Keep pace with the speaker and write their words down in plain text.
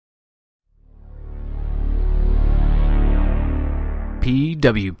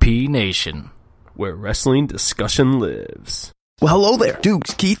PWP Nation, where wrestling discussion lives. Well, hello there.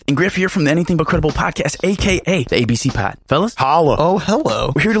 Dukes, Keith, and Griff here from the Anything But Credible podcast, a.k.a. the ABC Pod. Fellas? Holla. Oh,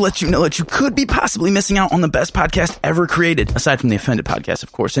 hello. We're here to let you know that you could be possibly missing out on the best podcast ever created, aside from the Offended podcast,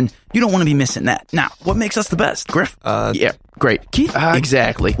 of course, and you don't want to be missing that. Now, what makes us the best? Griff? Yeah, great. Keith?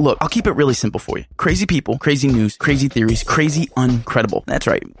 Exactly. Look, I'll keep it really simple for you. Crazy people, crazy news, crazy theories, crazy uncredible. That's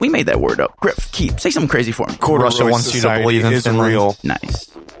right. We made that word up. Griff, Keith, say something crazy for me. Russia wants you to believe in Finland. Real.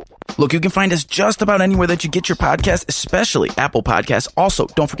 Nice. Look, you can find us just about anywhere that you get your podcast, especially Apple Podcasts. Also,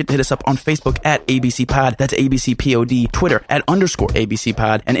 don't forget to hit us up on Facebook at ABC Pod. That's ABC POD. Twitter at _ABC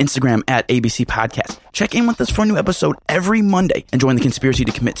Pod. And Instagram at ABC Podcast. Check in with us for a new episode every Monday and join the conspiracy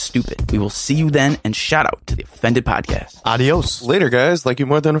to commit stupid. We will see you then, and shout out to the Offended Podcast. Adios. Later, guys. Like you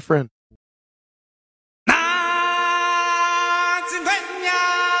more than a friend.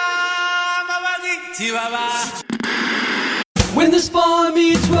 When the spawn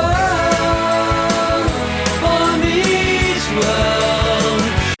meets world, spawn meets world.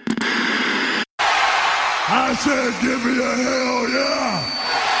 I said, give me a hell yeah!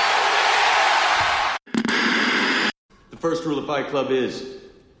 The first rule of Fight Club is,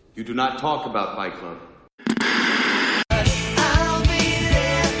 you do not talk about Fight Club. I'll be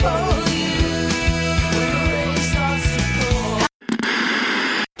there for you when the rain starts to pour.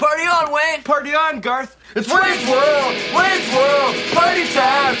 Party on, Wayne! Party on, Garth! It's Wayne's World! Wayne's World! Party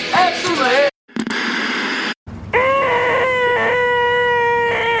time! Excellent!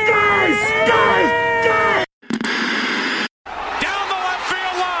 Guys! Down the left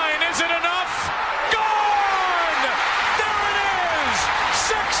field line, is it enough? Gone! There it is!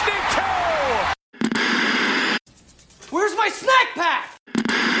 62! Where's my snack pack?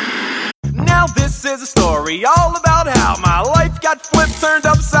 Now this is a story all about how my life got flipped, turned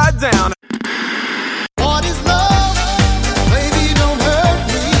upside down. What is love? Baby, don't hurt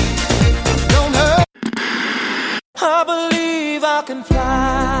me. Don't hurt. I believe I can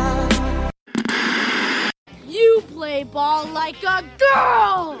fly. You play ball like a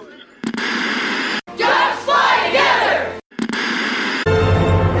girl! Just fly together!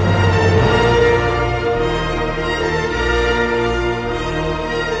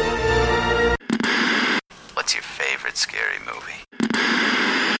 What's your favorite scary movie?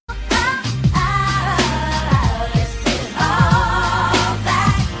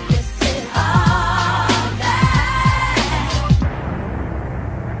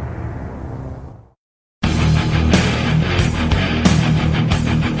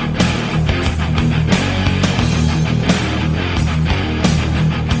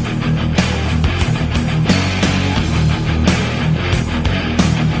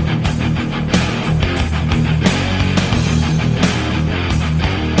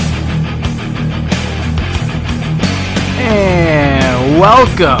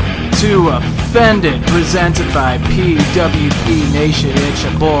 welcome to Offended, presented by PWP Nation. It's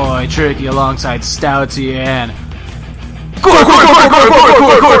your boy Tricky alongside Stouty and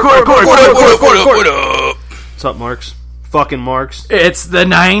What's up, Marks? Fucking Marks. It's the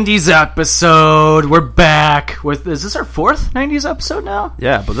 90s episode. We're back with. Is this our fourth 90s episode now?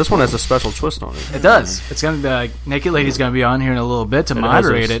 Yeah, but this one has a special twist on it. It does. It's gonna be Naked Lady's gonna be on here in a little bit to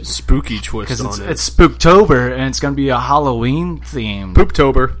moderate it. Spooky twist because on it. It's Spooktober and it's gonna be a Halloween theme.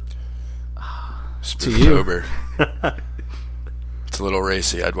 Pooptober. Spooktober. It's a little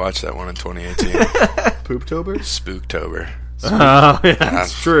racy. I'd watch that one in 2018. Pooptober? Spooktober. Oh, yeah,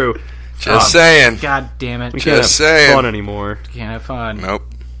 that's true. Just saying. God damn it. We can't have fun anymore. Can't have fun. Nope.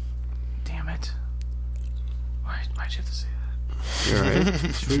 Damn it. Why'd you have to say that? You're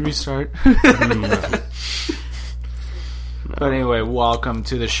right. Should we restart? But anyway, welcome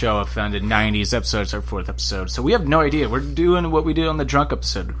to the show, Offended 90s episode. It's our fourth episode. So we have no idea. We're doing what we did on the drunk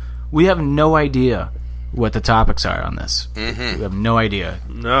episode. We have no idea what the topics are on this. Mm-hmm. We have no idea.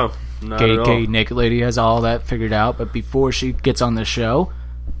 No, not at all. Naked Lady has all that figured out. But before she gets on the show,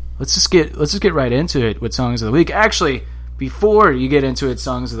 let's just get right into it with Songs of the Week. Actually, before you get into it,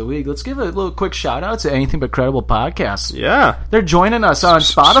 Songs of the Week, let's give a little quick shout out to Anything But Credible Podcast. Yeah. They're joining us on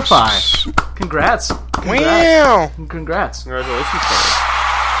Spotify. Congrats. Wow. Congrats. Congratulations, fellas.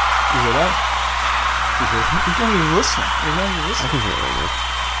 You hear that? You're not even listening. I can hear it right now.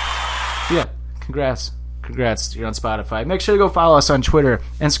 Yeah. Congrats. You're on Spotify. Make sure to go follow us on Twitter,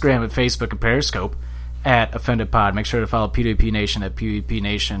 Instagram, and Facebook, and Periscope at Offended Pod. Make sure to follow PWP Nation at PWP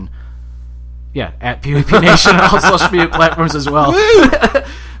Nation. Yeah, at PWP Nation on all social media platforms as well.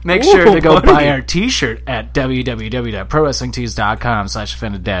 Make sure to go buy our t-shirt at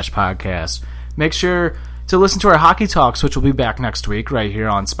www.prowrestlingtees.com/offended-podcast. Make sure to listen to our Hockey Talks, which will be back next week right here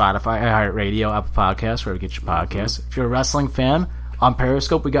on Spotify, iHeartRadio, Apple Podcasts, wherever you get your podcasts. If you're a wrestling fan, on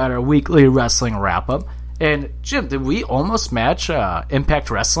Periscope. We got our weekly wrestling wrap-up. And, Jim, did we almost match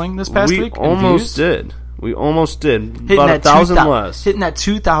Impact Wrestling this past week? We almost did. Hitting About 1,000 less. Hitting that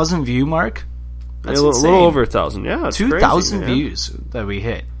 2,000 view mark. That's a little over 1,000. Yeah, it's 2,000 views that we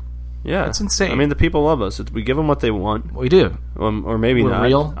hit. Yeah. That's insane. I mean, the people love us. We give them what they want. We do. Or maybe We're not.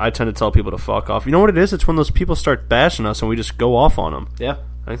 real. I tend to tell people to fuck off. You know what it is? It's when those people start bashing us and we just go off on them. Yeah.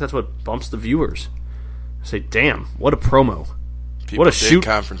 I think that's what bumps the viewers. I say, damn, what a promo. People what a shoot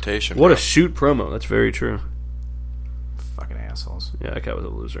confrontation. What bro. a shoot promo. That's very true. Fucking assholes. Yeah, that guy was a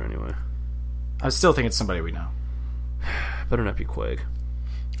loser anyway. I still think it's somebody we know. Better not be Quake.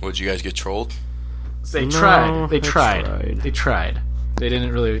 Would you guys get trolled? They tried. They tried.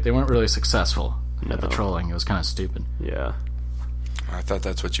 They weren't really successful at the trolling. It was kind of stupid. Yeah. I thought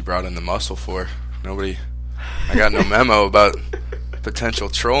that's what you brought in the muscle for. I got no memo about potential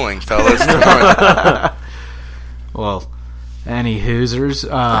trolling, fellas. Come on. Well, any Hoosers.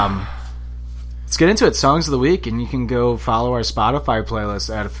 Let's get into it. Songs of the Week, and you can go follow our Spotify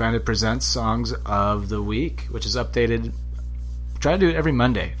playlist at Offended Presents Songs of the Week, which is updated. Try to do it every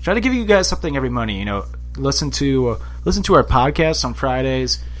Monday. Try to give you guys something every Monday. You know, listen to our podcast on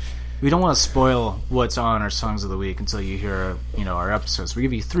Fridays. We don't want to spoil what's on our Songs of the Week until you hear our episodes. We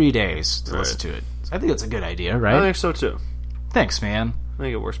give you 3 days to listen to it. I think that's a good idea, right? I think so too. Thanks, man. I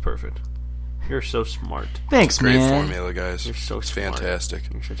think it works perfect. You're so smart. Thanks, Great man. formula, guys. You're so smart. Fantastic.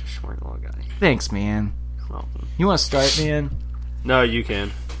 You're such a smart little guy. Thanks, man. Well, you want to start, man? No, you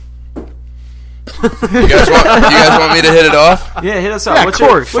can. You guys want me to hit it off? Yeah, hit us off. Yeah, of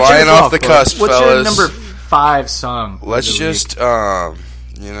course. Flying off the cusp, what's fellas. What's your number 5 song? Let's just, I'm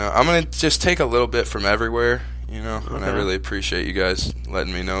going to just take a little bit from everywhere, and I really appreciate you guys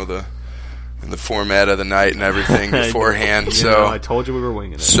letting me know the format of the night and everything beforehand. I told you we were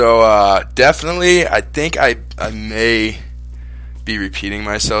winging it. So, definitely, I think I may be repeating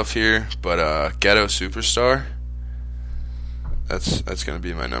myself here, but Ghetto Superstar. That's going to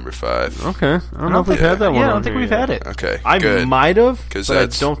be my number 5. Okay. I don't know if we've had that one. Yeah, I don't think we've had it. Okay, I good. might have, but I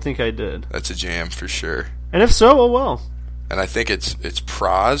that's- don't think I did. That's a jam for sure. And if so, oh well. And I think it's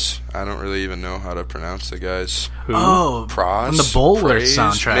Praz. I don't really even know how to pronounce the guys. Who? Oh, Praz from the Bowler Praise?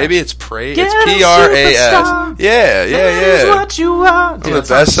 soundtrack. Maybe it's Praise. Get It's a P-R-A-S. superstar. Yeah. That is what you are. One Dude, of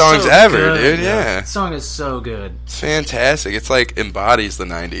the that best song's songs so ever, good. dude. Yeah. That song is so good. It's fantastic. It's like embodies the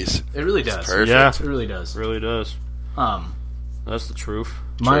 90s. It really does. It's perfect. Yeah. It really does. It really does. That's the truth.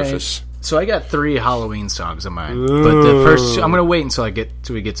 So I got 3 Halloween songs in mind, but the first I'm gonna wait until we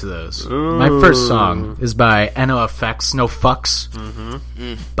get to those. My first song is by NoFX, No Fucks.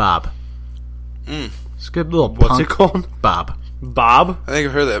 Bob. It's a good little punk. What's it called? Bob. Bob? I think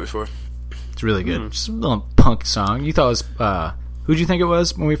I've heard that before. It's really good. Just a little punk song. You thought it was who'd you think it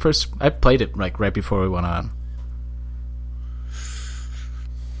was when we first? I played it like right before we went on.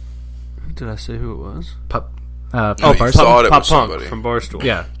 Did I say who it was? You Barstool. thought it Pop was Punk somebody. from Barstool.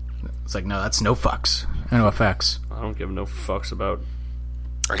 Yeah. It's like, no, that's No Fucks. NoFX. I don't give no fucks about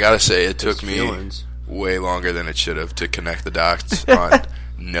I gotta say, it took his me feelings. way longer than it should have to connect the dots on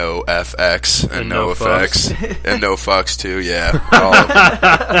No FX and No Effects and No Fucks too. Yeah,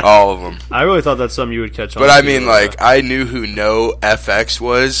 all of them. I really thought that's something you would catch on. But I to, mean, I knew who No FX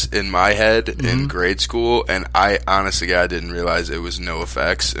was in my head in grade school, and I honestly, God, didn't realize it was No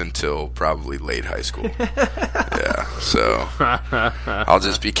Effects until probably late high school. Yeah, so I'll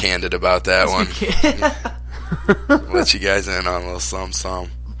just be candid about that one. Let you guys in on a little something.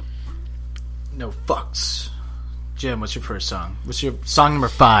 No Fucks. Jim, what's your first song? What's your song number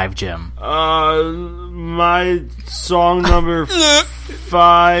 5, Jim? My song number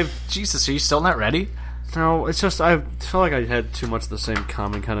 5. Jesus, are you still not ready? No, it's just I feel like I had too much of the same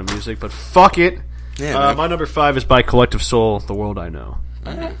common kind of music, but fuck it. Yeah, my number 5 is by Collective Soul, The World I Know.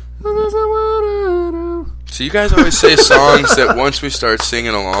 So you guys always say songs that once we start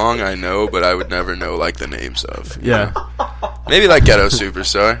singing along, I know, but I would never know like the names of. Yeah. Maybe like Ghetto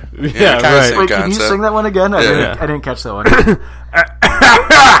Superstar. Yeah, kinda right. same Wait, can you concept. sing that one again? I didn't catch that one.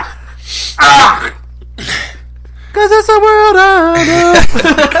 Cause it's the world I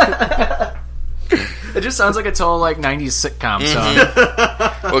know. It just sounds like a total 90s sitcom song.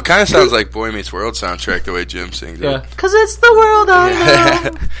 Well, it kind of sounds like Boy Meets World soundtrack the way Jim sings Yeah. it. Cause it's the world I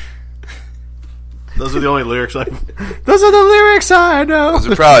know. Those are the only lyrics I know. Those are the lyrics I know. Those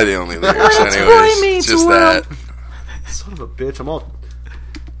are probably the only lyrics Boy anyways. Meets Just World. that. Son of a bitch, I'm all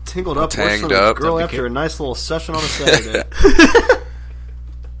tingled up. Tanged watching a up. girl after a nice little session on a Saturday.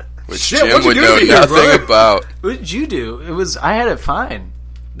 Which Shit, Jim what'd you would do know to you, nothing brother? about. What did you do? I had it fine.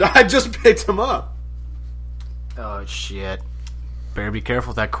 I just picked him up. Oh, shit. Better be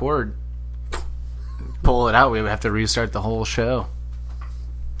careful with that cord. Pull it out, we would have to restart the whole show.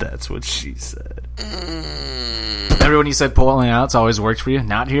 That's what she said. Remember when you said pulling out, it's always worked for you?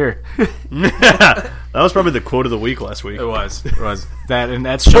 Not here. That was probably the quote of the week last week. It was. That, and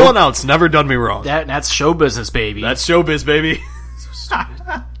that's show, pulling out's never done me wrong. That's show business, baby. That's showbiz, baby.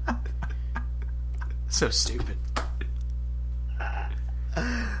 So stupid.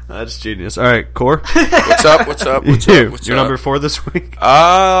 That's genius. All right, Core. What's up? What's Your up? number 4 this week?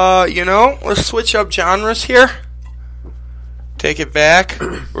 Let's switch up genres here. Take it back.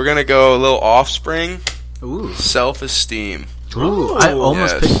 We're going to go a little Offspring. Ooh. Self-Esteem. Ooh, I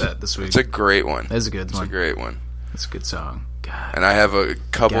almost picked that this week. It's a great one. That's a good one. It's a great one. It's a good song. God. And I have a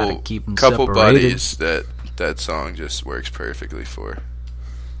couple separated. buddies that song just works perfectly for,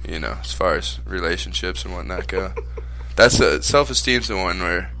 as far as relationships and whatnot go. That's Self-Esteem's the one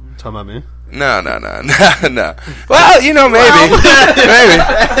where... Talking about me? No. Well, maybe. Maybe.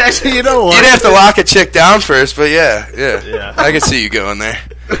 Actually, you know what? You'd have to lock a chick down first, but yeah. I can see you going there.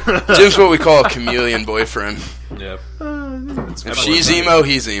 Jim's what we call a chameleon boyfriend. Yeah. If she's emo,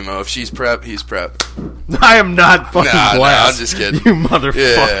 he's emo. If she's prep, he's prep. I am not fucking Nah, Blast. I'm just kidding. You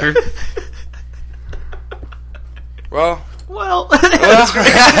motherfucker. Yeah. Well. Well.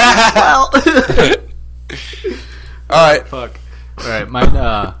 All right. Fuck. All right,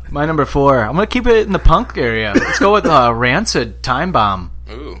 my number 4. I'm gonna keep it in the punk area. Let's go with Rancid, Time Bomb.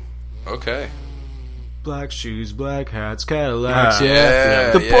 Ooh. Okay. Black shoes, black hats, Cadillacs.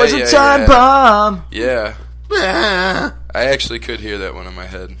 Yeah. The boys of Time Bomb. Yeah. I actually could hear that one in my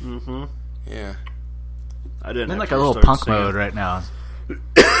head. Mm-hmm. Yeah. I didn't. I'm in like a little punk mode right now. You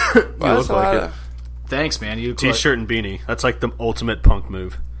look like it. Thanks, man. You T-shirt and beanie. That's like the ultimate punk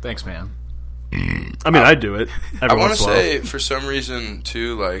move. Thanks, man. I mean, I do it. I want to say, for some reason,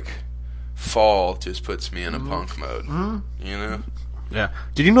 too, like, fall just puts me in a punk mode. Mm-hmm. Yeah.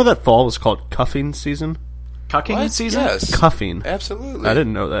 Did you know that fall was called cuffing season? Cucking season? Yes. Cuffing. Absolutely. I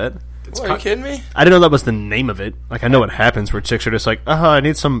didn't know that. Are you kidding me? I didn't know that was the name of it. Like, I know what happens where chicks are just like, I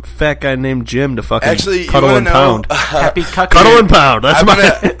need some fat guy named Jim to fucking cuddle and pound. Happy cucking. Cuddle and pound. That's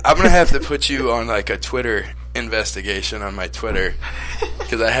I'm gonna have to put you on, like, a Twitter investigation on my Twitter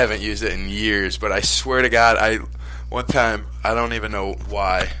because I haven't used it in years. But I swear to God, one time, I don't even know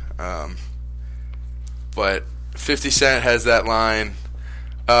why, but 50 Cent has that line.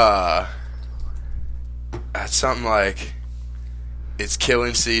 That's something like, it's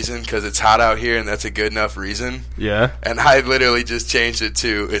killing season because it's hot out here and that's a good enough reason. Yeah. And I literally just changed it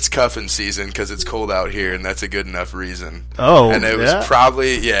to, it's cuffing season because it's cold out here and that's a good enough reason. Oh, and it was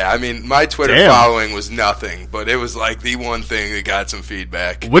probably, I mean, my Twitter following was nothing, but it was like the one thing that got some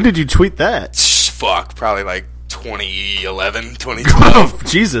feedback. When did you tweet that? Probably like 2011, 2012.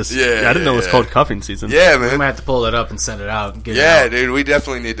 Jesus. Yeah. I didn't know it was called cuffing season. Yeah, man. We might have to pull it up and send it out. And get it out. Dude, we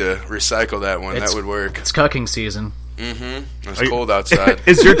definitely need to recycle that one. That would work. It's cucking season. Mm-hmm. It's cold outside.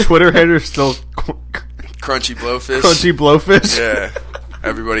 Is your Twitter header still Crunchy Blowfish? Crunchy Blowfish? Yeah.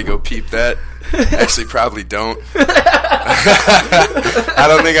 Everybody go peep that. Actually, probably don't. I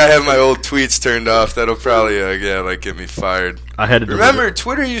don't think I have my old tweets turned off. That'll probably, get me fired. I had to remember,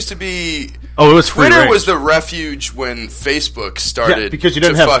 Twitter used to be... Oh, it was Twitter was the refuge when Facebook started. Yeah, because you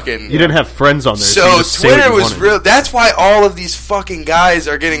didn't have friends on there. So Twitter was real. That's why all of these fucking guys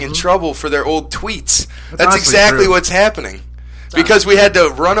are getting in trouble for their old tweets. That's exactly what's happening. Because we had to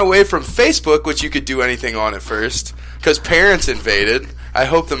run away from Facebook, which you could do anything on at first, because parents invaded. I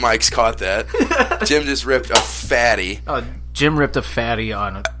hope the mics caught that. Jim just ripped a fatty. Jim ripped a fatty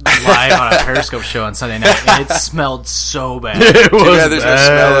live on a Periscope show on Sunday night, and it smelled so bad. Too bad there's no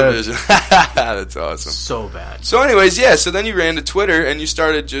smell-o-vision. That's awesome. So bad. So anyways, so then you ran to Twitter, and you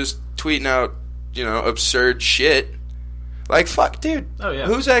started just tweeting out, absurd shit. Like, fuck, dude. Oh, yeah.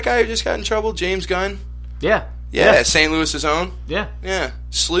 Who's that guy who just got in trouble? James Gunn? Yeah. Yeah, St. Louis's own? Yeah. Yeah.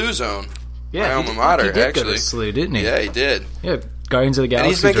 SLU's own. Yeah. My alma mater, he did actually. Go to SLU, didn't he? Yeah, he did. Yeah. Guardians of the Galaxy.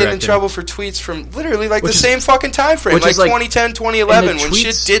 And he's been getting in trouble for tweets from literally the same fucking time frame, like 2010, 2011, when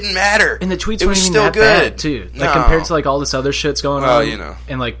shit didn't matter. And the tweets it was weren't even still that good bad, too. Like, compared to all this other shit's going on. Well,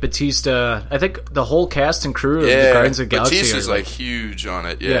 And Batista, I think the whole cast and crew of the Guardians of the Galaxy Batista's are huge on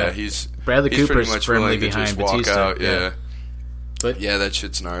it. Yeah, Bradley he's Cooper's pretty much firmly willing behind to just Batista. walk out. Yeah. But yeah, that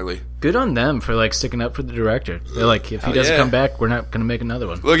shit's gnarly. Good on them for sticking up for the director. They're like, if he doesn't come back, we're not going to make another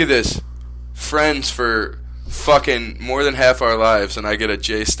one. Look at this. Friends for fucking more than half our lives, and I get a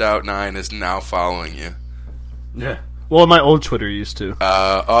J Stout 9 is now following you. Yeah. Well, my old Twitter used to.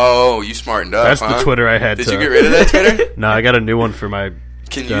 You smartened up. That's huh? the Twitter I had. Did you get rid of that Twitter? No, I got a new one for my.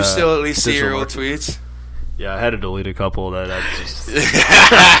 Can you still at least see your old tweets? Yeah, I had to delete a couple that I just.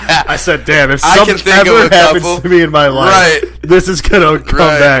 I said, "Damn, if I something ever happens to me in my life, this is gonna come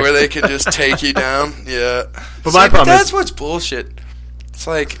back." Where they can just take you down. Yeah. But my problem that's what's bullshit. It's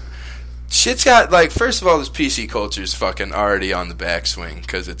like, shit's got, like, first of all, this PC culture is fucking already on the backswing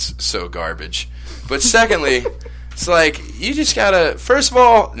because it's so garbage. But secondly, it's like, you just gotta, first of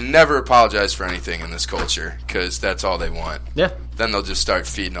all, never apologize for anything in this culture because that's all they want. Yeah. Then they'll just start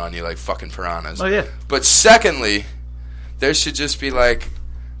feeding on you like fucking piranhas. Oh, yeah. But secondly, there should just be like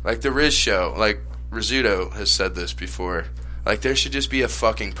the Riz show, like Rizzuto has said this before. Like, there should just be a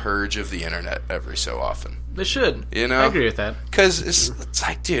fucking purge of the internet every so often. They should. You know? I agree with that. Because it's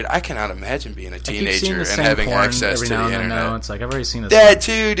like, dude, I cannot imagine being a teenager and same having porn access every to now the and then, internet. though. It's like, I've already seen this. That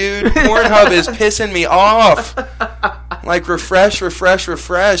too, dude. Pornhub is pissing me off. Like, refresh. And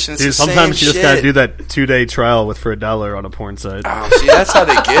it's Dude, the sometimes same you just shit. gotta do that 2-day trial for $1 on a porn site. Oh, see, that's how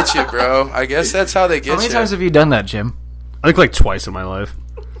they get you, bro. I guess that's how they get you. How many times have you done that, Jim? I think like twice in my life.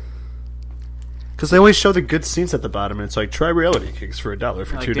 Because they always show the good scenes at the bottom, and it's like, try reality kicks for $1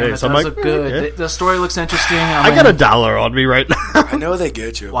 for Like, 2 damn, days. that I'm does like, look good. yeah. The story looks interesting. I got $1 on me right now. I know they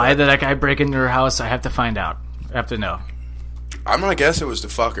get you. Why did that guy break into her house? I have to find out. I have to know. I'm gonna guess it was the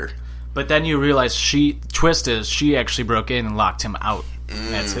fucker. But then you realize twist is she actually broke in and locked him out.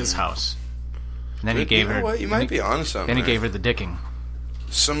 And that's his house. And then he gave You know her. what? You might be onto something. Then he there. gave her the dicking.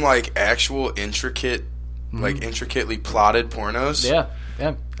 Some like actual intricate, like intricately plotted pornos. Yeah.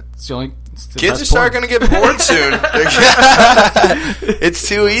 It's the only. It's the Kids best are starting porn. to get bored soon. It's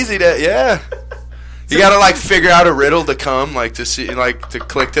too easy to, yeah. You gotta like figure out a riddle to come, like to see, like to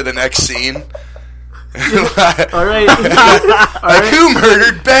click to the next scene. All right. Like, who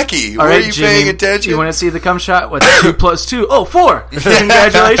murdered Becky? All Were right, you Jimmy, paying attention? You want to see the cum shot? What's 2 + 2? Oh, 4.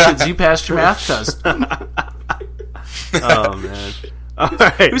 Congratulations, you passed your math test. Oh, man. All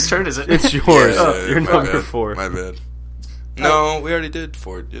right. Whose turn is it? It's yours. Yeah, You're my number bad. 4. My bad. No, we already did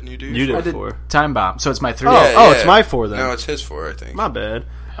 4. Didn't you do? You your did I 4. Time bomb. So it's my 3. Yeah. It's my 4 then. No, it's his 4, I think. My bad.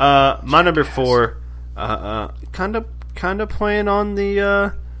 My number 4, kind of playing on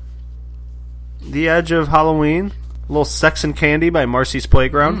the edge of Halloween. A little Sex and Candy by Marcy's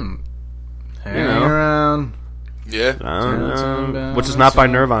Playground. Hang around. Yeah. Which is not by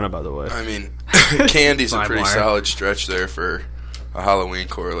Nirvana, by the way. I mean, Candy's a pretty Wire. solid stretch there for a Halloween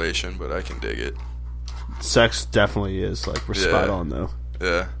correlation, but I can dig it. Sex definitely is. Like, we're spot on, though.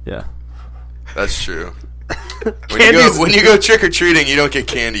 Yeah. Yeah. That's true. When you go trick-or-treating, you don't get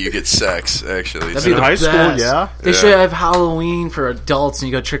candy, you get sex, actually. That'd be the high school, best. yeah. They should have Halloween for adults,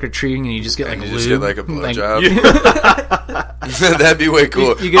 and you go trick-or-treating, and you just get like you lube. just get like a blowjob. Like, That'd be way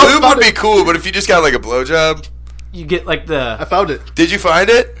cool. You get- Lube would be cool, but if you just got like a blowjob... you get like the... I found it. Did you find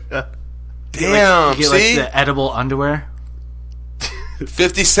it? Yeah. Damn, you get see? like the edible underwear.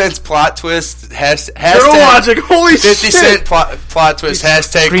 50 cents plot twist, hashtag... Girl logic, holy 50 shit. cent plot twist,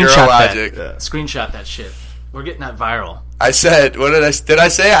 hashtag girl Screenshot that. logic. Screenshot that shit. We're getting that viral. I said, what did I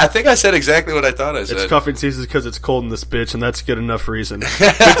say? I think I said exactly what I thought I said. It's cuffing season because it's cold in this bitch, and that's good enough reason.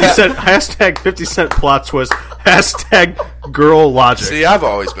 50 cent, hashtag 50 cent plot twist, hashtag girl logic. See, I've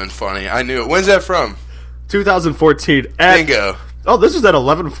always been funny. I knew it. When's that from? 2014. At, Bingo. Oh, this was at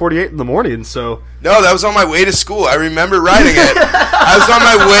 11:48 in the morning, so... No, that was on my way to school. I remember writing it. I was on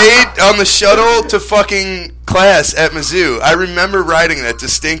my way on the shuttle to fucking class at Mizzou. I remember writing that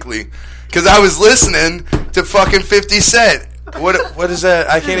distinctly. Because I was listening to fucking 50 Cent. What is that?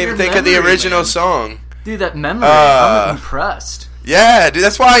 I can't even think of the original song. Dude, that memory. I'm impressed. Yeah, dude,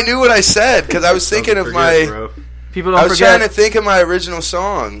 that's why I knew what I said. Because I was thinking of my... People don't I was forget. trying to think of my original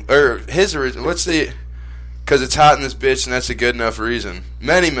song. Or his original... What's the... Because it's hot in this bitch, and that's a good enough reason.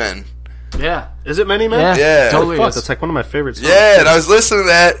 Many Men. Yeah. Is it Many Men? Yeah. Totally Fuck, is. that's like one of my favorite songs. Yeah, and I was listening to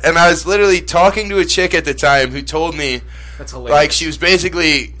that, and I was literally talking to a chick at the time who told me, That's hilarious. like, she was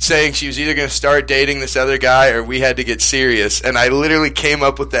basically saying she was either going to start dating this other guy or we had to get serious. And I literally came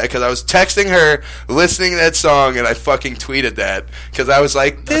up with that because I was texting her, listening to that song, and I fucking tweeted that because I was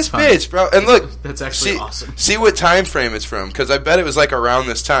like, this funny. bitch, bro. And look, That's actually see, awesome. See what time frame it's from because I bet it was like around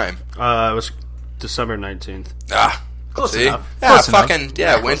this time. It was December 19th. Ah, Close see? enough. Yeah, Close enough. fucking,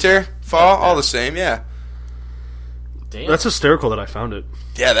 yeah, winter, fall, all the same, yeah. Damn. That's hysterical that I found it.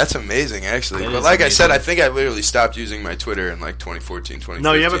 Yeah, that's amazing, actually. That But is like I said, amazing. I think I literally stopped using my Twitter in like 2014, 2015.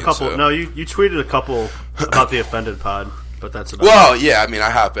 No, you have a couple. so- No, you tweeted a couple about the Offended Pod, but that's about Well, it. yeah, I mean, I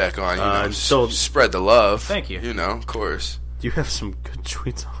hop back on, you know, still- spread the love. Thank you. You know, of course. You have some good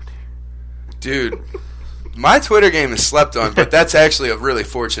tweets on here. Dude, my Twitter game is slept on, but that's actually a really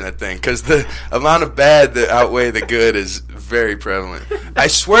fortunate thing because the amount of bad that outweigh the good is very prevalent. I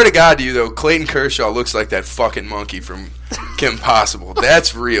swear to God to you, though, Clayton Kershaw looks like that fucking monkey from Kim Possible.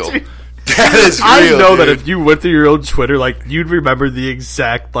 That's real. That is real, I know that dude. if you went through your own Twitter, like, you'd remember the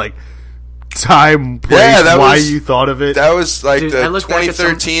exact, like, time, place, Yeah, that why was- you thought of it. That was like Dude, I the look back at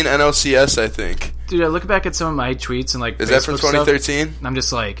 2013 NLCS, I think. Dude, I look back at some of my tweets and like Is Facebook that from stuff, 2013? and I'm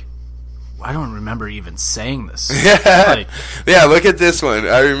just like, I don't remember even saying this. Yeah, Like, yeah. Look at this one.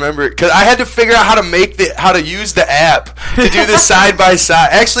 I remember because I had to figure out how to use the app to do this side by side.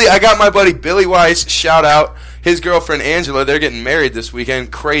 Actually, I got my buddy Billy Weiss. Shout out his girlfriend Angela. They're getting married this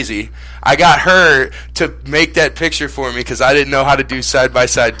weekend. Crazy. I got her to make that picture for me because I didn't know how to do side by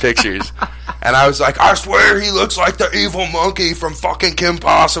side pictures. And I was like, I swear he looks like the evil monkey from fucking Kim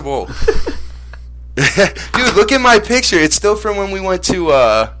Possible. Dude, look at my picture. It's still from when we went to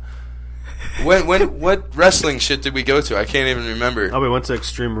what wrestling shit did we go to? I can't even remember. Oh, we went to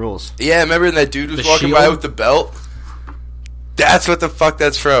Extreme Rules. Yeah, remember that dude was The walking Shield? by with the belt? That's what the fuck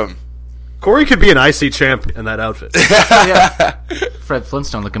that's from. Corey could be an IC champ in that outfit. yeah. Fred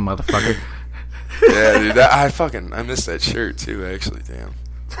Flintstone looking motherfucker. Yeah, dude, I missed that shirt too, actually, damn.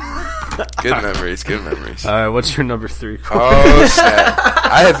 Good memories. Alright, what's your number 3, Corey? Oh, snap.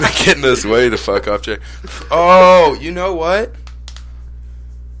 I have been getting this way the fuck off track. Oh, you know what?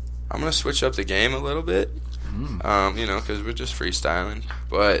 I'm going to switch up the game a little bit, because we're just freestyling.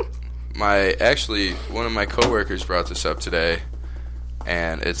 But one of my coworkers brought this up today,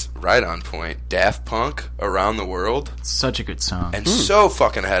 and it's right on point. Daft Punk, Around the World. Such a good song. And so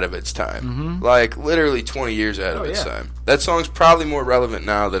fucking ahead of its time. Like, literally 20 years ahead of its time. That song's probably more relevant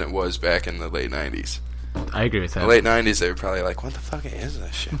now than it was back in the late 90s. I agree with that. In the late 90s, they were probably like, what the fuck is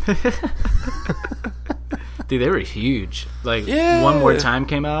this shit? Dude, they were huge. Like, Yeah. One More Time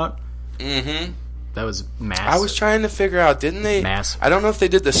came out. Mm-hmm. That was massive. I was trying to figure out, didn't they? Massive. I don't know if they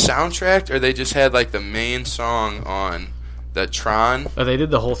did the soundtrack or they just had, like, the main song on that Tron. Oh, they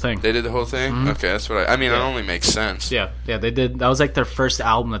did the whole thing. They did the whole thing? Mhm. Okay, that's what it only makes sense. Yeah, they did. That was like their first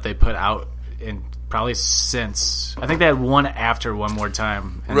album that they put out in probably since. I think they had one after One More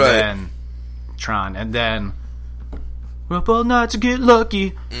Time, and Right. then Tron, and then We're Up All Night to Get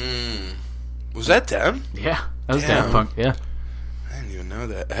Lucky. Was that them? Yeah, that was Damn. Daft Punk. Yeah, I didn't even know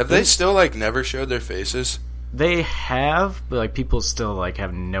that. Have they still, like, never showed their faces? they have, but like people still like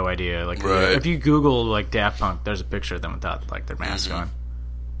have no idea. Like, Right. if you Google like Daft Punk, there's a picture of them without like their mask on.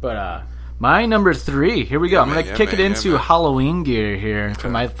 But my number 3, here we go. I'm man, gonna yeah, kick man, it yeah, into man. Halloween gear here for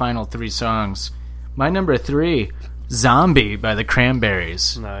my final 3 songs. My number 3, Zombie by the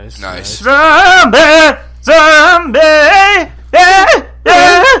Cranberries. Nice. Zombie, zombie,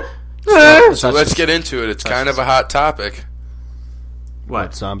 So let's get into it. It's kind of a hot topic.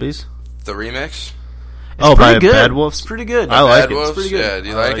 What? Zombies? The remix? It's by pretty good. Bad Wolves? It's pretty good. I like Bad it. Wolves? It's pretty good. Yeah, do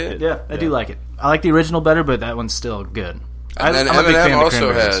you like it? Yeah, I do like it. I like the original better, but that one's still good. And then I'm a big fan Eminem of the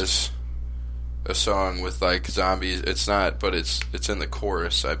also Cranberries. has a song with, like, zombies. It's not, but it's in the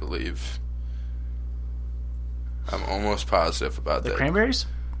chorus, I believe. I'm almost positive about The that. Cranberries?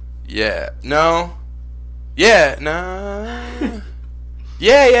 Yeah. No. Yeah. No.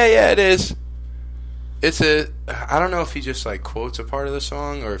 Yeah, it is. I don't know if he just, like, quotes a part of the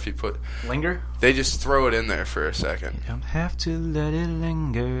song or if he Linger? they just throw it in there for a second. You don't have to let it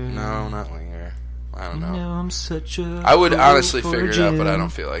linger. No, not Linger. I don't You know. know I'm such a I would fool honestly for figure it out, but I Jim. don't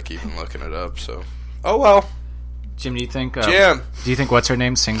feel like even looking it up, so. Oh, well. Jim, do you think... Jim. Do you think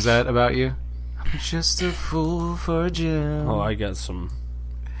What's-Her-Name sings that about you? I'm just a fool for Jim. Oh, I got some...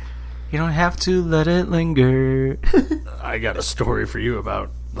 You don't have to let it linger. I got a story for you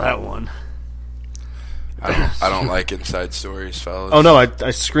about that one. I don't like inside stories, fellas. Oh, no,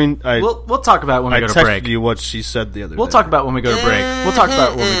 I screened... We'll talk about it when we I go to texted break. you what she said the other We'll day. talk about it when we go to break. We'll talk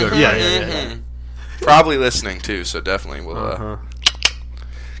about it when we go to break. Yeah. Probably listening, too, so definitely we'll... Uh-huh.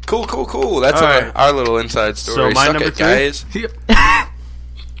 Cool. That's All right. our little inside story. So my Suck number it, 3? guys.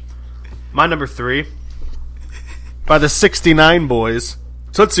 My number 3, by the 69 Boys,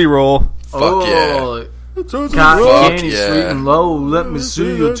 Tootsie Roll. Fuck yeah. Tootsie Cotton Roll. candy, yeah. sweet and low. Let me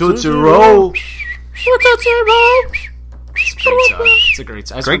see your Tootsie Roll. It's a great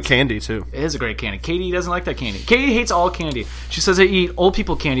song. Great candy, too. It is a great candy. Katie doesn't like that candy. Katie hates all candy. She says I eat old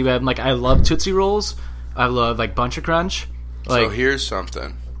people candy, but I'm like, I love Tootsie Rolls. I love, like, Bunch of Crunch. Like, So here's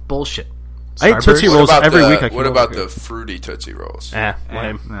something. bullshit. I eat Tootsie Starburst? Rolls every week. What about the fruity Tootsie Rolls?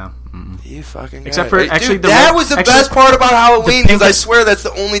 Lame. No. You fucking Except guy. for, Hey, actually, dude, the that red- was the actually, best part about Halloween, the because I pink- swear that's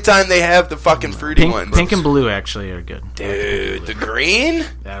the only time they have the fucking fruity ones. Pink and blue, actually, are good. Dude, the green? Yeah,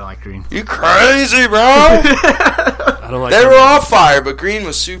 I don't like green. You crazy, bro? I don't like They were them. all fire, but green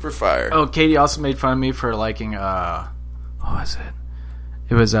was super fire. Oh, Katie also made fun of me for liking, what was it?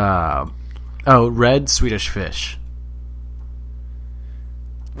 It was, red Swedish fish.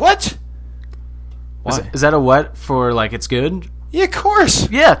 What? Is that a what for, like, it's good? Yeah, of course.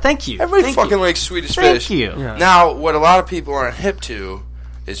 Yeah, thank you. Everybody Thank fucking you. likes Swedish Thank fish. you. Yeah. Now, what a lot of people aren't hip to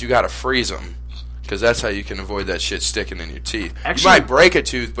is you gotta freeze them. Because that's how you can avoid that shit sticking in your teeth. Actually, you might break a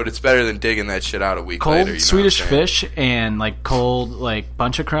tooth, but it's better than digging that shit out a week cold later. You know Swedish what I'm saying? fish and like cold like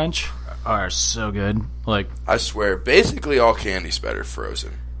Bunch of Crunch are so good. Like I swear, basically all candy's better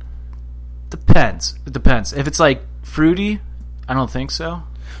frozen. depends. It depends. If it's like fruity, I don't think so.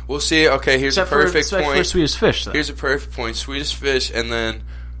 We'll see. Okay, here's a perfect point. For Swedish fish, though. Here's a perfect point. Swedish fish, and then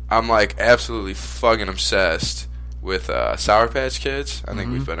I'm like absolutely fucking obsessed with Sour Patch Kids. I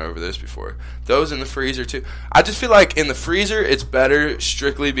think we've been over this before. Those in the freezer too. I just feel like in the freezer it's better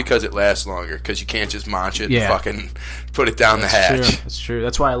strictly because it lasts longer. Because you can't just munch it and fucking put it down the hatch. True. That's true.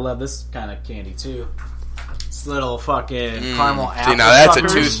 That's why I love this kind of candy too. This little fucking caramel apple. See, now that's a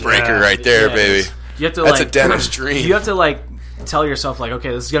suckers. tooth breaker right there, baby. You have to that's a dentist's dream. You have to like tell yourself like, okay,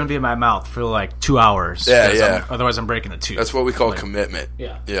 this is gonna be in my mouth for like 2 hours. Yeah. Otherwise, I'm breaking a tooth. That's what we call commitment.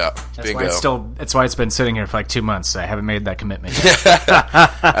 Yeah. Bingo. That's why it's been sitting here for like 2 months. I haven't made that commitment yet.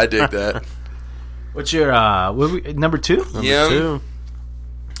 I dig that. What's your number 2? Number 2.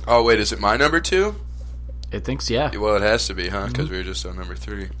 Oh wait, is it my number 2? It thinks yeah. Well, it has to be, huh? Because we were just on number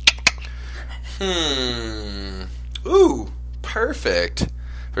 3. Ooh, perfect.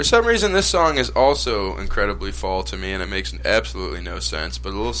 For some reason, this song is also incredibly fall to me, and it makes absolutely no sense. But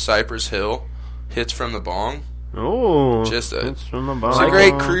a little Cypress Hill, Hits from the Bong. Oh, just Hits from the Bong. It's a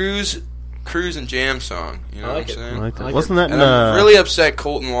great cruise and jam song. You know what I'm saying? I like that. Wasn't that? And I'm really upset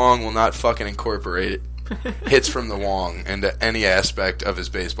Colton Wong will not fucking incorporate Hits from the Wong into any aspect of his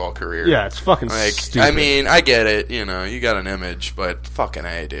baseball career. Yeah, it's fucking stupid. I mean, I get it. You know, you got an image, but fucking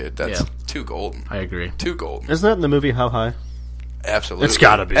A, dude. That's too golden. I agree. Too golden. Isn't that in the movie How High? Absolutely. It's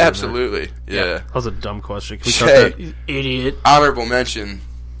gotta be. Absolutely. Yeah. That was a dumb question. Can we Hey, You idiot. Honorable mention,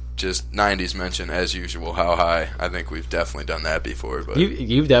 just 90s mention, as usual, How High. I think we've definitely done that before. But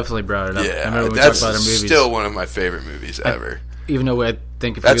You've definitely brought it up. I yeah, remember when we that's talked about our movies. still one of my favorite movies ever. Even though I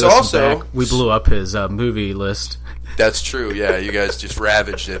think if That's we listen also- back, we blew up his movie list. That's true, yeah. You guys just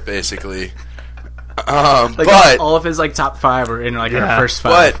ravaged it, basically. Like But all of his like top 5 are in like our first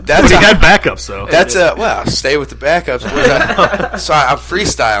 5. But that's he got backups though. That's well, stay with the backups. So I'm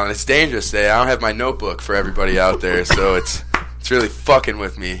freestyling. It's dangerous today. I don't have my notebook for everybody out there, so it's really fucking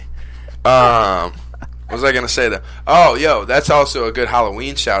with me. What was I gonna say though? Oh, yo, that's also a good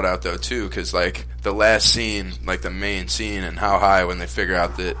Halloween shout out though too, because like the last scene, like the main scene in How High, when they figure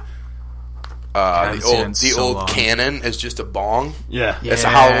out that the old cannon is just a bong. Yeah. It's a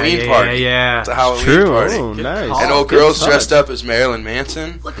Halloween party. Yeah. It's a Halloween True. party. Oh, nice. And old girl's dressed up as Marilyn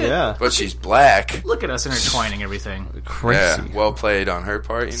Manson. Yeah. But she's black. Look at us intertwining everything. Crazy. Yeah, well played on her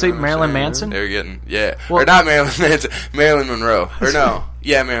part. You Say know what I'm Marilyn saying? Manson? They're getting, Well- or not Marilyn Manson, Marilyn Monroe. Or no,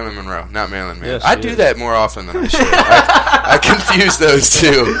 yeah, Marilyn Monroe, not Marilyn Manson. Yes, I she do is. that more often than I should. I confuse those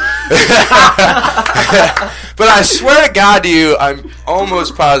two. But I swear to God to you, I'm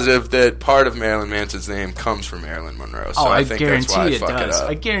almost positive that part of Marilyn Manson's name comes from Marilyn Monroe. So I think guarantee that's why I it fuck does. it up.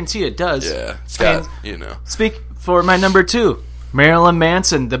 I guarantee it does. Yeah, it's got, And speak for my number 2. Marilyn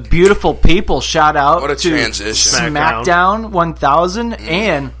Manson, the beautiful people. Shout out What a to transition. SmackDown 1000,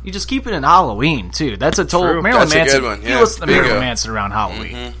 and you just keep it in Halloween too. That's a total True. Marilyn That's a Manson. good one, You yeah. listen to Bingo. Marilyn Manson around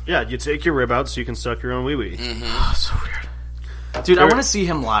Halloween. Yeah, you take your rib out so you can suck your own wee wee. Oh, so weird, dude. I want to see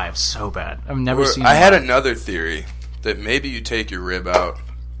him live so bad. I've never seen. I him had live. another theory that maybe you take your rib out.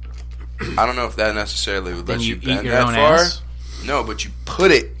 I don't know if that necessarily would Then let you you eat bend your that own far. ass? No, but you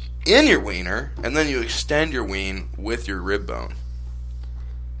put it in your wiener, and then you extend your ween with your rib bone.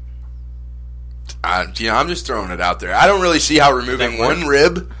 I'm just throwing it out there. I don't really see how removing one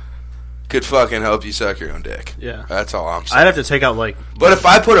rib could fucking help you suck your own dick. Yeah. That's all I'm saying. I'd have to take out like. But if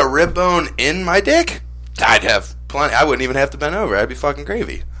I put a rib bone in my dick, I'd have plenty. I wouldn't even have to bend over. I'd be fucking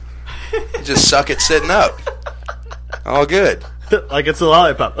gravy. Just suck it sitting up. All good. Like it's a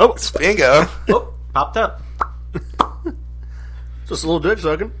lollipop. Oh, Bingo. Oh, popped up. just a little dick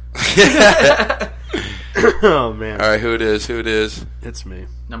sucking. Oh man. All right, who it is? It's me.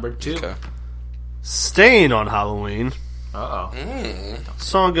 Number 2. Okay. Staying on Halloween. Uh-oh.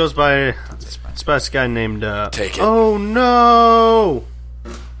 Song goes by. It's by this guy named. Take it. Oh no!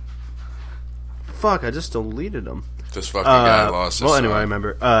 Fuck! I just deleted him. This fucking guy lost his Well, anyway, song. I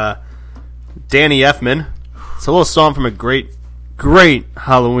remember. Danny Elfman. It's a little song from a great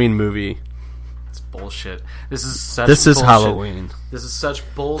Halloween movie. It's bullshit. This is such. This is bullshit. Halloween. This is such This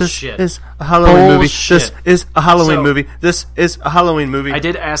bullshit. is a Halloween movie. Bullshit. This is a Halloween So- movie. This is a Halloween movie. I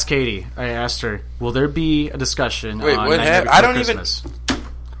did ask Katie. I asked her, "Will there be a discussion?" Wait, on what Nightmare hap- Before I don't even- Christmas?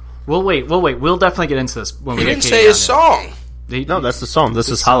 We'll wait. We'll definitely get into this when He we didn't get say Katie his on song. it. No, that's the song. This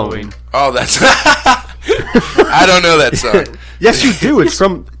is Halloween. Oh, that's. I don't know that song. Yes, you do. It's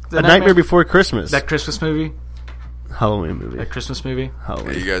from The A Nightmare Before Christmas. That Christmas movie. Halloween movie. A Christmas movie?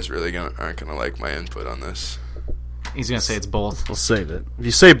 Halloween. Yeah, you guys really aren't gonna like my input on this. He's gonna say it's both. We'll save it. If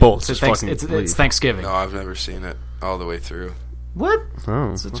you say both, It's, just it's Thanksgiving. No, I've never seen it all the way through. What?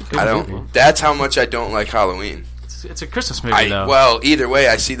 Oh, Such a good I movie. don't. That's how much I don't like Halloween. It's a Christmas movie, though. Well, either way,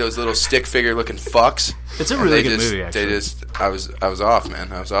 I see those little stick figure looking fucks. It's a really good movie, actually. I was off,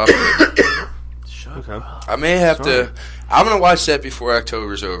 man. I was off. I may have to. I'm gonna watch that before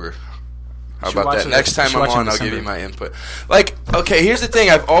October's over. How about that? Next time I'm on, I'll give you my input. Like, okay, here's the thing.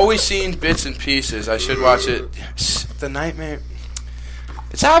 I've always seen bits and pieces. I should watch it. The Nightmare.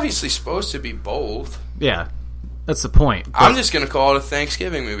 It's obviously supposed to be both. Yeah, that's the point. I'm just gonna call it a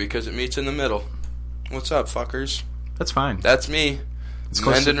Thanksgiving movie because it meets in the middle. What's up, fuckers? That's fine. That's me. It's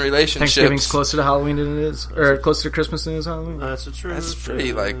Mending relationships. Thanksgiving's closer to Halloween than it is, or closer to Christmas than it is Halloween. That's the truth. That's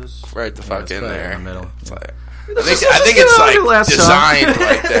pretty like right the fuck in there. In the middle. It's like, I think it's like designed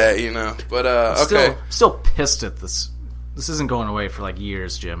like that, you know. But okay. Still pissed at this. This isn't going away for like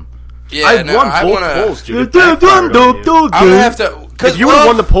years, Jim. Yeah, I won both polls, dude. I'm gonna have to. If you would have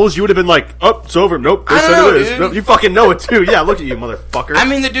won the polls, you would have been like, "Oh, it's over." Nope, they said it is. Nope, you fucking know it too. Yeah, look at you, motherfucker. I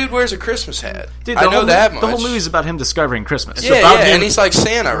mean, the dude wears a Christmas hat. Dude, I know that much. The whole movie's about him discovering Christmas. Yeah, and he's like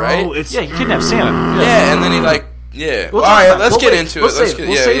Santa, right? Yeah, he kidnapped Santa. Yeah, and then he like. Yeah. We'll all right, let's get into it. We'll save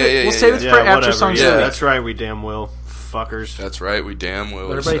it for after songs. Yeah, that's right. We damn will, fuckers. That's right. We damn will.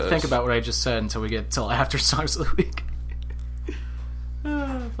 Let everybody think about what I just said until we get till after songs of the week.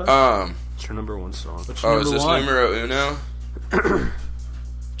 What's your number one song? Is this numero uno?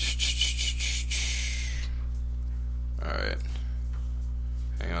 Alright.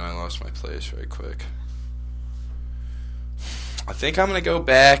 Hang on, I lost my place right quick. I think I'm gonna go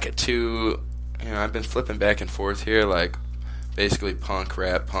back to, I've been flipping back and forth here, like, basically punk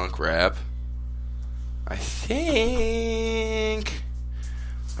rap. I think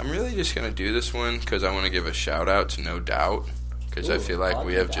I'm really just gonna do this one because I want to give a shout out to No Doubt. Because I feel like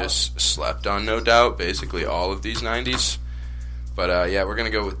we have just slept on No Doubt, basically all of these 90s. But yeah, we're going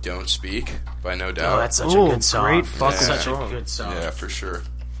to go with Don't Speak by No Doubt. Oh, that's such a good song. Great fucking such song. a good song. Yeah, for sure.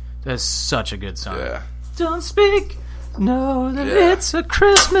 That's such a good song. Yeah. Don't speak. Know that it's a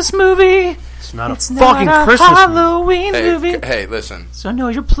Christmas movie. It's not a It's fucking not a Christmas Halloween movie. movie. Hey, listen. So know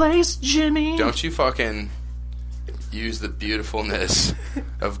your place, Jimmy. Don't you fucking use the beautifulness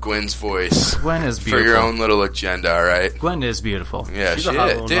of Gwen's voice Gwen is for beautiful. your own little agenda, all right? Gwen is beautiful. Yeah, She's she a hot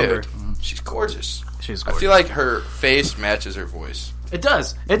is, little dude. number. She's gorgeous. She's I gorgeous. feel like her face matches her voice. It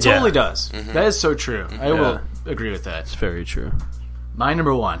does. It totally does. Mm-hmm. That is so true. I will agree with that. It's very true. My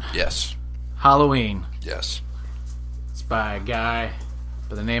number one, Yes. Halloween. Yes. It's by a guy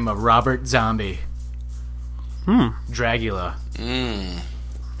by the name of Robert Zombie. Dragula. Mm.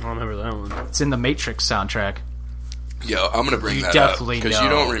 I don't remember that one. It's in the Matrix soundtrack. Yo, I'm going to bring You that up. definitely Because know. you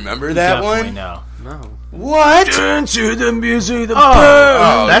don't remember that one? Definitely know. No. What? Into the music, the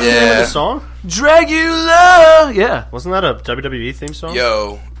Oh, That's the name of yeah. the song? Dragula. Yeah. Wasn't that a WWE theme song?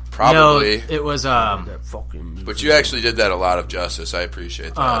 Yo, probably. No, it was That fucking But you actually did that a lot of justice. I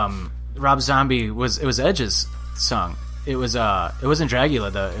appreciate that. Rob Zombie was Edge's song. It wasn't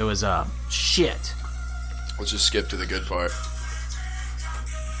Dragula though. It was shit. Let's just skip to the good part.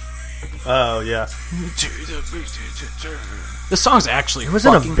 Oh, yeah. The song's actually It was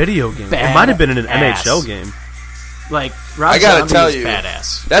in a fucking video game. It might have been in an badass. NHL game. Like Rob I gotta Zombie tell is you,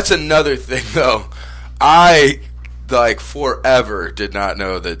 badass. that's another thing though. I forever did not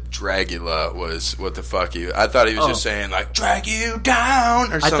know that Dragula was what the fuck you. I thought he was just saying like drag you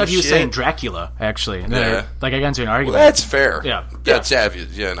down or I some thought he was shit. saying Dracula actually. And then Yeah. I got into an Well, argument. that's fair. Yeah. That's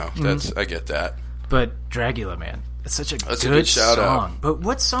obvious. Yeah, no, that's I get that. But Dragula, man, it's such a That's good a good shout song. out. But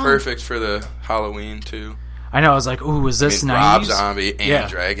what song? Perfect for the Halloween too. I know. I was like, "Ooh, was this 90s?" Rob Zombie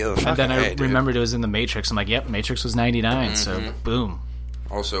and Dragula. And then I Fucking A, dude. remembered it was in the Matrix. I'm like, "Yep, Matrix was '99." So boom.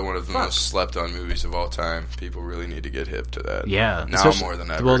 Also, one of the most slept-on movies of all time. People really need to get hip to that. Yeah, now especially- more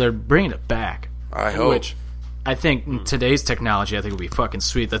than ever. Well, they're bringing it back. I hope. Which I think in today's technology, I think would be fucking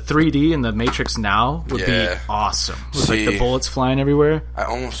sweet. The 3D in the Matrix now would be Yeah. awesome. With See, like the bullets flying everywhere. I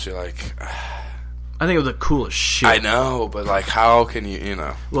almost feel like I think it would look cool as shit. I know, but like, how can you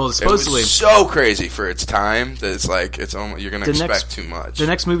know? Well, supposedly it was so crazy for its time that it's like it's almost you're gonna expect too much. The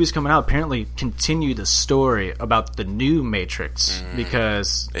next movie's coming out apparently continue the story about the new Matrix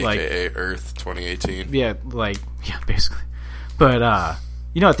because AKA Earth 2018. yeah, basically. But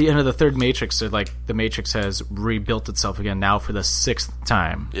at the end of the third Matrix, they're like the Matrix has rebuilt itself again now for the 6th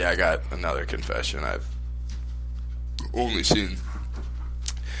time. Yeah, I got another confession. I've only seen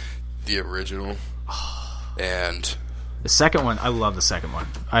the original, and The second one, I love the second one.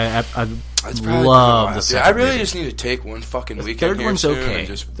 I it's probably been a love while. the Dude, second I really movie. just need to take one fucking The weekend third here one's soon okay. and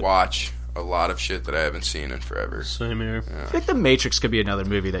just watch a lot of shit that I haven't seen in forever. Same here. I think The Matrix could be another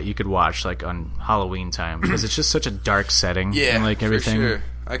movie that you could watch like on Halloween time because it's just such a dark setting. Yeah, and, like everything. for sure.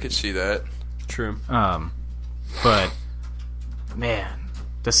 I could see that. True. But man,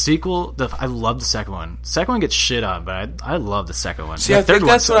 the sequel. I love the second one. The second one gets shit on, but I love the second one. See, the I think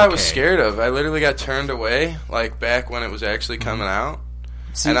that's what I was okay. scared of. I literally got turned away, like, back when it was actually coming out.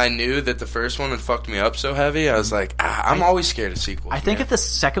 And I knew that the first one had fucked me up so heavy, I was like, I'm always scared of sequels. I think if the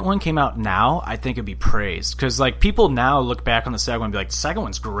second one came out now, I think it'd be praised. Because, like, people now look back on the second one and be like, the second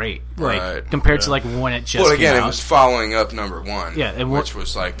one's great. Like, Right. compared to, like, when it just Well, again, came out. it was following up number one, Yeah, which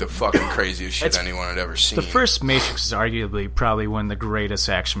was, like, the fucking craziest shit anyone had ever seen. The first Matrix is arguably probably one of the greatest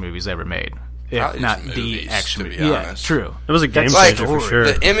action movies ever made. If Probably not just the movies, action to movie. be Yeah, honest. true. It was a game Like, changer for sure.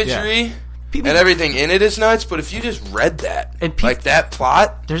 the imagery and everything in it is nuts, but if you just read that, like that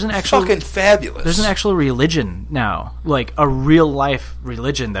plot, there's an actual fucking fabulous. There's an actual religion now, like a real life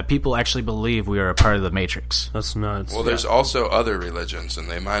religion that people actually believe we are a part of the Matrix. That's nuts. Well, there's also other religions, and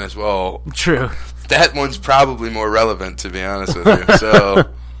they might as well. True. That one's probably more relevant, to be honest with you. So,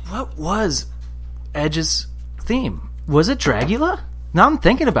 what was Edge's theme? Was it Dragula? Now I'm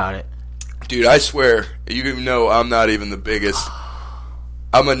thinking about it. dude, I swear, you know, I'm not even the biggest.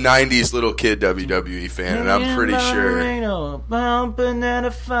 I'm a 90s little kid WWE fan, and I'm pretty sure. Bumping at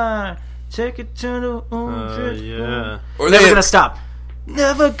a fire, take it to the yeah. Or never gonna stop.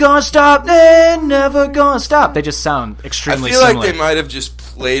 Never gonna stop. Never gonna stop. They just sound extremely I feel similar. like they might have just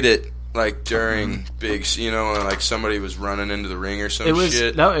played it like during big, you know, when like somebody was running into the ring or some it was,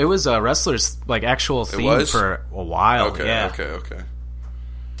 shit. No, it was a wrestler's like actual theme for a while. Okay, yeah. okay.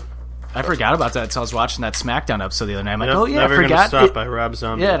 I forgot about that until I was watching that SmackDown episode the other night. I'm like, Yep, oh yeah, Never I forgot. Gonna Stop by Rob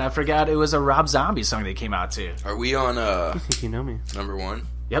Zombie. Yeah, and I forgot it was a Rob Zombie song they came out to. Are we on I think you know me. number one?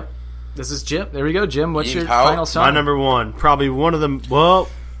 Yep. This is Jim. There we go, Jim. What's Ian your Powell? final song? My number one, probably one of them. Well,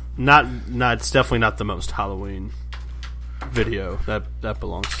 not. It's definitely not the most Halloween video. That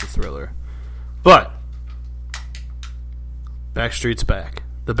belongs to Thriller, but Backstreet's Back.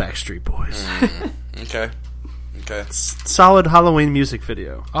 The Backstreet Boys. Okay. Solid Halloween music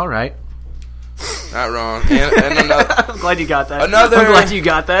video. All right. Not wrong. And another, I'm glad you got that. Another- I'm glad you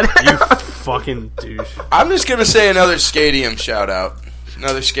got that. You fucking douche. I'm just gonna say another Stadium shout out.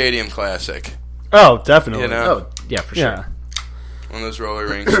 Another Stadium classic. Oh, definitely. You know? Oh, yeah, for sure. Yeah. One of those roller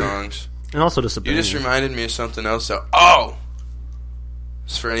ring songs. And also You disappointing. just reminded me of something else. So,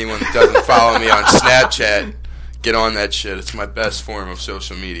 it's for anyone that doesn't follow me on Snapchat. Get on that shit. It's my best form of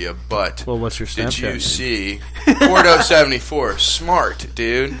social media. But Well, what's your did Snapchat you name? see Cordo74? Smart,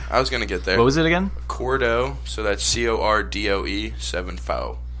 dude. I was gonna get there. What was it again? Cordo. So that's CORDOE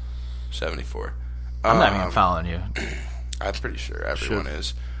 74. I'm not even following you. I'm pretty sure everyone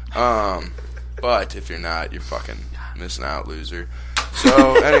is. But if you're not, you're fucking missing out, loser.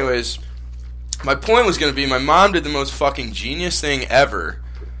 So, anyways, my point was going to be my mom did the most fucking genius thing ever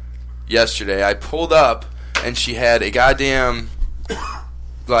yesterday. I pulled up, and she had a goddamn,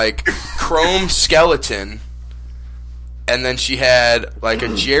 like, chrome skeleton, and then she had, like,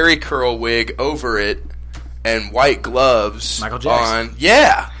 a Jerry curl wig over it, and white gloves Michael Jackson. on.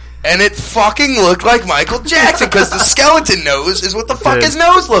 Yeah. And it fucking looked like Michael Jackson because the skeleton nose is what the fuck did. his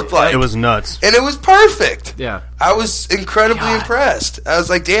nose looked like. It was nuts. And it was perfect. Yeah. I was incredibly God. impressed. I was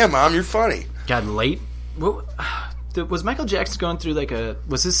like, damn, Mom, you're funny. Got late. What, was Michael Jackson going through like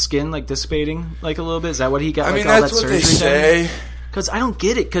was his skin like dissipating like a little bit? Is that what he got? I like, mean, all that's that what they surgery say. Because I don't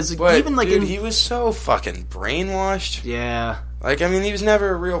get it. Because But, even like dude, he was so fucking brainwashed. yeah. Like, I mean, he was never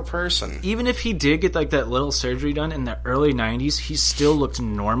a real person. Even if he did get like that little surgery done in the early '90s, he still looked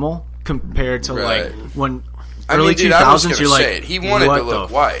normal compared to Right. like when I early mean, dude, I was 2000s. gonna You're like, say it. He wanted what to look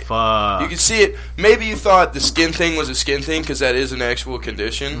the white. Fuck? You could see it. Maybe you thought the skin thing was a skin thing because that is an actual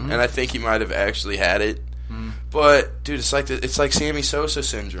condition, Mm-hmm. and I think he might have actually had it. But dude, it's like Sammy Sosa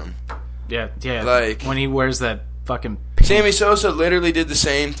syndrome. Yeah. Like- when he wears that fucking. Sammy Sosa literally did the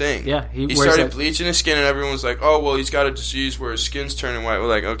same thing. Yeah, he wears started that- bleaching his skin, and everyone was like, "Oh, well, he's got a disease where his skin's turning white." We're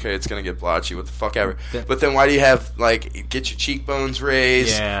like, "Okay, it's gonna get blotchy. What the fuck ever?" But then why do you have like get your cheekbones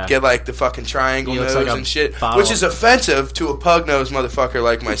raised, Yeah. get like the fucking triangle He looks nose like a and shit, bottle. which is offensive to a pug nosed motherfucker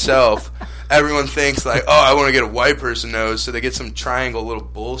like myself. Everyone thinks like, "Oh, I want to get a white person nose," so they get some triangle little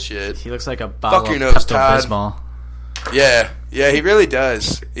bullshit. He looks like a bottle your of nose, Todd. Pepto-Bismol. Yeah, he really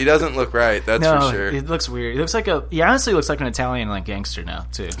does. He doesn't look right. That's No, for sure. it looks weird. He looks like he honestly looks like an Italian like gangster now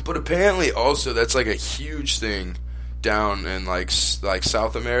too. But apparently, also that's like a huge thing down in like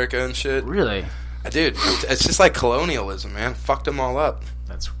South America and shit. Really? Dude, it's just like colonialism, man. Fucked them all up.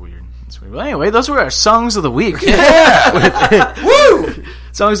 That's weird. Well, anyway, those were our songs of the week. Yeah! Woo!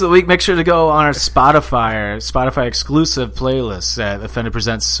 Songs of the week. Make sure to go on our Spotify exclusive playlist at Offended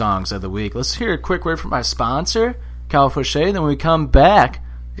Presents Songs of the Week. Let's hear a quick word from our sponsor, Kyle Fauché. Then when we come back,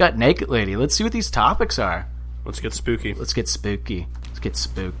 we got Naked Lady. Let's see what these topics are. Let's get spooky. Let's get spooky. Let's get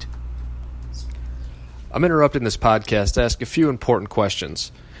spooked. I'm interrupting this podcast to ask a few important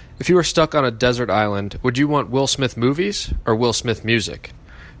questions. If you were stuck on a desert island, would you want Will Smith movies or Will Smith music?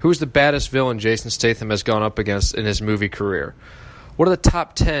 Who's the baddest villain Jason Statham has gone up against in his movie career? What are the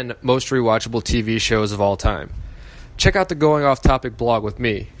top 10 most rewatchable TV shows of all time? Check out the Going Off Topic blog with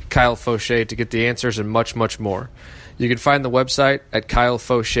me, Kyle Fauché, to get the answers and much, much more. You can find the website at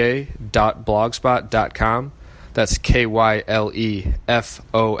kylefauché.blogspot.com. That's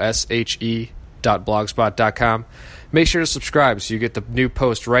KYLEFOSHE.blogspot.com. Make sure to subscribe so you get the new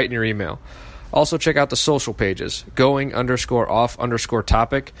post right in your email. Also, check out the social pages,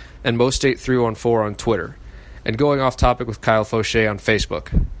 going_off_topic, and Most8314 on Twitter, and Going Off Topic with Kyle Fauché on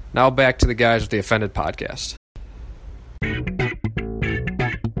Facebook. Now back to the guys with the Offended Podcast.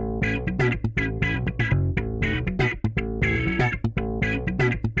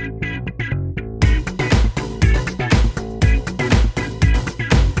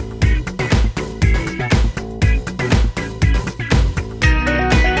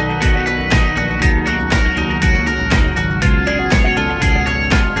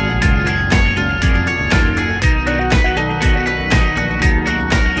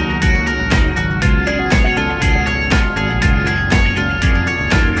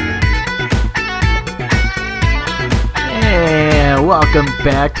 Welcome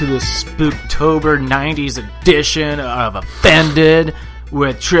back to the Spooktober 90s edition of Offended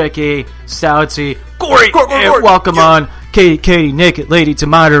with Tricky, Stoutsy, Gory, and welcome on Katie, Naked Lady to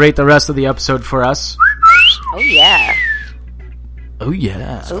moderate the rest of the episode for us. Oh yeah. Oh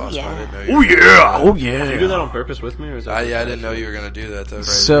yeah. Oh yeah. Oh yeah. Oh yeah. Did you do that on purpose with me? Or is that I didn't know you were going to do that. Though.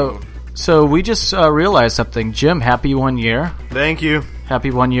 So we just realized something. Jim, happy 1 year. Thank you. Happy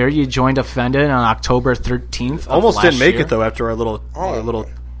 1 year. You joined Offended on October 13th. Almost didn't make year. it though after our little I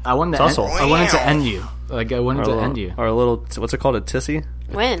wanted to end you. Like I wanted to end you. Our little what's it called? A tissy?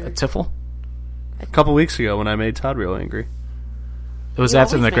 When? A tiffle? A couple weeks ago when I made Todd real angry. It was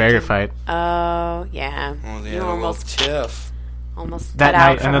after the McGregor fight. Oh yeah. Well, you almost tiff. Almost that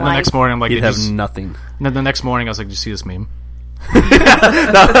night, and then the next morning I'm like, you'd have nothing. And then the next morning I was like, did you see this meme? no,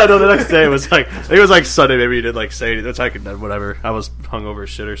 the next day it was like Sunday. Maybe you did like say it. That's I could whatever. I was hungover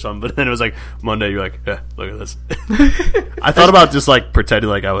as shit or something. But then it was like Monday. You're like, yeah, look at this. I thought about just like pretending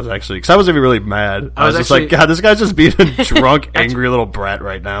like I was actually because I was really mad. I was just like, God, this guy's just being a drunk, angry little brat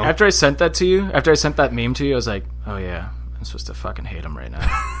right now. After I sent that meme to you, I was like, oh yeah, I'm supposed to fucking hate him right now.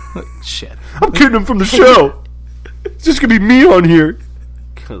 Shit, I'm kidding him from the show. It's just gonna be me on here.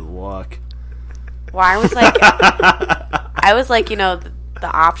 Good luck. Well, I was like, you know,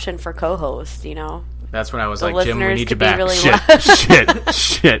 the option for co-host, you know. That's when I was the like, Jim, we need you back. Really Shit.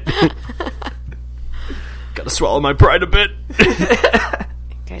 Gotta swallow my pride a bit.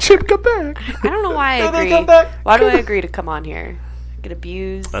 Chip, come back. I don't know why I agree. Why do I agree to come on here? Get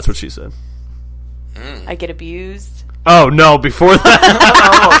abused. That's what she said. I get abused. Oh no! Before that.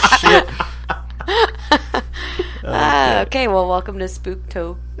 Oh shit. Okay, well, welcome to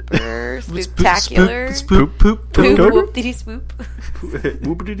Spooktober. Spooktacular. Whoop-diddy spoop.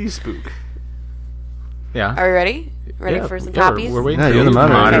 Whoop-diddy spook. Yeah. Are you ready? Ready for some poppies? We're waiting for you're the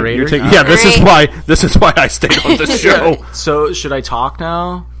moderator. This is why I stayed on the show. So, should I talk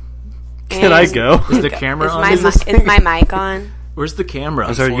now? Can I go? Is the camera on? Is my mic on? Where's the camera?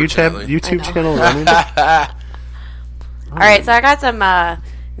 Is our YouTube channel running? All right, so I got some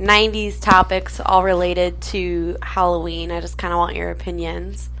 90s topics all related to Halloween. I just kind of want your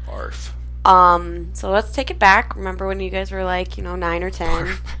opinions. Barf. So let's take it back. Remember when you guys were like, 9 or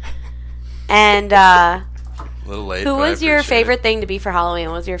 10? And a little late. Who was your favorite thing to be for Halloween?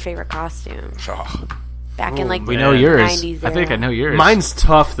 What was your favorite costume? Back in like we know yours. 90s. I think I know yours. Mine's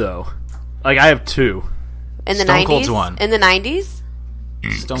tough though. Like I have two. In the Stone 90s? Cold's one. In the 90s?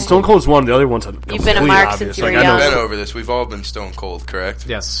 Stone Cold's one. The other one's You've been a mark since you were young. We've been over this. We've all been Stone Cold, correct?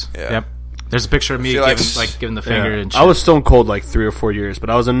 Yes. Yeah. Yep. There's a picture of me giving the finger. And shit. I was Stone Cold like 3 or 4 years, but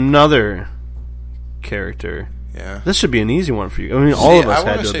I was another character. Yeah. This should be an easy one for you. I mean, all of us I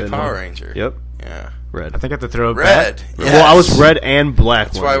had want to have been Power Ranger. Yep. Yeah. Red. I think I have to throw it Red. back. Yes. Well, I was red and black.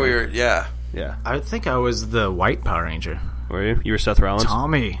 That's why we were. Yeah. Yeah. I think I was the white Power Ranger. Were you? You were Seth Rollins.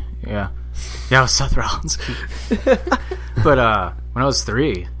 Tommy. Yeah. Yeah, I was Seth Rollins. But when I was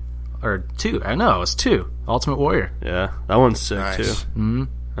 3 or 2, I was 2. Ultimate Warrior. Yeah, that one's sick too. Mm-hmm.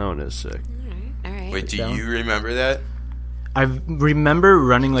 That one is sick. All right. Wait, do you remember that? I remember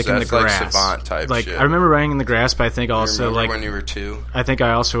running like in the That's grass, Savant type like shit. I remember running in the grass, but I think also remember like when you were 2? I think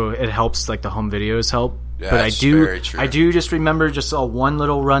I also it helps like the home videos help. Yeah, but that's very true. I do just remember just a one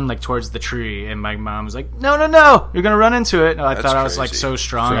little run like towards the tree, and my mom was like, "No, you're gonna run into it." And I That's thought I was like crazy. so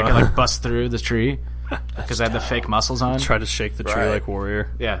strong, I could like bust through the tree because I had the fake muscles on. Try to shake the tree like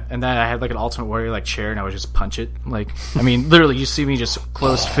Warrior. Yeah, and then I had like an Ultimate Warrior like chair, and I would just punch it. Like, I mean, literally, you see me just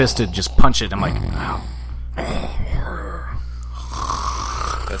closed fisted, just punch it. I'm like, wow.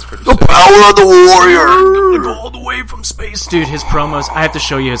 That's pretty The sick. power of the warrior! Gonna go all the way from space. Dude, his promos, I have to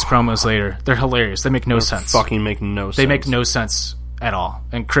show you his promos later. They're hilarious. They make no sense. Fucking make no sense. They make no sense at all.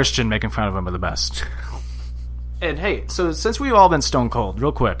 And Christian making fun of him are the best. And hey, so since we've all been stone cold,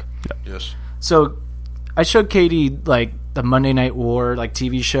 real quick. Yes. So I showed Katie like the Monday Night War like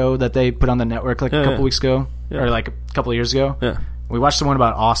TV show that they put on the network like a couple weeks ago. Yeah. Or like a couple of years ago. Yeah. We watched the one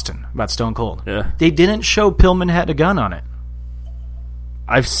about Austin, about Stone Cold. Yeah. They didn't show Pillman had a gun on it.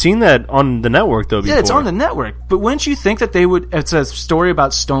 I've seen that on the network though. Before. Yeah, it's on the network. But wouldn't you think that they would? It's a story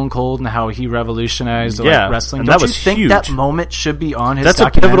about Stone Cold and how he revolutionized like, wrestling. and Don't that was you think huge. that moment should be on his? That's a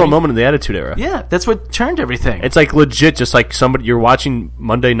documentary? pivotal moment in the Attitude Era. Yeah, that's what turned everything. It's like legit, just like somebody you're watching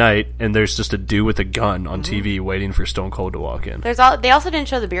Monday night, and there's just a dude with a gun on TV waiting for Stone Cold to walk in. They also didn't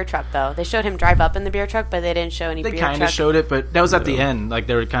show the beer truck though. They showed him drive up in the beer truck, but they didn't show any They beer kind truck. of showed it, but that was at the end. Like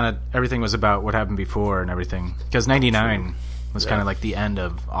they were kind of everything was about what happened before and everything. Because '99 was kind of like the end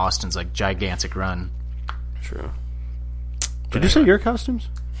of Austin's like gigantic run. True. Did you say your costumes?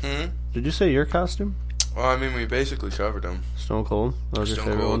 Hmm? Did you say your costume? Well, I mean, we basically covered them. Stone Cold. That was your Stone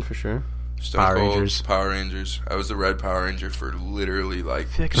favorite Cold. one for sure. Stone Power Cold, Rangers. Power Rangers. I was the Red Power Ranger for literally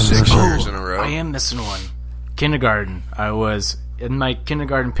like Like, 6 oh, years in a row. I am missing one. Kindergarten. I was in my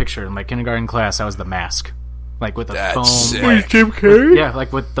kindergarten picture in my kindergarten class. I was the mask, like with the That's foam. sick. Like, Jim Carrey? Yeah,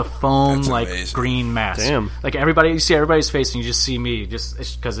 like with the foam, That's like amazing. green mask. Damn. Like you see everybody's face, and you just see me, just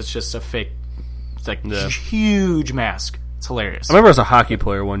because it's just a fake. It's like huge mask. It's hilarious. I remember as a hockey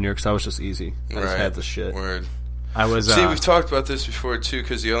player one year because I was just easy. I just Right. had the shit. Word. I was. See, we've talked about this before too,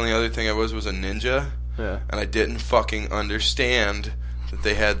 because the only other thing I was a ninja, Yeah. and I didn't fucking understand that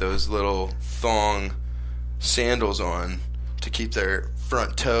they had those little thong sandals on to keep their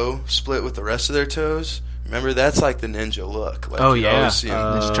front toe split with the rest of their toes. Remember, that's like the ninja look. Like, Oh, you'd yeah. always see 'em-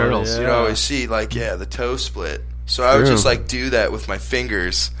 Ninja Turtles. You'd always see like the toe split. So I would True. just like do that with my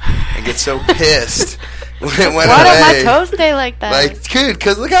fingers and get so pissed when it went Why away. don't my toes stay like that? Like, dude,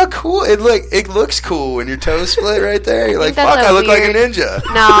 because look how cool it look. It looks cool when your toes split right there. You're like, think fuck, that's I a look like a weird- ninja.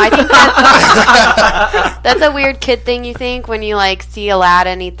 No, I think that's a weird kid thing. You think when you like see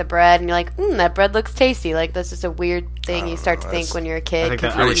Aladdin eat the bread and you're like, that bread looks tasty. Like that's just a weird thing you start to think when you're a kid. think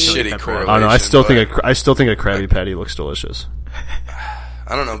that- 'cause I you would see- shitty Shitty that bread. correlation. I don't know. but I still think a Krabby Patty looks delicious.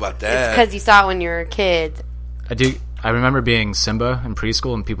 I don't know about It's that. because you saw it when you were a kid. I do. I remember being Simba in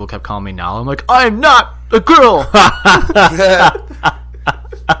preschool, and people kept calling me Nala. I'm like, I'm not a girl.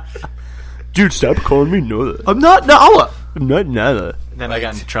 Dude, stop calling me Nala. I'm not Nala. I'm not Nala. Then I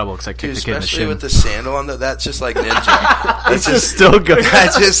got into trouble because I Dude, kicked the kid in the especially shin. with the sandal on that's just like ninja. That's just still good.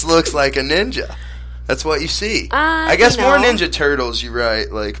 That just looks like a ninja. That's what you see. I guess you more know. Ninja Turtles, you're right.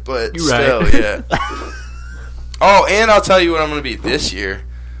 Like, but You're still, right. yeah. Oh, and I'll tell you what I'm going to be this year,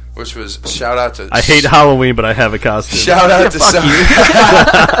 which was shout out to. I hate Halloween, but I have a costume. Shout out to some.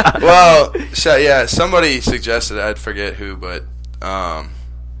 Well, somebody suggested, I'd forget who, but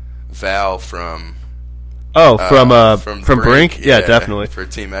Val from. From Brink? Yeah, definitely. For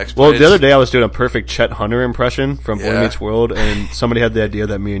Team X. Well, the other day I was doing a perfect Chet Hunter impression from Boy Yeah. Meets World, and somebody had the idea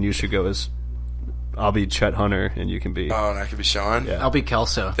that me and you should go as I'll be Chet Hunter, and you can be. Oh, and I could be Sean? Yeah. I'll be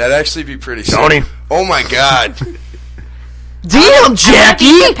Kelso. That'd actually be pretty Tony. sick. Oh my god. Damn, Jackie!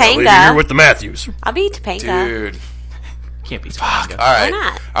 I'll be I'll leave you here Topanga. with the Matthews. I'll be Topanga. Dude. Can't be Fuck. Alright.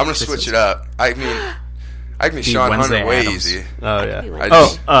 not? I'm going to switch it up. I can be Sean Wednesday Hunter way Addams. easy. Oh, yeah. I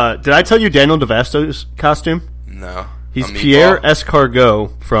just- Did I tell you Daniel DeVasto's costume? No. He's A meatball? Pierre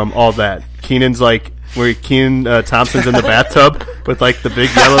Escargot from All That. Keenan's like, where Keenan Thompson's in the bathtub with like the big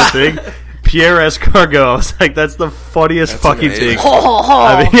yellow thing. Pierre Escargot. I was like, that's the funniest That's fucking amazing. thing.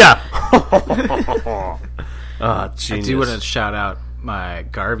 I mean, yeah. Ah, I genius. do want to shout out my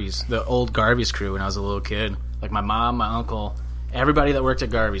Garvey's, the old Garvey's crew when I was a little kid. Like my mom, my uncle, everybody that worked at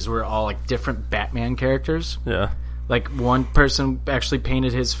Garvey's were all like different Batman characters. Yeah. Like one person actually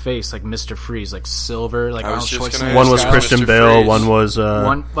painted his face like Mr. Freeze, like silver. Like I was Arnold just gonna Schwarzenegger One was style. Christian Mr. Bale. Freeze. One was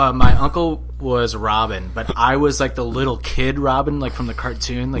One, my uncle was Robin, but I was like the little kid Robin, like from the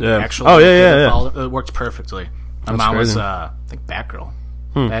cartoon, like Yeah. the actual. Oh, little yeah, kid yeah, that yeah. followed- It worked perfectly. My That's mom was, crazy. I think Batgirl.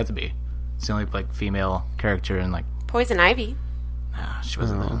 That had to be. It's the only like female character in like. Poison Ivy. Nah, she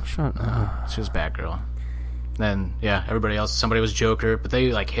wasn't. shut up. She was Batgirl. Then everybody else, somebody was Joker, but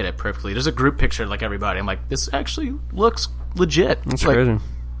they like hit it perfectly. There's a group picture of like everybody. I'm like, this actually looks legit. That's like, crazy.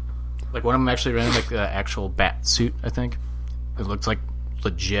 Like one of them actually ran like the actual bat suit. I think it looked like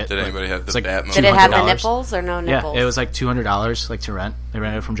legit. Did anybody have the bat mode? Did it have the nipples or no nipples? Yeah, it was like $200 like to rent. They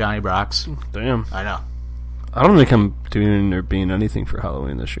rented it from Johnny Brock's. Damn. I know. I don't think I'm doing or being anything for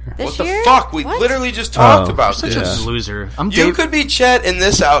Halloween this year. What the fuck? We literally just talked about Such this. a loser. You could be Chet in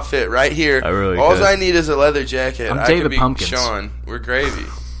this outfit right here. I really All could. I need is a leather jacket. I'm I David could be Pumpkins. Sean. We're gravy.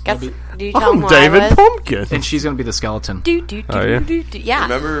 Do you tell them I'm what I David was? Pumpkin. And she's gonna be the skeleton. Yeah.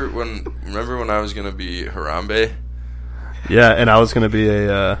 Remember when I was gonna be Harambe? Yeah, and I was going to be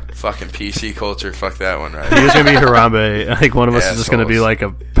a... Fucking PC culture. Fuck that one, right? he was going to be Harambe. I think one of us is just going to be like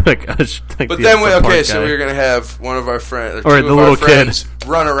a... Like But then, so we were going to have one of our friends... Or the little kid.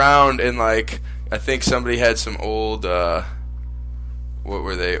 Run around and, like... I think somebody had some old... what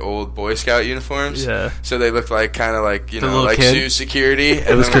were they? Old Boy Scout uniforms? Yeah. So they looked like, kind of like, The little like kid? zoo security. And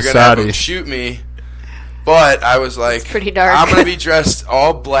It was then we're going to have them Kasadi. shoot me. But I was like... It's pretty dark. I'm going to be dressed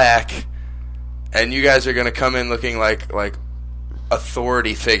all black... And you guys are going to come in looking like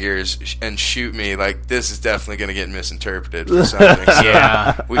authority figures and shoot me. Like, this is definitely going to get misinterpreted for something.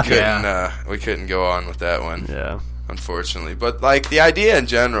 So we couldn't go on with that one. Yeah. Unfortunately. But, like, the idea in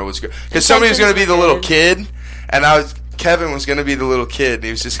general was good. Because somebody was going to be the little kid, and Kevin was going to be the little kid, and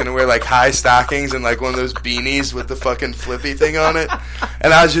he was just going to wear, like, high stockings and, like, one of those beanies with the fucking flippy thing on it.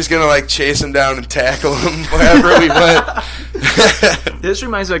 And I was just going to, like, chase him down and tackle him wherever we went. This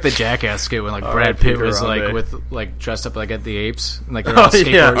reminds me of, like the Jackass skit when like Brad Pitt was like with like dressed up like at the apes and like they're all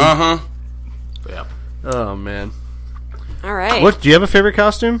skateboarding. Uh-huh. Yeah. Oh, man. All right. What? Do you have a favorite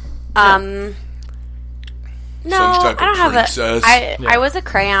costume? No, Some type I don't of have princess. I was a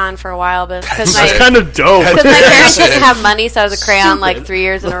crayon for a while, but because That's my kind of dope. because my parents didn't have money, so I was a crayon like 3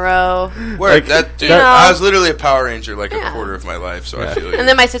 years in a row. Where dude, I was literally a Power Ranger like a quarter of my life, so I feel you. And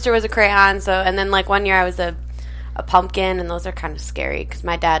then my sister was a crayon, and then like 1 year I was a pumpkin, and those are kind of scary because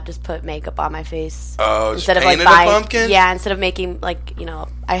my dad just put makeup on my face instead of painted like buying a pumpkin. Yeah, instead of making like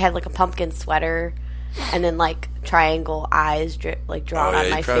I had like a pumpkin sweater, and then like triangle eyes drawn on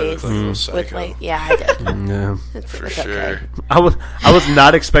my face with like I did. Yeah. It's For okay. sure. I was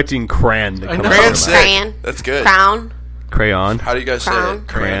not expecting crayon to come out. Crayon sick. Crayon. That's good. Crown. Crayon. How do you guys say it?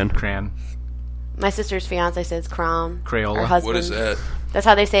 Crayon. My sister's fiance says crown. Crayola. Her husband. What is that? That's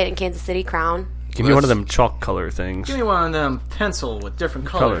how they say it in Kansas City. Crown. Give me one of them chalk color things. Give me one of them pencil with different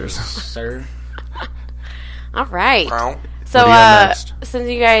colors, sir. All right. Crown. So, What do you got next? since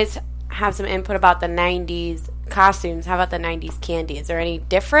you guys have some input about the '90s costumes, how about the '90s candy? Is there any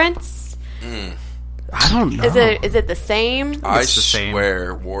difference? I don't know. Is it the same? I It's the same.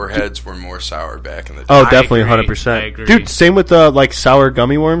 swear, Warheads were more sour back in the day. Oh, definitely, agree. 100%. I agree. Dude, same with like sour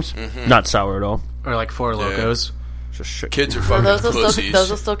gummy worms. Not sour at all. Or like Four Locos. Just shit. Kids are Well, fucking pussies. those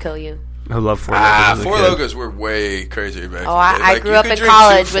will still kill you. I love Four Locos. as a Four kid. Locos were way crazier back in the day. I Like, grew you up could in drink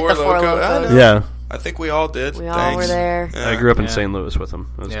college two with the Four I Locos. know. Yeah. I think we all did. We all were there. I grew up in Yeah. St. Louis with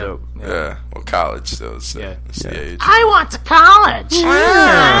them. It was dope. Yeah. Well, college still. It's the age. I went to college.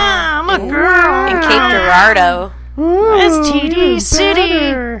 I'm a girl. In Cape Girardeau. STD City.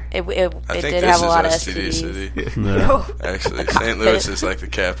 It I think did this have is a lot of STD STDs. City. Yeah. Actually, St. Louis is like the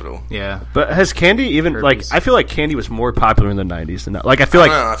capital. Yeah. But has candy even Herpes. I feel like candy was more popular in the 90s than now. Like I feel I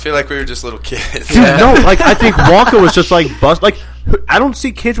like don't know. I feel like we were just little kids. dude, no, like I think Wonka was just like like I don't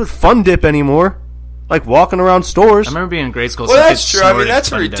see kids with Fun Dip anymore. Like walking around stores. I remember being in grade school. Well, some that's kids true. I mean, snorted that's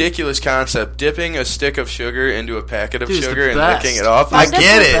a Fun Dip. ridiculous concept. Dipping a stick of sugar into a packet of Dude, it's sugar the and best. licking it off. Fun I Dip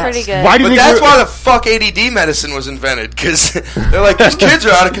get was it. pretty good. Why do you But think that's we're- why the fuck ADD medicine was invented, because they're like, these kids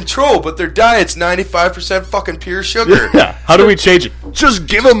are out of control, but their diet's 95% fucking pure sugar. Yeah. How do we change it? Just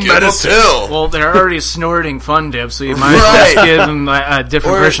give them Give 'em a medicine. pill. Well, they're already snorting Fun Dip, so you might as well just give them a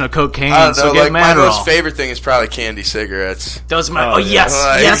different Or, version of cocaine. I don't know, So get like, my most Madderall. favorite thing is probably candy cigarettes. Does my Oh, oh yeah.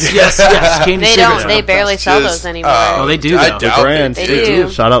 yes, Like- yes. Candy They cigarettes don't. are They the barely best. sell Just- those anymore. Oh, they do, I though. doubt Legrand. They do. do.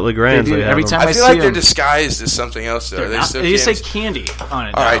 Shout out Legrand. They do. Every time I I feel see like they're them, disguised as something else, though. Are they still they say candy? candy on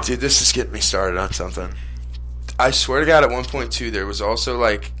it. All now. right, dude, this is getting me started on something. I swear to God, at one point, too, there was also,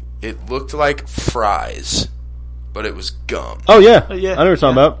 like, it looked like fries, but it was gum. Oh yeah. Oh, yeah. I know what you're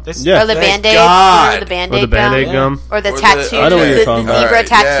talking about. They- Yeah. Or the Thank Band-Aid. God. Remember the Band-Aid Or the Band-Aid gum? gum. Or the Or the- tattoo. I know what you're the talking about. zebra Alright,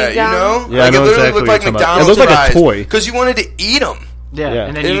 tattoo yeah, gum. you know? Yeah, I Like, know it literally exactly looked what like you're talking about. McDonald's It looked like a fries, toy. because you wanted to eat them. Yeah, Yeah.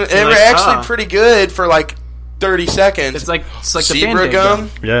 and then And you they were like, actually pretty good for, like, 30 seconds. It's like the Zebra Band-Aid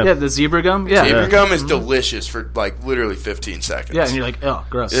gum. Yeah. the zebra gum. Yeah, Zebra yeah. gum is delicious for, like, literally 15 seconds. Yeah, and you're like, oh,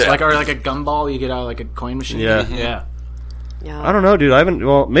 gross. Yeah. Like or like a gumball you get out of like a coin machine. Yeah. yeah. Yeah. I don't know, dude. I haven't.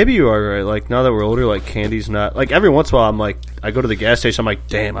 Well, maybe you are right. Like now that we're older, like candy's not like every once in a while. I'm like, I go to the gas station. I'm like,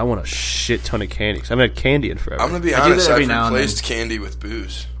 damn, I want a shit ton of candy because I haven't had candy in forever. I'm gonna be honest. I've replaced candy with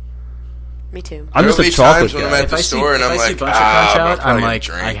booze. Me too. I'm just a chocolate guy. I'm at the store and I'm like, Bunch of Crunch out, I'm like,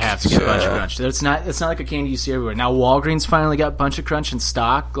 drink. I have to get Bunch of Crunch. It's not like a candy you see everywhere. Now Walgreens finally got Bunch of Crunch in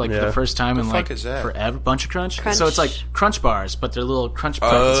stock, like for the first time in like forever. Bunch of Crunch. So it's like Crunch bars, but they're little Crunch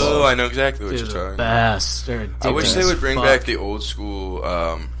pretzels. Oh, I know exactly what you're talking about. Best. I wish they would bring back the old school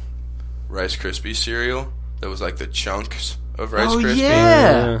Rice Krispie cereal that was like the chunks of Rice Krispies.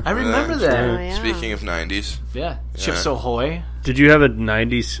 Yeah, I remember that. Speaking of 90s. Yeah. Chips Ahoy. Did you have a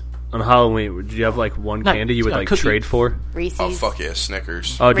 90s on Halloween? Did you have like one candy you would like trade for? Reese's. Oh fuck yeah,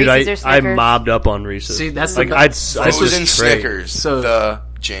 Snickers. Oh dude, I mobbed up on Reese's. See, that's like I was in Snickers. So the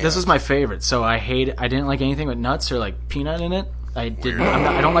jam. This was my favorite. So I didn't like anything with nuts or like peanut in it. I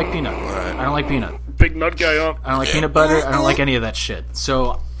don't like peanut. Right. I don't like peanut. Big nut guy up. I don't like peanut butter. I don't like any of that shit.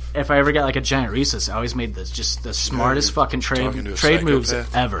 So if I ever get like a giant Reese's, I always made just the smartest fucking trade moves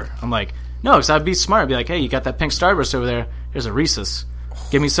ever. I'm like, no, because I'd be smart. I'd be like, hey, you got that pink Starburst over there. Here's a Reese's.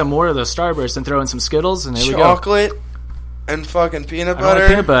 Give me some more of those Starbursts and throw in some Skittles, and there we go. Chocolate and fucking peanut butter. I don't like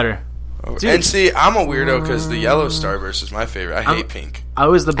peanut butter. Dude. And see, I'm a weirdo because the yellow Starburst is my favorite. I hate pink. I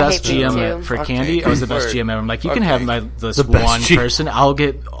was the best GM for candy. Pink. I was the best GM ever. I'm like, you can have this one person. I'll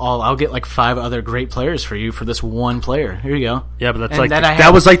get like 5 other great players for you for this one player. Here you go. Yeah, but that's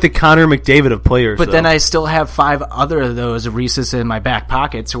that was like the Connor McDavid of players. But then I still have 5 other of those Reese's in my back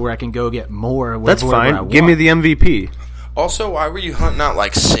pocket, to where I can go get more. That's fine. Give me the MVP. Also, why were you hunting out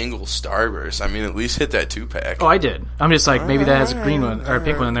like single Starbursts? I mean, at least hit that 2-pack. Oh, I did. I'm just like, maybe that has a green one or a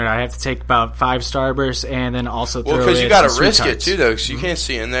pink one in there. I have to take about 5 Starbursts and then also throw because you got to risk tarts. it too, though, because you can't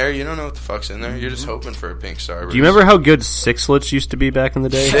see in there. You don't know what the fuck's in there. You're just hoping for a pink Starburst. Do you remember how good Sixlets used to be back in the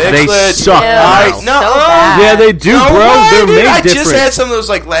day? Sixlets, they suck. Yeah, they do, no bro. Way, They're dude. made I different. just had some of those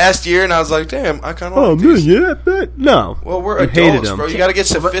like last year, and I was like, damn, I kind of like these. Yeah, but no. Well, we're adults, bro. You got to get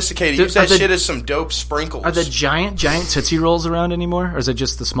sophisticated. Use that shit as some dope sprinkles. Are the giant Tootsie Rolls around anymore, or is it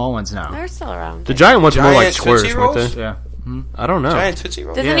just the small ones now? They're still around. The giant ones are more like squares, Tootsie weren't Rolls? they? Yeah. I don't know. Giant Tootsie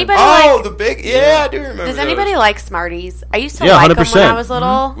Rolls? Does anybody the big... Yeah, I do remember Does those. anybody like Smarties? I used to like them when I was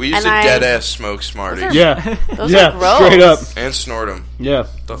little. We used to dead-ass smoke Smarties. Yeah. Those are gross. Straight up. And snort them. Yeah.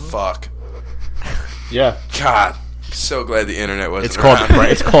 The fuck? Yeah. God. So glad the internet wasn't It's called around.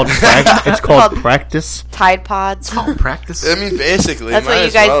 it's called practice. Tide Pods. It's called practice. I mean, basically. That's what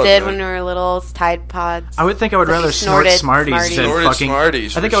you guys did when we were little. Tide Pods. I would think I would rather snort Smarties than fucking...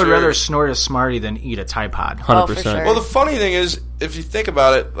 Smarties, I think I would rather snort a Smartie than eat a Tide Pod. 100%. Sure. Well, the funny thing is, if you think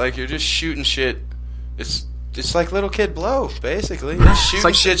about it, like, you're just shooting shit. It's like little kid blow, basically. You're shooting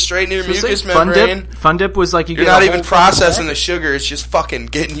like shit straight into your Just mucus like membrane. Fun Dip was like You're get not a even whole processing the sugar. It's just fucking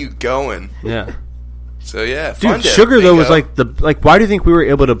getting you going. Yeah. So yeah, dude, sugar though was like why do you think we were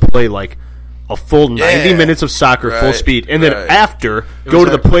able to play like a full 90 minutes of soccer full speed and then after go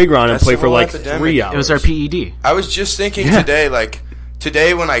to the playground and play for like 3 hours? It was our PED. I was just thinking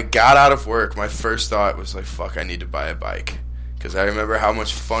today when I got out of work, my first thought was like, fuck, I need to buy a bike. Because I remember how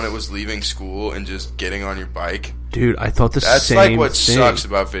much fun it was leaving school and just getting on your bike. Dude, I thought That's same like what thing. sucks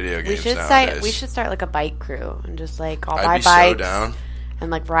about video games nowadays. We should start like a bike crew and just like all I'd buy be bikes so down. and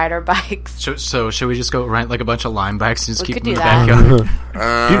like ride our bikes. So should we just go rent like a bunch of Lime bikes and just We keep could them in do the that.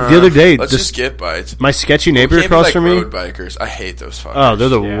 backyard? Dude, the other day, Let's just get bikes. my sketchy neighbor We can't be across like from me. road bikers. I hate those fuckers. Oh, they're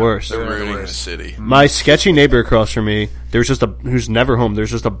the worst. They're ruining the city. My sketchy neighbor across from me, there's just who's never home.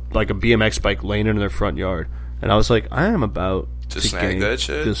 There's just a BMX bike laying in their front yard, and I was like, I am about to snag get that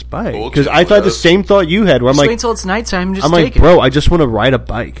shit? this bike Old because kid I thought the love. same thought you had. Where I'm Just like, wait until it's nighttime. Just I'm take like, it. bro, I just want to ride a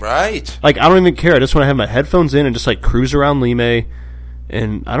bike. Right. Like I don't even care. I just want to have my headphones in and just like cruise around Lime,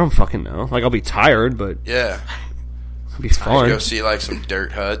 and I don't fucking know. Like I'll be tired, but Yeah. it'll be fun. Go see like some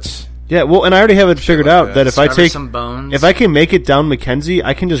dirt huts. Yeah, well, and I already have it figured like out that. that if I Discover take some bones. if I can make it down Mackenzie,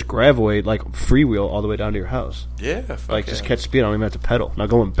 I can just gravelway like freewheel all the way down to your house. Yeah. Fuck Like yeah. just catch speed. I don't even have to pedal. Now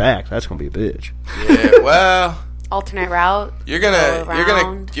going back, that's gonna be a bitch. Yeah. Well. Alternate route. You're gonna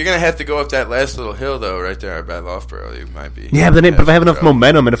around. have to go up that last little hill though, right there at Bad Loughborough. You might be. Yeah, but if I have enough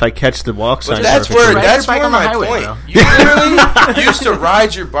momentum and if I catch the walk sign, That's perfectly- where my highway, point. bro. You literally used to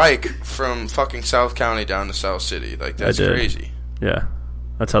ride your bike from fucking South County down to South City. Like that's did. crazy. Yeah,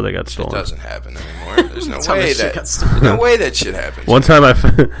 that's how they got It stolen. doesn't happen anymore. There's no how way this shit that got stolen. no way that shit happens. One time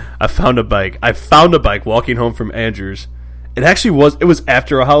I found a bike. I found a bike walking home from Andrews. It actually was. It was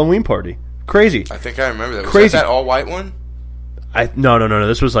after a Halloween party. Crazy. I think I remember that. Was Crazy. that all white one? No.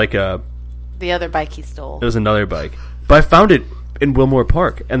 This was like a. The other bike he stole. It was another bike, but I found it in Wilmore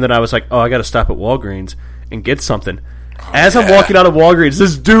Park, and then I was like, "Oh, I got to stop at Walgreens and get something." As I'm walking out of Walgreens,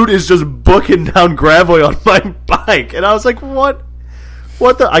 this dude is just booking down Gravois on my bike, and I was like, "What?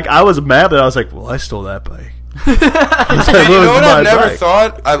 What the?" Like, I was mad, but I was like, "Well, I stole that bike." You know what I've never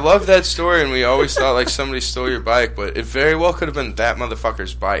thought? I love that story, and we always thought like somebody stole your bike, but it very well could have been that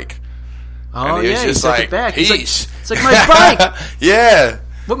motherfucker's bike. Oh, and he was just took like, it back. peace. It's like my bike. Yeah.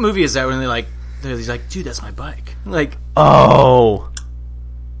 What movie is that when he's like, dude, that's my bike. Like, oh.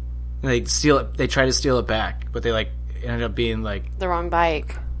 They steal it. They try to steal it back, but they ended up being like the wrong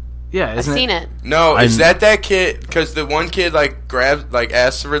bike. Yeah, I've seen it. No, is that kid? Because the one kid grabs,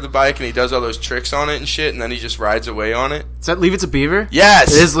 asks for the bike, and he does all those tricks on it and shit, and then he just rides away on it. Is that Leave It to Beaver?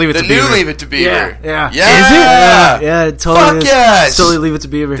 Yes, it is Leave It to Beaver. The new Leave It to Beaver. Yeah. Is it? Yeah, it totally Fuck is. yes. Totally Leave It to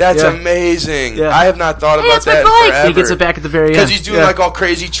Beaver. That's yeah. amazing. Yeah. I have not thought about that in forever. He gets it back at the very end because he's doing all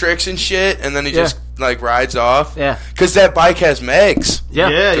crazy tricks and shit, and then he just rides off. Yeah, because that bike has megs. Yeah,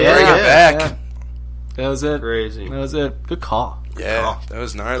 to bring it back. Yeah. That was it. Crazy. That was it. Good call. Yeah, that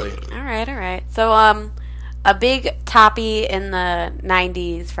was gnarly. All right. So, a big toppy in the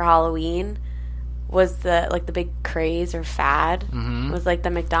 90s for Halloween was the big craze or fad was the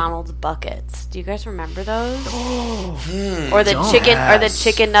McDonald's buckets. Do you guys remember those? Or the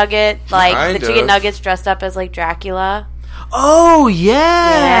chicken nugget, the chicken nuggets dressed up as Dracula. Oh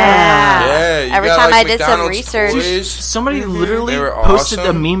yeah. Every time I did some research, somebody literally posted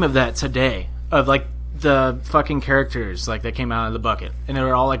a meme of that today of the fucking characters that came out of the bucket, and they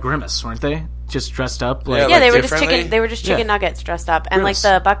were all Grimace, weren't they? Just dressed up. They were just chicken. They were just chicken nuggets dressed up, and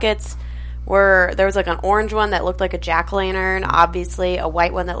the buckets were there was an orange one that looked like a jack-o'-lantern, obviously a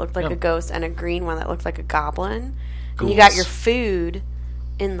white one that looked like a ghost, and a green one that looked like a goblin. And you got your food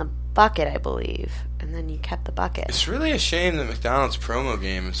in the bucket, I believe, and then you kept the bucket. It's really a shame that McDonald's promo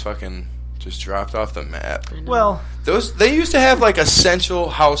game is fucking just dropped off the map. Well, they used to have essential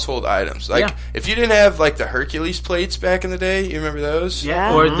household items. If you didn't have the Hercules plates back in the day, you remember those?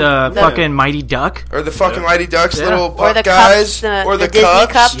 Yeah. Or the fucking Mighty Duck. Or the fucking Mighty Ducks little or the guys. Cups, or the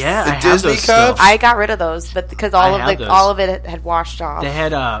Disney cups. Yeah, the Disney cups. I got rid of those, but because all of it had washed off. They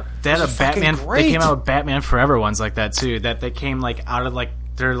had a Batman. They came out with Batman Forever ones like that too. That they came out of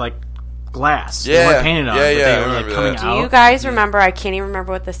they're glass. Yeah, they weren't painted on. Yeah, but they were coming out. Do you guys remember? I can't even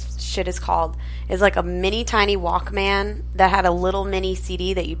remember what this shit is called. It's a mini tiny Walkman that had a little mini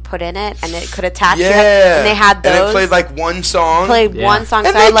CD that you put in it, and it could attach. Yeah, and they had those. And it played one song. One song.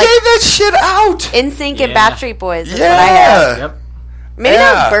 And so they I gave that shit out. NSYNC and Backstreet Boys. Is what I had. Yep. Maybe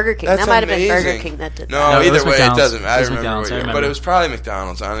that was Burger King. That's That might have been amazing. Burger King that did that. No, either way, it doesn't. I remember. But it was probably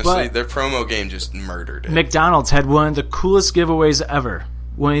McDonald's. Honestly, But their promo game just murdered it. McDonald's had one of the coolest giveaways ever.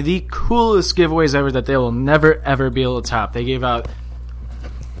 One of the coolest giveaways ever that they will never ever be able to top. They gave out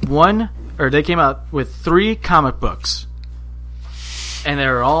they came out with 3 comic books, and they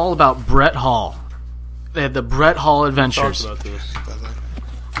were all about Brett Hall. They had the Brett Hall Adventures. Talked about this.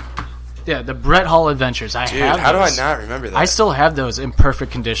 Yeah, the Brett Hall Adventures. Dude, how do I not remember that? I still have those in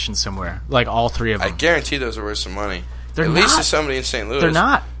perfect condition somewhere, all 3 of them. I guarantee those are worth some money. They're At not. least to somebody in St. Louis. They're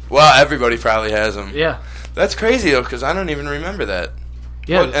not. Well, everybody probably has them. Yeah. That's crazy, though, because I don't even remember that.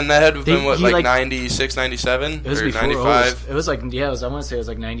 Yeah. And that had been, 96, 97? It was or before 95? It was I want to say it was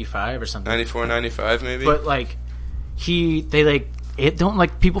 95 or something. 94, 95, maybe? But,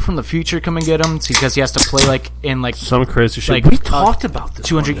 people from the future come and get him because he has to play, in, some crazy shit. We talked about this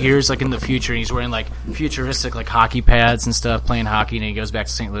 200 years, in the future, and he's wearing, futuristic, hockey pads and stuff, playing hockey, and he goes back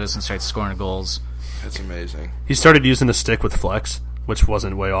to St. Louis and starts scoring goals. That's amazing. He started using a stick with flex, which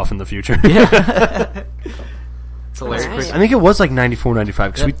wasn't way off in the future. Yeah. It's hilarious. I think it was 94,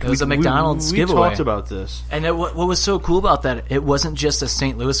 95. Yeah, it was a McDonald's giveaway. We talked about this. And what was so cool about that, it wasn't just a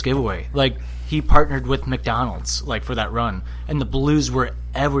St. Louis giveaway. He partnered with McDonald's, for that run. And the Blues were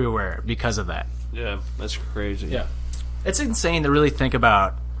everywhere because of that. Yeah, that's crazy. Yeah. It's insane to really think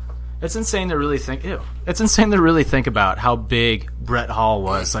about. It's insane to really think about how big Brett Hall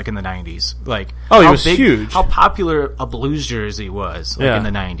was, in the 90s. He was huge. How popular a Blues jersey was, in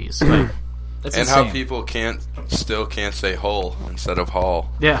the 90s. That's and insane. how people still can't say Hull instead of Hall.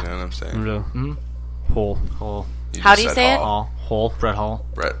 Yeah. You know what I'm saying? Mm-hmm. Hull. How do you say Hall. Brett Hall.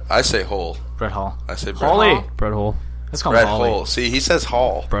 I say Hull. Brett Hall. I say Brett Holly. Hall. Brett Hall. Let's call Brett him Holly. Hull. See, he says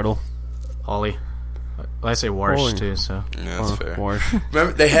Hall. Brettle. Holly. Well, I say Warsh too, so. Yeah, that's fair. Warsh.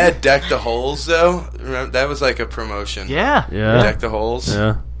 Remember, they had Deck the Holes, though? Remember, that was a promotion. Yeah. Deck the Holes.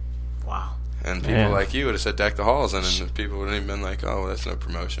 Yeah. Wow. And people like you would have said Deck the Halls, and then people would have even been like, oh, that's no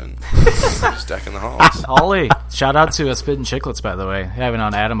promotion. Just decking the halls. Holly. Shout out to Spittin' Chicklets, by the way. Having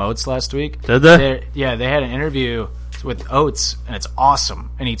on Adam Oates last week. Did they? They had an interview with Oates, and it's awesome.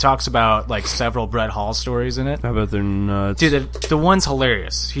 And he talks about several Brett Hall stories in it. How about they're nuts? Dude, the one's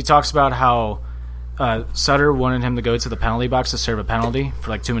hilarious. He talks about how Sutter wanted him to go to the penalty box to serve a penalty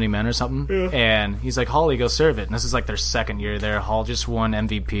for like too many men or something, and he's like, Hawley, go serve it. And this is like their second year there. Hall just won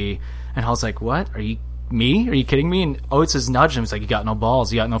MVP, and Hall's like, what? Are you kidding me? And Oates is nudging him. He's like, you got no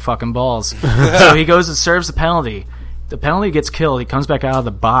balls. You got no fucking balls. So he goes and serves the penalty. The penalty gets killed. He comes back out of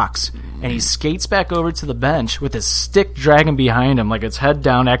the box, and he skates back over to the bench with his stick dragging behind him, like its head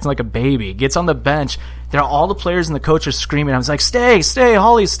down, acting like a baby. Gets on the bench. There are all the players and the coach are screaming. I was like, stay,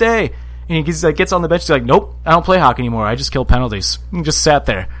 Hawley, stay. And he gets on the bench. He's like, nope, I don't play hockey anymore. I just kill penalties. And just sat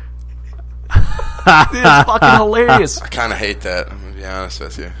there. It's fucking hilarious. I kind of hate that. I'm going to be honest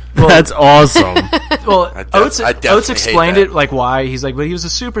with you. Well, that's awesome. Well, Oates definitely explained hate it, like, why. He's like, but he was a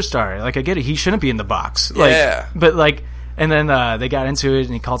superstar. Like, I get it. He shouldn't be in the box. Yeah. But, like, and then they got into it,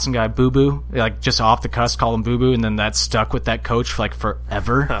 and he called some guy boo-boo. Like, just off the cuss, called him boo-boo, and then that stuck with that coach for, like,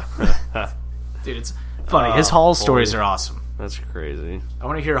 forever. Dude, it's funny. His Hall stories are awesome. That's crazy. I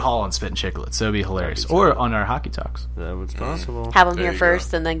want to hear Hall on Spittin' Chicklets. That would be hilarious. Or on our Hockey Talks. That was possible. Have him here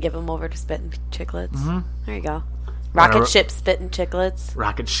first and then give him over to Spittin' Chicklets. Mm-hmm. There you go. Rocket Ship Spittin' Chicklets.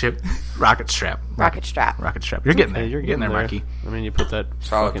 Rocket Strap. Rocket Strap. You're getting there. You're getting there, Marky. I mean, you put that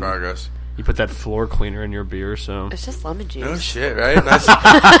solid progress. You put that floor cleaner in your beer, so it's just lemon juice. No shit, right? Nice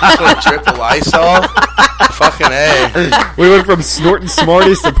little triple Lysol. Fucking A. We went from snorting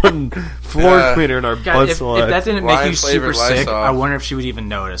Smarties to putting floor cleaner in our butts. If that didn't make you super sick, I wonder if she would even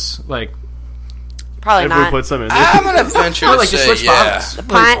notice. Like, probably not. We put some in. I'm gonna venture to say yeah. The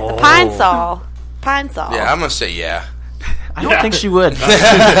Pine Sol. Yeah, I'm gonna say yeah. I don't think she would.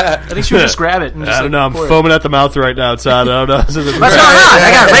 I think she would just grab it. And just I don't know. I'm foaming at the mouth right now, Todd. I don't know. What's going on?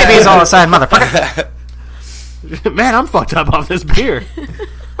 I got rabies all the side, motherfucker. Man, I'm fucked up off this beer.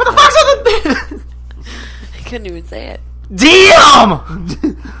 What the fuck's in the beer? I couldn't even say it.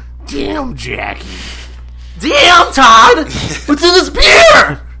 Damn! Damn, Jackie. Damn, Todd! What's in this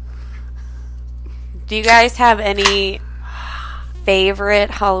beer? Do you guys have any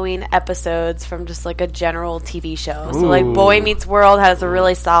favorite Halloween episodes from just like a general TV show? So like Boy Meets World has a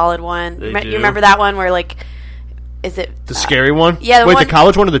really solid one. You remember that one where like, is it the scary one? Yeah. Wait, the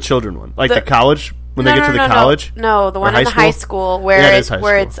college one or the children one? Like the college when they get to the college? No, the one in the high school where it's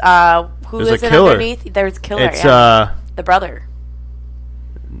who is it underneath? There's a killer. It's the brother.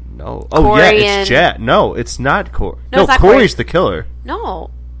 No. Oh yeah, it's Jet. No, it's not Corey. No, Corey's the killer. No,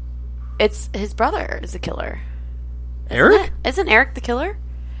 it's his brother is the killer. Eric? Isn't Eric the killer?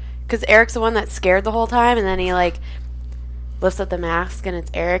 Because Eric's the one that's scared the whole time, and then he like lifts up the mask, and it's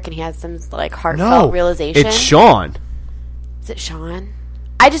Eric, and he has some like heartfelt realization. It's Sean. Is it Sean?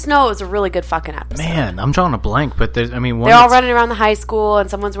 I just know it was a really good fucking episode. Man, I'm drawing a blank, but they're all running around the high school, and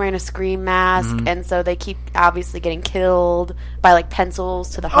someone's wearing a scream mask, and so they keep obviously getting killed by like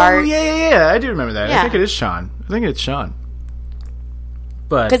pencils to the heart. Oh yeah, I do remember that. Yeah. I think it is Sean.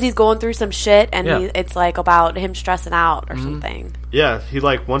 Because he's going through some shit, and it's like about him stressing out or something. Yeah, he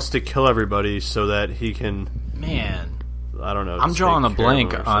like wants to kill everybody so that he can. Man, I don't know. I'm drawing a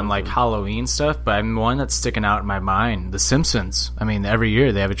blank on like Halloween stuff, but I mean, one that's sticking out in my mind: The Simpsons. I mean, every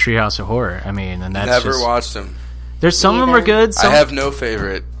year they have a Treehouse of Horror. I mean, and that's never watched them. There's some of them are good. I have no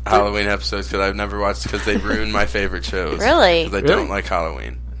favorite Halloween episodes because I've never watched because they ruin my favorite shows. Really? Because I don't like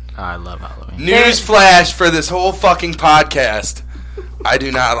Halloween. I love Halloween. Newsflash for this whole fucking podcast. I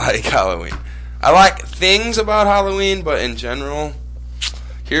do not like Halloween. I like things about Halloween, but in general,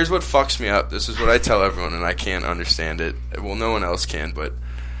 here's what fucks me up. This is what I tell everyone, and I can't understand it. Well, no one else can, but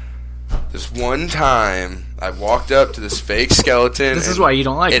this one time, I walked up to this fake skeleton. This is why you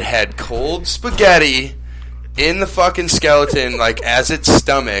don't like it. It had cold spaghetti in the fucking skeleton, like, as its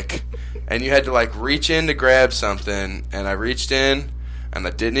stomach, and you had to, like, reach in to grab something, and I reached in, and I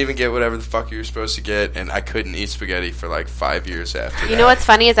didn't even get whatever the fuck you were supposed to get, and I couldn't eat spaghetti for like 5 years after that. You know what's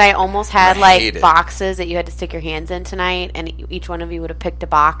funny is I almost had like boxes that you had to stick your hands in tonight, and each one of you would have picked a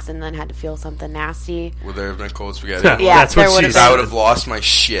box and then had to feel something nasty. Would there have been cold spaghetti? Yeah, that's what she said. I would have lost my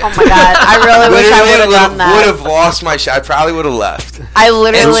shit. Oh my god, I really wish I would have done that. Would have lost my shit. I probably would have left. I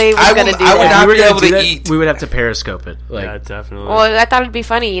literally was going to do that. I would not be able to eat. We would have to Periscope it. Like, yeah, definitely. Well, I thought it'd be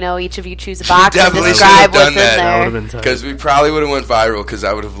funny, you know, each of you choose a box and describe what's in there. Because we probably would have went viral because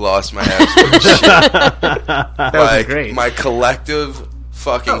I would have lost my absolute shit. That would be great. My collective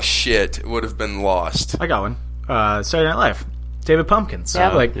fucking shit would have been lost. I got one. Saturday Night Live. David Pumpkins.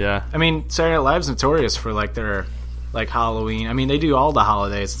 Yeah. I mean, Saturday Night Live's notorious for like their like Halloween. I mean, they do all the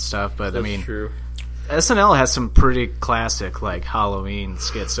holidays and stuff, but That's I mean, true. SNL has some pretty classic like Halloween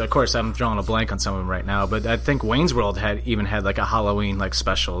skits. Of course, I'm drawing a blank on some of them right now, but I think Wayne's World had like a Halloween like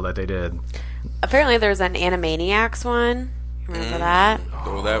special that they did. Apparently, there's an Animaniacs one. Remember that?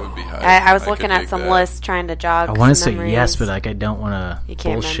 Oh, that would be high. I was looking at some lists trying to jog. I want to some say memories. yes, but like I don't want to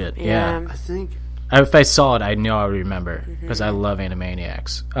bullshit. Yeah. I think if I saw it, I know I would remember because I love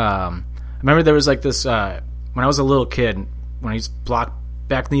Animaniacs. I remember there was like this when I was a little kid, when I used to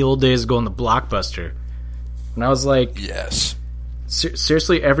back in the old days going to Blockbuster. When I was like, yes,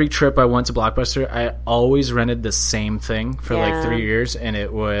 seriously, every trip I went to Blockbuster, I always rented the same thing for like 3 years, and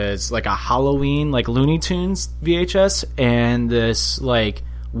it was like a Halloween like Looney Tunes VHS and this like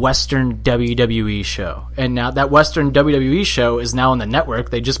Western WWE show. And now that Western WWE show is now on the network.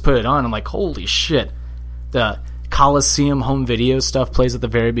 They just put it on. I'm like, holy shit. The Coliseum home video stuff plays at the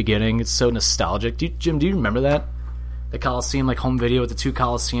very beginning. It's so nostalgic. Jim, do you remember that? The Coliseum like home video with the two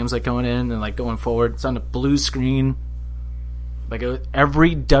Coliseums like going in and like going forward. It's on a blue screen. Like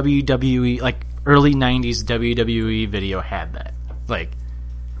every WWE, like early 90s WWE video had that. Like,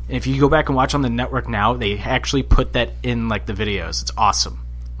 if you go back and watch on the network now, they actually put that in like the videos. It's awesome.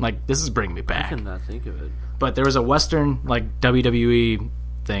 Like, this is bringing me back. I cannot think of it. But there was a Western like WWE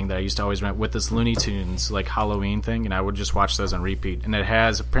thing that I used to always rent with this Looney Tunes like Halloween thing, and I would just watch those on repeat. And it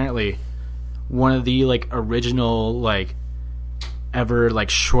has apparently one of the like original like ever like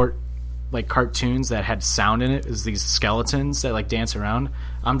short like cartoons that had sound in it is these skeletons that like dance around.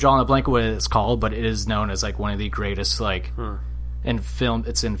 I'm drawing a blank what it's called, but it is known as like one of the greatest like in film.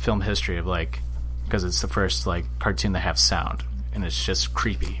 It's in film history of like, because it's the first like cartoon that have sound, and it's just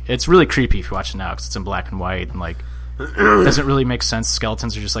creepy. It's really creepy if you watch it now because it's in black and white and like doesn't really make sense.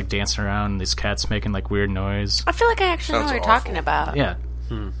 Skeletons are just like dancing around, and these cats making like weird noise. I feel like I actually know what you're talking about. Yeah.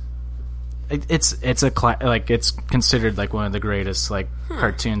 It's it's considered like one of the greatest like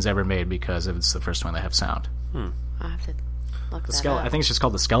cartoons ever made because it's the first one that have sound. I'll have to look that up. I think it's just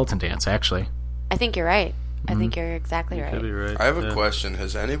called the Skeleton Dance. Actually, I think you're right. I think you're exactly right. Could be right. I have a question.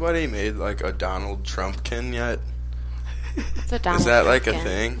 Has anybody made like a Donald Trumpkin yet? It's a Donald is that like Trumpkin. a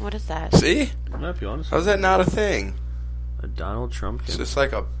thing? What is that? See? I might be honest. How's that not a thing? A Donald Trumpkin. It's just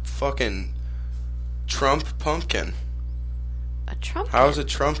like a fucking Trump pumpkin. A Trumpkin? How is a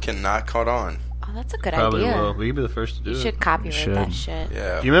Trumpkin not caught on? Oh, that's a good Probably idea. will. We could be the first to do You it. should copyright that shit.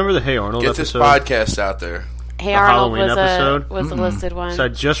 Yeah. Do you remember the Hey Arnold Get episode? this podcast out there. Hey the Arnold Halloween was episode? was a listed one. So I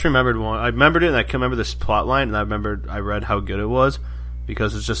just remembered one. I remembered it, and I can remember this plot line, and I read how good it was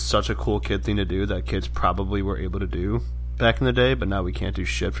because it's just such a cool kid thing to do that kids probably were able to do back in the day, but now we can't do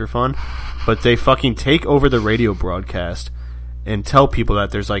shit for fun. But they fucking take over the radio broadcast and tell people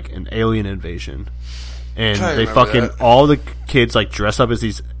that there's like an alien invasion, and they fucking all the kids like dress up as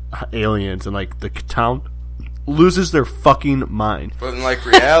these aliens, and like the town loses their fucking mind. But in like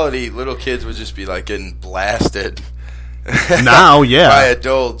reality, little kids would just be like getting blasted. Now, yeah, by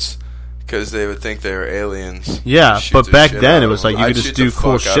adults because they would think they were aliens. Yeah, Shoot but the back shit then out it of was them. like you I'd could just shoot do the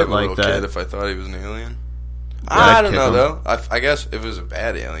cool fuck out shit of a like little that. kid if I thought he was an alien. Yeah, I I'd don't kick know him. though. I guess if it was a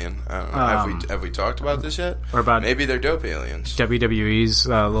bad alien, I don't know. Have we talked about this yet? Or about maybe they're dope aliens. WWE's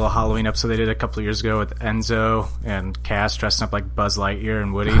little Halloween episode they did a couple of years ago with Enzo and Cass dressing up like Buzz Lightyear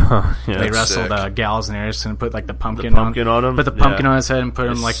and Woody. Yeah, they that's wrestled Gallows and Harrison and put like the pumpkin on him. Put the pumpkin on his head and put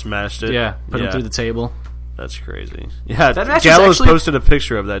They him like smashed it. Yeah, put him through the table. That's crazy. Yeah, that match Gallows actually, posted a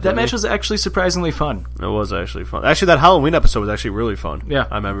picture of that. That match was actually surprisingly fun. It was actually fun. Actually, that Halloween episode was actually really fun. Yeah,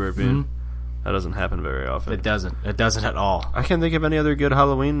 I remember it being. That doesn't happen very often. It doesn't. It doesn't at all. I can't think of any other good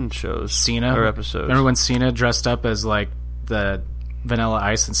Halloween shows. Cena or episodes. Remember when Cena dressed up as like the Vanilla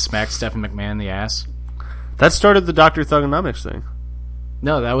Ice and smacked Stephanie McMahon in the ass? That started the Dr. Thugonomics thing.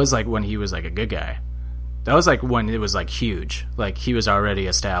 No, that was like when he was like a good guy. That was like when it was like huge. Like he was already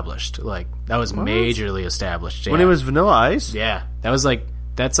established. Like that was majorly established. Yeah. When it was Vanilla Ice? Yeah. That's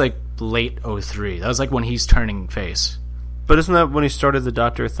like late 03. That was like when he's turning face. But isn't that when he started the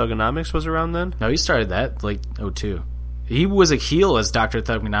Dr. Thugonomics was around then? No, he started that late 02. He was a heel as Dr.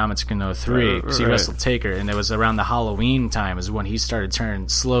 Thugonomics in 03 because he wrestled Taker, and it was around the Halloween time is when he started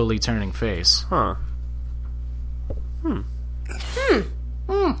slowly turning face. Huh. Yeah,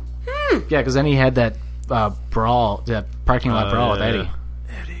 because then he had that brawl, that parking lot brawl with Eddie.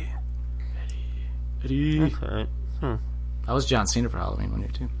 Eddie. Okay. I was John Cena for Halloween one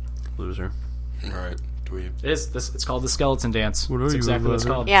year too. Loser. Right. It's called the Skeleton Dance. What That's exactly what it's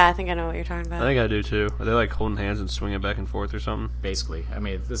called. Yeah, I think I know what you're talking about. I think I do too. Are they like holding hands and swinging back and forth or something? Basically, I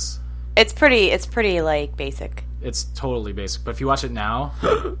mean this. It's pretty like basic. It's totally basic, but if you watch it now,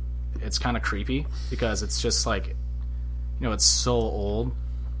 it's kind of creepy because it's just like, it's so old.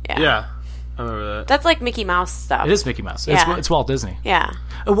 Yeah. I remember that. That's like Mickey Mouse stuff. It is Mickey Mouse. Yeah. It's Walt Disney. Yeah.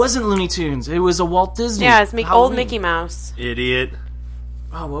 It wasn't Looney Tunes. It was a Walt Disney. Yeah, it's old Mickey Mouse. Idiot.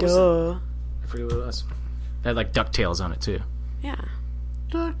 Oh, what was it? I forget what it was. It had like DuckTales on it too. Yeah.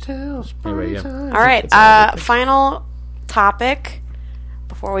 DuckTales. Anyway, yeah. All right. Final topic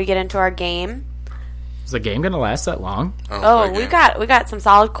before we get into our game. Is the game going to last that long? We got some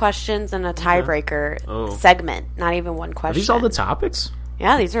solid questions and a tiebreaker segment. Not even one question. Are these all the topics?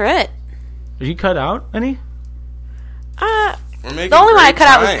 Yeah, these are it. Did you cut out any? The only one I cut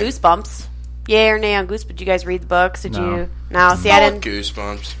out was Goosebumps. Yay or nay on Goosebumps? Did you guys read the books? Did you? No. See, I didn't.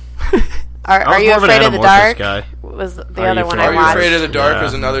 Goosebumps. Are you afraid of the dark? Guy. Was the other one I watched? Are you afraid of the dark?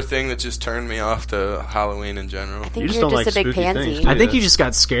 Was another thing that just turned me off to Halloween in general. I think you're just a big pansy. I think you just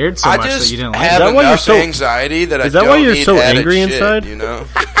got scared so much that you didn't like it. I just have enough anxiety that I don't need added shit. Is that why you're so angry inside? You know.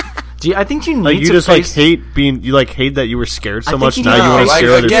 I think you need like you to just hate that you were scared so much. Now you want to like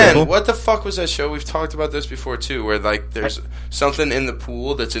scare other again. people. What the fuck was that show? We've talked about this before too, where like there's something in the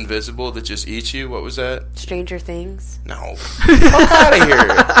pool that's invisible that just eats you. What was that? Stranger Things. No, fuck out of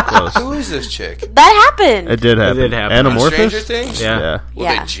here. Who is this chick? That happened. It did happen. Anamorphous? Stranger Things. Yeah.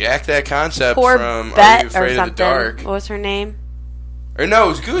 Well, they jacked that concept Poor from Bet Are You Afraid of the Dark? What was her name? Or no, it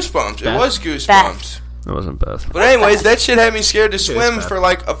was Goosebumps. Beth. It was Goosebumps. Beth. That wasn't Beth. But anyways, that shit had me scared to swim for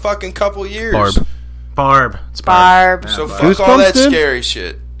like a fucking couple years. Barb. It's Barb. So fuck all that scary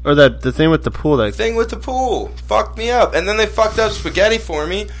shit. Or the thing with the pool. That thing with the pool fucked me up. And then they fucked up spaghetti for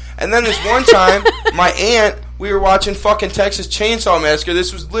me. And then this one time, my aunt, we were watching fucking Texas Chainsaw Massacre.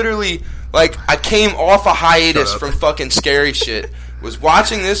 This was literally like I came off a hiatus from fucking scary shit. Was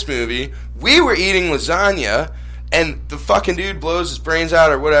watching this movie. We were eating lasagna. And the fucking dude blows his brains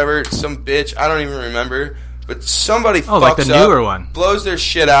out or whatever. Some bitch. I don't even remember. But somebody fucks like the newer up, one. Blows their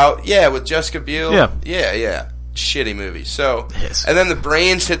shit out. Yeah, with Jessica Biel. Yeah. Yeah. Shitty movie. So, and then the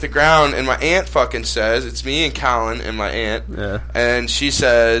brains hit the ground, and my aunt fucking says, it's me and Colin and my aunt. Yeah. And she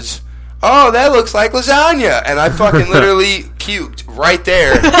says, oh, that looks like lasagna. And I fucking literally puked right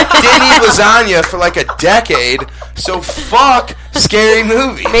there. Didn't eat lasagna for like a decade. So fuck scary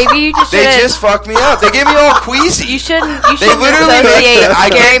movies. Maybe you just They just fucked me up. They gave me all queasy. You shouldn't They literally associate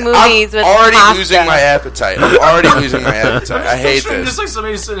scary movies with I'm already pasta. losing my appetite. I hate this. Just like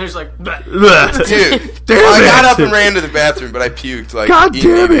somebody sitting there, just like, dude. I got up and ran to the bathroom, but I puked. Like, God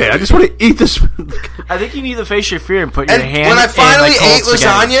damn it! I just want to eat this. I think you need to face your fear and put your hand. When I finally in, ate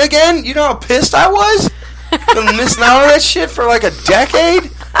lasagna again, you know how pissed I was. Been missing out on that shit for like a decade.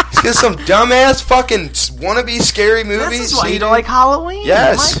 Because some dumbass fucking wannabe scary movies. This is why you don't like Halloween.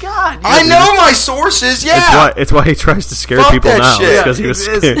 Yes. Oh my God. I know my sources. Yeah. It's why he tries to scare Fuck people that now. shit. Because he was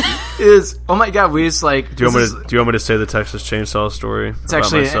scared. Oh my God. We just like. Do you want me to say the Texas Chainsaw story? It's about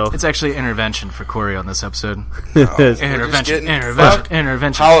actually myself? It's actually intervention for Corey on this episode. Intervention.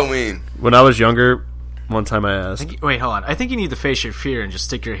 Halloween. When I was younger, one time I asked. Wait, hold on. I think you need to face your fear and just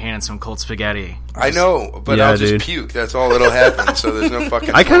stick your hand in some cold spaghetti. I know, but I'll just puke. That's all that'll happen. So there's no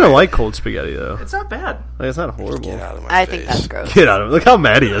fucking. I kind of like cold spaghetti though. It's not bad. Like, it's not horrible. Get out of my I face. think that's gross. Get out of it. Look how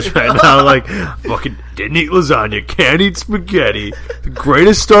mad he is right now. Like, fucking didn't eat lasagna, can't eat spaghetti. The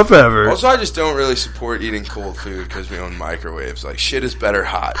greatest stuff ever. Also, I just don't really support eating cold food because we own microwaves. Like, shit is better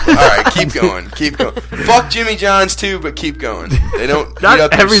hot. All right, keep going. Keep going. Fuck Jimmy John's too, but keep going. They don't Not heat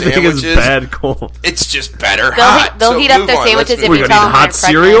up their everything sandwiches. is bad cold. It's just better hot. They'll So heat up move their on. sandwiches Let's if move you on. tell them hot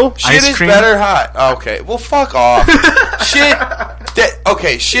cereal? Shit Ice is cream? better hot. Okay, well, fuck off. Shit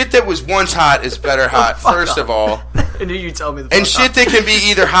that was once hot is better hot. First of all, I knew you'd tell me the and shit that can be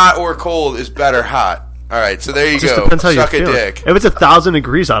either hot or cold is better hot. All right, so there you It just go. depends how Suck you a feel. dick. If it's 1,000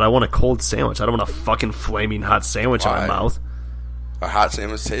 degrees out, I want a cold sandwich. I don't want a fucking flaming hot sandwich in Why? my mouth. A hot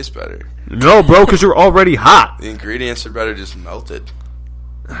sandwich tastes better. No, bro, because you're already hot. The ingredients are better just melted.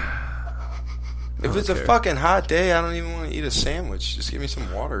 If it's a fucking hot day, I don't even want to eat a sandwich. Just give me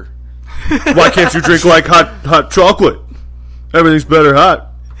some water. Why can't you drink like hot chocolate? Everything's better hot.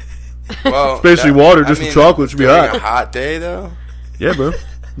 Well, It's basically water, just with chocolate should be during hot. a hot day, though. Yeah, bro.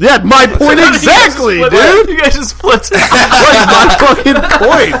 Yeah, my point exactly, dude. You guys just split it. That's my fucking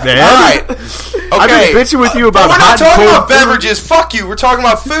point, man. All right. I've Okay. been bitching with you about But we're not hot and talking cold about beverages. Fuck you. We're talking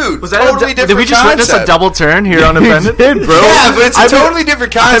about food. Was that totally different did we just witness a concept. double turn here on Offended? did, bro. Yeah, but it's a I've been- totally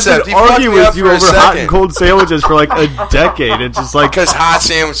different concept. I've You been fucked arguing me up with you for a over hot second. and cold sandwiches for like a decade. It's just like Because hot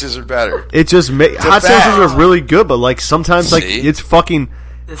sandwiches are better. it just hot fact. sandwiches are really good, but like sometimes like See? it's fucking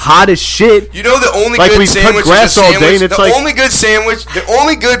hot as shit. You know the only Like, good we cut sandwich grass is a all sandwich. day and it's the like- only good sandwich, the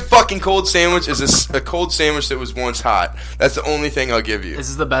only good fucking cold sandwich is a cold sandwich that was once hot. That's the only thing I'll give you. This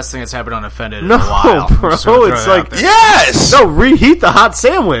is the best thing that's happened on Offended No, in a while. I'm bro, just gonna throw it's it out like- there. Yes. No, reheat the hot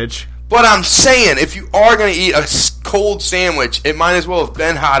sandwich. But I'm saying, if you are going to eat a cold sandwich, it might as well have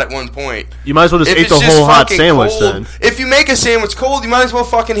been hot at one point. You might as well just If eat it's the whole hot fucking sandwich cold, then. If you make a sandwich cold, you might as well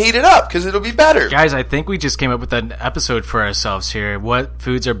fucking heat it up because it'll be better. Guys, I think we just came up with an episode for ourselves here. What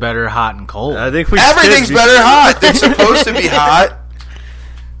foods are better hot and cold? I think we Everything's did. better hot. They're supposed to be hot.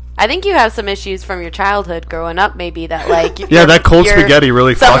 I think you have some issues from your childhood growing up, maybe that like that cold spaghetti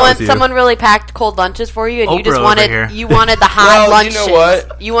really fucked with you. Someone really packed cold lunches for you, and Oprah you just over wanted the hot lunches. You know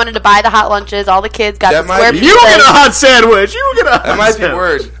what? You wanted to buy the hot lunches. All the kids got That the square might be- pizzas. You get a hot sandwich. You get a hot That might be sandwich.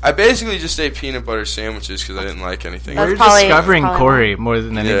 word. I basically just ate peanut butter sandwiches because I didn't like anything. That's You're probably- discovering that's Corey more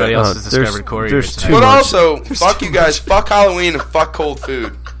than anybody else has there's- discovered Corey. there's here too tonight. But much. also, fuck you guys. Fuck Halloween and fuck cold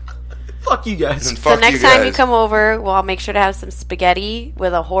food. Fuck you guys. And So fuck next you time you guys. come over, well, I'll make sure to have some spaghetti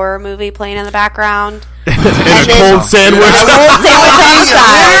with a horror movie playing in the background. And a then- cold sandwich.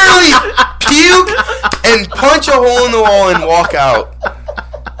 Literally puke and punch a hole in the wall and walk out.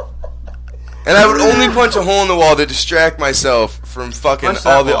 And I would only punch a hole in the wall to distract myself from fucking Punch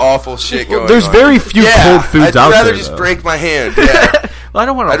that all the wall. awful shit going There's on. very few cold foods I'd out rather there, just though. break my hand. Yeah. Well, I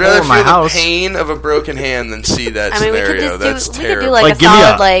don't want I'd to hole rather in my feel house. the pain of a broken hand than see that I mean, we could scenario. just That's we could terrible. do like a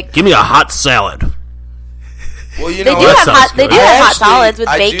solid give me a hot salad. Well, you They know do what? have hot. They do have hot salads with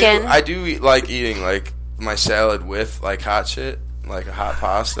I bacon. I do like eating like my salad with like hot shit, like a hot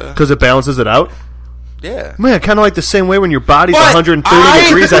pasta. Because it balances it out? Yeah. Man, kind of like the same way when your body's But 130 I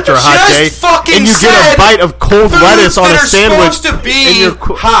degrees after a hot day, just fucking and you get said a bite of cold foods lettuce on that a are sandwich. supposed to be and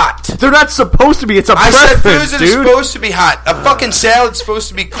you're hot. They're not supposed to be. It's a I said preference, foods that are dude. supposed to be hot. A fucking salad's supposed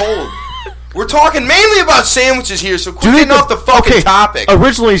to be cold. We're talking mainly about sandwiches here, so quit getting off the fucking topic.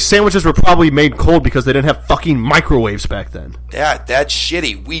 Originally, sandwiches were probably made cold because they didn't have fucking microwaves back then. Yeah, that's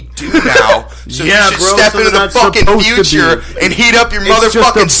shitty. We do now. So Yeah, you should bro, step so into they're the not fucking supposed to future be. and heat up your It's just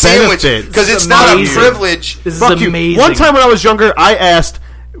motherfucking a sandwich benefit. because It's it's not a amazing. privilege. This is Fuck you. amazing. One time when I was younger, I asked,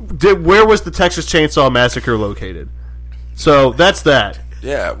 where was the Texas Chainsaw Massacre located? So that's that.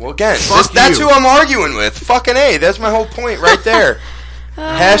 Yeah, well, again, Fuck that's you. who I'm arguing with. Fucking A. That's my whole point right there.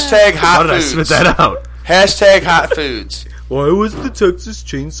 Hashtag hot How did I foods. spit that out? Hashtag hot foods. Why was the Texas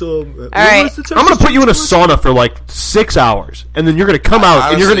Chainsaw? All right. I'm gonna put you in a sauna for like 6 hours, and then you're gonna come out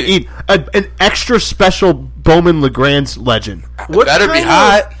and you're gonna honestly- eat an extra special Bowman Legrand's Legend. It better be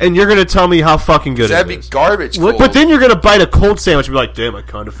hot. And you're gonna tell me how fucking good That'd it be is. garbage cold. But then you're gonna bite a cold sandwich and be like, "Damn, I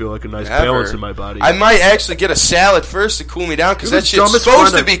kind of feel like a nice Never. balance in my body." I might actually get a salad first to cool me down because You're that the shit's dumbest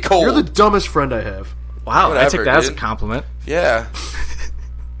supposed friend to be cold. You're the dumbest friend I have. Wow, I Whatever, take that as a dude. compliment. Yeah.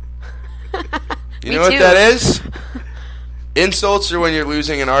 You Me know what too. that is? Insults are when you're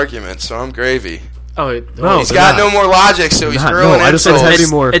losing an argument, so I'm gravy. Oh, No, He's they're got not. no more logic, so he's Not- throwing no, I just don't insults. have any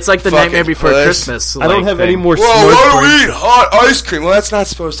more. It's like the Fucking Nightmare Before puss. Christmas. I don't like, have thing. any more. Whoa, smart why do points. we eat hot ice cream? Well, that's not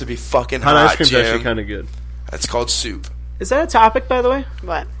supposed to be fucking Hot hot, ice cream's Jim. actually kind of good. That's called soup. Is that a topic, by the way?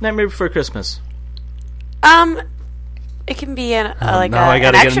 What? Nightmare Before Christmas. It can be like now I an gotta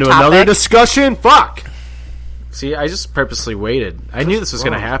get extra into topic. another discussion. Fuck. See, I just purposely waited. I knew this was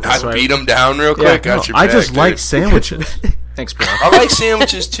going to happen. I so beat him down real quick. Yeah, got your I back, just dude. like sandwiches. Thanks, bro. I like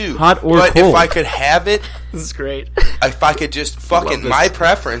sandwiches too. Hot or but cold. if I could have it, This is great. if I could just fucking my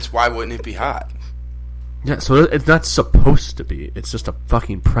preference, why wouldn't it be hot? Yeah, so it's not supposed to be. It's just a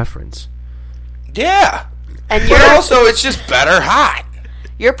fucking preference. Yeah. And But also, it's just better hot.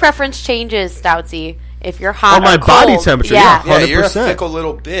 your preference changes, Stoutsy. If you're hot Oh, my or body cold. temperature, Yeah. Yeah, you're a 100%. fickle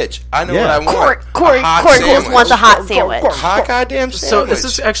little bitch. I know Yeah. what I want. Corey A hot Goes sandwich. wants a hot sandwich. Hot goddamn sandwich. So this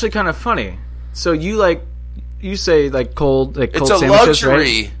is actually kind of funny. So you say like cold, like it's cold a sandwiches, luxury.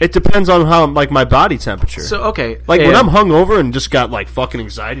 right? It depends on how like my body temperature. So okay, like when and- I'm hungover and just got like fucking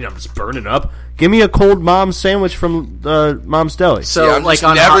anxiety and I'm just burning up, give me a cold mom's sandwich from Mom's Deli. So Yeah, I'm like just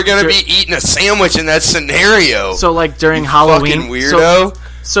on never hot- gonna dur- be eating a sandwich in that scenario. So like during You Halloween, fucking weirdo.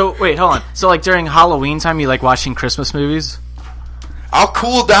 So wait, hold on. So like during Halloween time, you like watching Christmas movies? I'll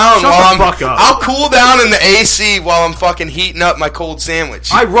cool down Shut while the I'm. fuck up. I'll cool down in the AC while I'm fucking heating up my cold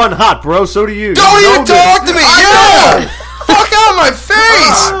sandwich. I run hot, bro. So do you. Don't You even know this. talk to me. Yeah. Fuck out my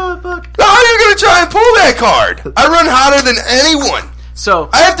face. How are you gonna try and pull that card? I run hotter than anyone. So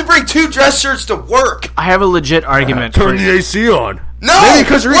I have to bring 2 dress shirts to work. I have a legit argument. Turn for the AC on. No, Maybe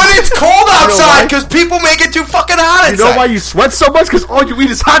 'cause you're when eating- it's cold You know outside, why? because people make it too fucking hot You outside. know why you sweat so much? Because all you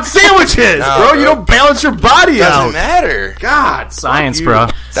eat is hot sandwiches, No, bro. bro. You don't balance your body Doesn't out. matter. God, Science, fuck you. bro.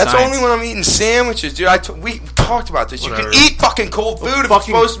 That's Science. only when I'm eating sandwiches, dude. We talked about this. You Whatever. can eat fucking cold food if it's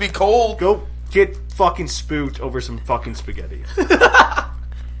fucking- supposed to be cold. Go get fucking spooked over some fucking spaghetti.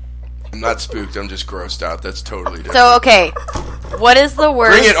 I'm not spooked. I'm just grossed out. That's totally different. So okay, what is the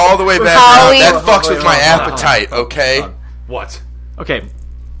worst? Bring it all the way back Halloween- around. That fucks with my Hold on, appetite, okay? What? Okay,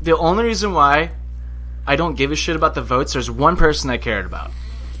 the only reason why I don't give a shit about the votes, there's one person I cared about.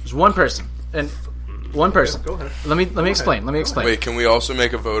 There's one person, and one person. Go ahead. Let me explain. Let me explain. Wait, can we also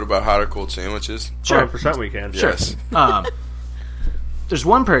make a vote about hot or cold sandwiches? Sure. 100% we can. Sure. Yes. There's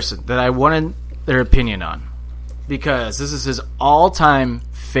one person that I wanted their opinion on because this is his all-time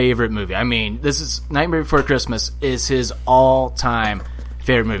favorite movie. I mean, this is Nightmare Before Christmas is his all-time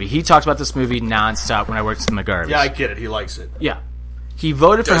favorite movie. He talks about this movie nonstop when I worked in the garbage. Yeah, I get it. He likes it. Yeah. He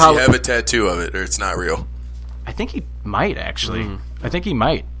voted for Does Halloween. he have a tattoo of it, or it's not real? I think he might, actually. I think he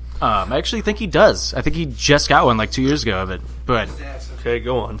might. I actually think he does. I think he just got one like 2 years ago of it. But okay,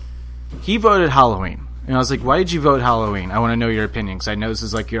 go on. He voted Halloween. And I was like, why did you vote Halloween? I want to know your opinion, because I know this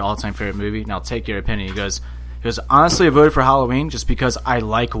is like your all-time favorite movie, and I'll take your opinion. He goes, honestly, I voted for Halloween just because I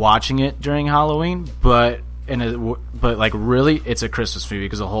like watching it during Halloween, but like really, it's a Christmas movie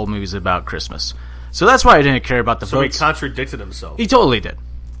because the whole movie's about Christmas. So that's why I didn't care about the votes. So he contradicted himself. He totally did.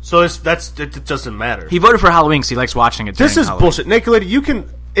 So it doesn't matter. He voted for Halloween because he likes watching it during This is Halloween. bullshit. Nicolette, you can...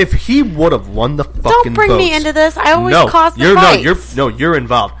 If he would have won the fucking Don't bring me into this. I always cause the fights. You're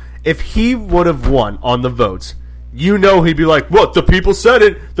involved. If he would have won on the votes, you know he'd be like, what? The people said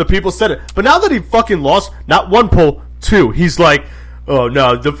it. The people said it. But now that he fucking lost, not one poll, two, he's like... Oh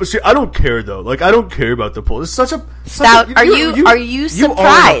no! I don't care though. Like I don't care about the poll. It's such a Are you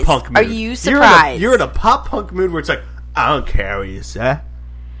surprised? Are you surprised? You're in a pop punk mood where it's like I don't care what you say.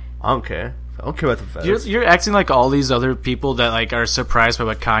 I don't care. I don't care about the votes. You're acting like all these other people that like are surprised by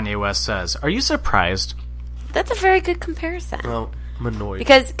what Kanye West says. Are you surprised? That's a very good comparison. Well, I'm annoyed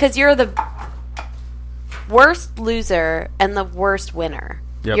because you're the worst loser and the worst winner.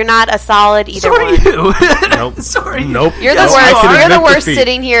 Yep. You're not a solid either So are one. you. Nope. Sorry. Nope. You're the worst. You're the worst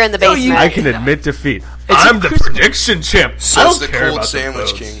sitting here in the basement. I can admit defeat. I'm the prediction champ. I don't care about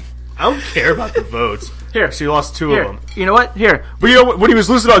sandwich the votes. king. I don't care about the votes. Here, she lost two of them. You know what? Here, but you know what? When he was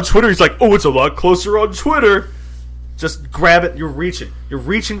losing on Twitter, he's like, "Oh, it's a lot closer on Twitter." Just grab it. You're reaching. You're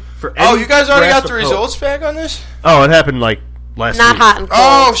reaching for. Oh, you guys already got the results back on this? Oh, it happened like last Not week. hot and cold.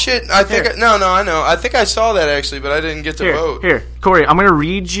 Oh shit! I think no, I know. I think I saw that actually, but I didn't get to vote. Here, Corey, I'm gonna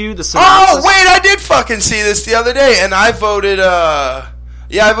read you the synopsis. Oh wait, I did fucking see this the other day, and I voted.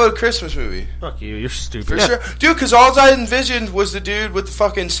 I voted Christmas movie. Fuck you, you're stupid. For sure, dude. Because all I envisioned was the dude with the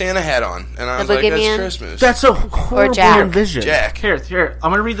fucking Santa hat on, and I was like, "That's Christmas." That's a horrible envision. Jack. Here.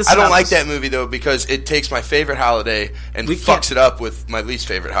 I'm gonna read the I synopsis. don't like that movie though because it takes my favorite holiday and fucks it up with my least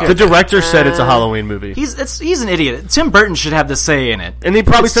favorite holiday. The director said it's a Halloween movie. He's an idiot. Tim Burton should have the say in it, and he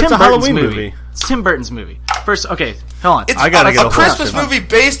probably said it's a Burton's Halloween movie. It's Tim Burton's movie. First, okay, hold on. It's I gotta get a Christmas movie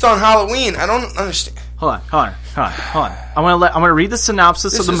based on Halloween. I don't understand. Hold on. I'm gonna read the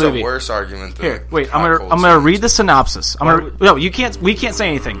synopsis of the movie. This is a worse argument than Here, wait. I'm gonna read the synopsis. We can't say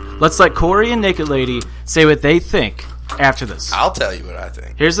anything. Let's let Corey and Naked Lady say what they think after this. I'll tell you what I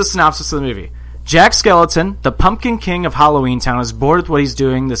think. Here's the synopsis of the movie. Jack Skellington, the Pumpkin King of Halloween Town, is bored with what he's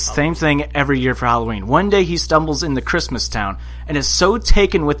doing the same thing every year for Halloween. One day he stumbles into Christmas Town and is so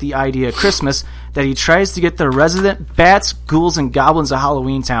taken with the idea of Christmas that he tries to get the resident bats, ghouls, and goblins of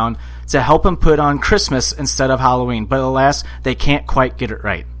Halloween Town to help him put on Christmas instead of Halloween. But alas, they can't quite get it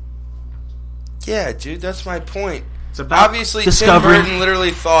right. Yeah, dude, that's my point. It's about Obviously, discovery. Tim Burton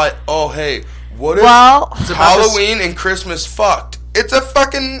literally thought, oh, hey, what if Well, Halloween and Christmas fucked? It's a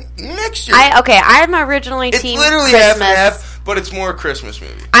fucking mixture. I'm originally It's team literally Christmas. half and half, but it's more a Christmas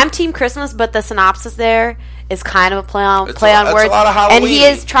movie. I'm team Christmas, but the synopsis there is kind of a play on That's words. a lot of and he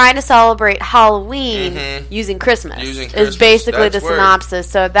Halloween. is trying to celebrate Halloween using Christmas. Is basically That's the word. synopsis.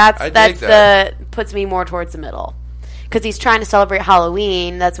 So I dig that. puts me more towards the middle. Because he's trying to celebrate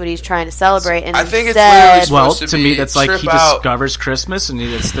Halloween, that's what he's trying to celebrate. And I think it's instead, literally Well, supposed to to me, be that's like trip he out. discovers Christmas, and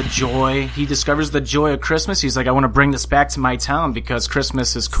it's the joy. He discovers the joy of Christmas. He's like, I want to bring this back to my town because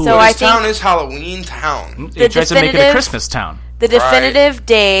Christmas is cool. So I This think town is Halloween town. He tries to make it a Christmas town. the definitive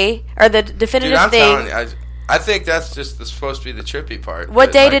day, or the definitive Dude, I'm thing. telling you, I think that's just supposed to be the trippy part. What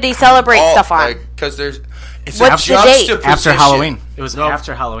But, day like, did he celebrate stuff on? Because there's it's What's a the date? juxtaposition. After Halloween. It was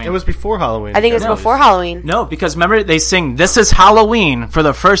after Halloween. It was before Halloween. I think it was before Halloween. No, because remember they sing "This is Halloween" for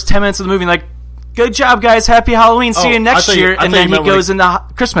the first 10 minutes of the movie. Like, good job, guys! Happy Halloween! See you next year. And then he goes into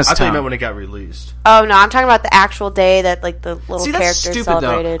Christmas I thought you town. meant when it got released. Oh no, I'm talking about the actual day that like the little See, that's characters stupid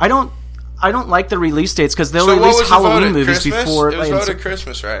celebrated. though. I don't like the release dates because they'll So what release was the vote Halloween at movies Christmas? before. It was like, voted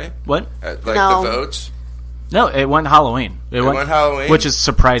Christmas, right? What? Like No. the votes. No, it went Halloween. It went Halloween? which is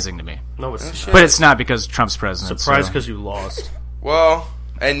surprising to me. No, it's But it's not because Trump's president. surprised so. because you lost. Well,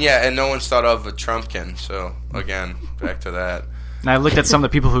 and no one's thought of a Trumpkin. So again, back to that. And I looked at some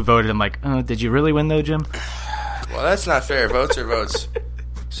of the people who voted. I'm like, did you really win though, Jim? Well, that's not fair. Votes are votes.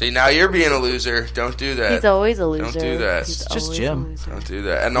 See, now you're being a loser. Don't do that. He's always a loser. Don't do that. He's It's just always Jim. a loser. Don't do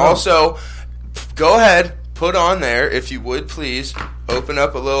that. And also, go ahead, put on there, if you would please, open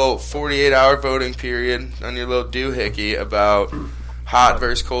up a little 48-hour voting period on your little doohickey about hot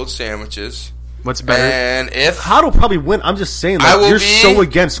versus cold sandwiches. What's better? And if Hot will probably win. I'm just saying, I like, will you're be- so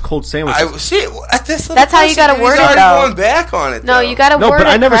against cold sandwiches. I see at this little That's how you pussy, gotta he's word it, already though. going back on it. No, though. you got to No, word but it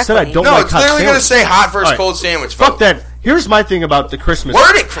I never said I correctly. don't No, like it's hot literally going to sandwiches. say hot versus All right. cold sandwich. Fuck vote. that. Here's my thing about the Christmas.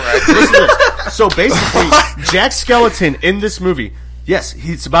 Word it correctly. Listen to this. So basically, Jack Skellington in this movie, yes,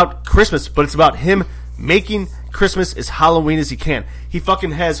 it's about Christmas, but it's about him making Christmas as Halloween as he can. He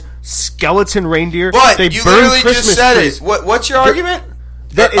fucking has skeleton reindeer. But they you burn literally Christmas just said trees. it. What's your argument?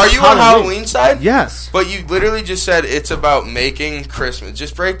 That Are it's you on Halloween side? Yes. But you literally just said it's about making Christmas.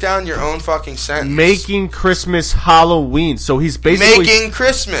 Just break down your own fucking sentence. Making Christmas Halloween. So he's basically making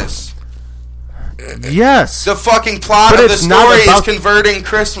Christmas. Yes. The fucking plot But of the it's not story is about- converting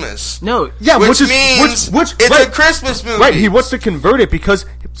Christmas. No. Yeah, which is means which it's right, a Christmas movie. Right, he wants to convert it because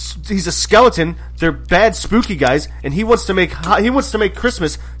he's a skeleton. They're bad, spooky guys, and he wants to make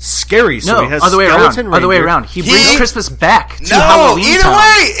Christmas scary. So No, he has other way around. skeleton Other way reindeer. around. He brings Christmas back to No, Halloween either Town.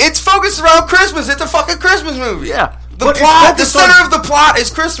 way, it's focused around Christmas. It's a fucking Christmas movie. Yeah. The But it's plot, the focused center on- of the plot is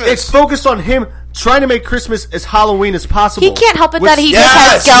Christmas. It's focused on him trying to make Christmas as Halloween as possible. He can't help it Which- that he just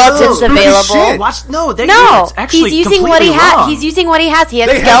has skeletons Spooky available. shit. Watch, no, No, actually he's using what he completely has. wrong. He's using what he has. He has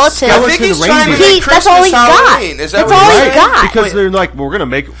They have skeletons. I think he's trying to reindeer. make That's all Christmas he's got. Halloween. Is that That's what all you're he's saying? got. Because they're like, we're gonna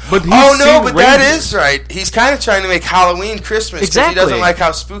make. But he's Oh no, seen but that reindeer. is right. He's kind of trying to make Halloween Christmas because Exactly. he doesn't like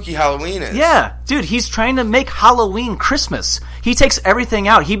how spooky Halloween is. Yeah, dude, he's trying to make Halloween Christmas. He takes everything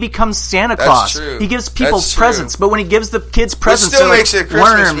out. He becomes Santa That's Claus. true. He gives people That's true. presents, but when he gives the kids presents, still they're makes like it a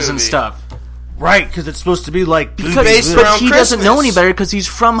Christmas worms and movie. stuff. Right, because it's supposed to be like Because based but around he doesn't know Christmas. any better because he's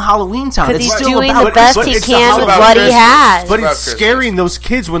from Halloween Town. Because It's he's still doing about the best but he it's can with about what he Christmas. has. But about it's Christmas. scaring those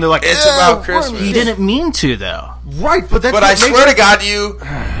kids when they're like, It's "Ew, about Christmas. He didn't mean to, though. Right, but that's But what I makes swear it- to God, you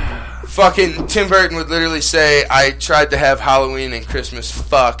fucking Tim Burton would literally say, "I tried to have Halloween and Christmas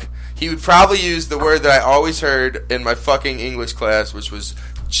fuck." He would probably use the word that I always heard in my fucking English class, which was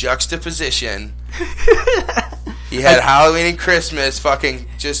juxtaposition. He had Halloween and Christmas fucking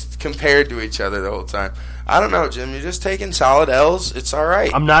just compared to each other the whole time. I don't know, Jim. You're just taking solid L's. It's all right.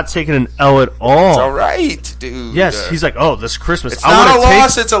 I'm not taking an L at all. It's all right, dude. Yes, he's like, oh, this Christmas. It's not a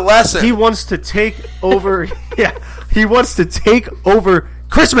loss, it's a lesson. He wants to take over. Yeah, he wants to take over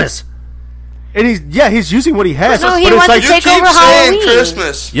Christmas, and he's using what he has. No, he but it's wants like, to take you keep over saying Halloween.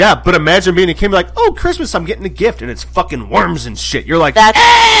 Christmas. yeah, but imagine being a kid like, oh, Christmas, I'm getting a gift, and it's fucking worms and shit. You're like,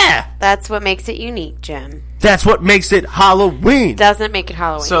 That's what makes it unique, Jim. that's what makes it Halloween. Doesn't make it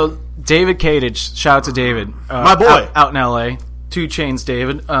Halloween. So David Kadich, shout out to David, My boy. out in L.A. 2 Chainz,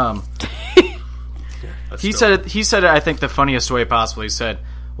 David. He said it. He said it. I think the funniest way possible. He said,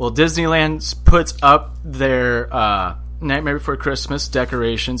 "Well, Disneyland puts up their Nightmare Before Christmas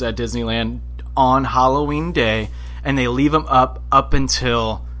decorations at Disneyland on Halloween Day, and they leave them up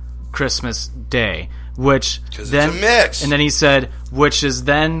until Christmas Day." Which 'Cause then it's a mix. and then he said, which is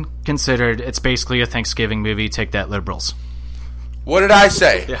then considered. It's basically a Thanksgiving movie. Take that, liberals. What did I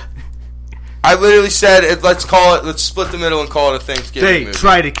say? Yeah. I literally said, let's split the middle and call it a Thanksgiving They movie.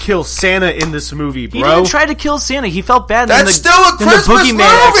 try to kill Santa in this movie, He bro. didn't try to kill Santa. He felt bad. That's and then still a then Christmas the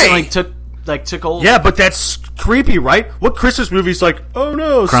boogeyman movie! accidentally took hold. Yeah, but that's creepy, right? What Christmas movie's like, oh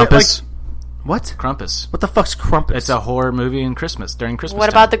no, Krampus. like, what? Krampus. What the fuck's Krampus? It's a horror movie in Christmas during Christmas. what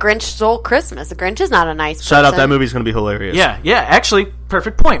time. about The Grinch Stole Christmas? The Grinch is not a nice Shout out, person. that movie's going to be hilarious. Yeah, actually,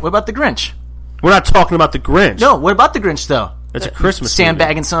 perfect point. What about the Grinch? We're not talking about the Grinch. No, what about the Grinch though? It's a Christmas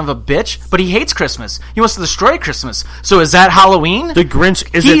sandbagging son of a bitch, but he hates Christmas. He wants to destroy Christmas. So is that Halloween? The Grinch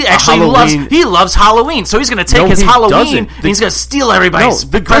isn't He actually a Halloween. he loves Halloween. So he's going to take No, his he Halloween doesn't. and he's going to steal everybody's.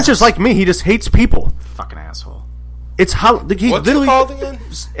 No, the Grinch presents. is like me. He just hates people. Fucking asshole. It's how he What's literally it called again?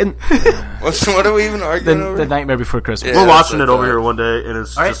 And What are we even arguing over? The Nightmare Before Christmas. Yeah, we're watching that's it over right. here one day, and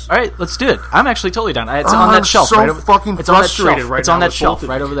it's All right, just all right, let's do it. I'm actually totally down. It's on that I'm shelf. so right over, fucking it's on that frustrated shelf. right It's on now that with shelf both of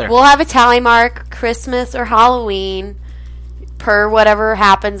right over there. We'll have a tally mark, Christmas or Halloween, per whatever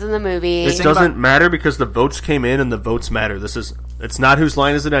happens in the movie. it doesn't matter because the votes came in and the votes matter. It's not whose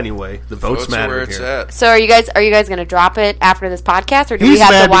line is it anyway. The votes Votes are matter where it's here. at. So are you guys going to drop it after this podcast, or do He's we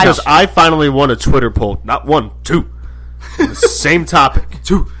have mad to watch? because I finally won a Twitter poll. Not one, two. The same topic.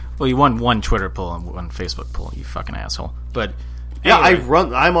 Two. Well, you won one Twitter poll and one Facebook poll. You fucking asshole. But Yeah, anyway,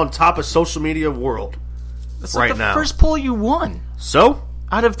 I'm on top of social media world that's right like the now. first poll you won So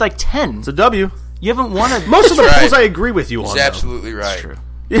out of like 10. it's a W. You haven't won a Most of the That's polls right. I agree with you He's on. though. absolutely right. True.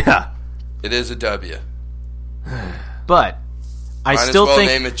 Yeah. It is a W. But I Might as still well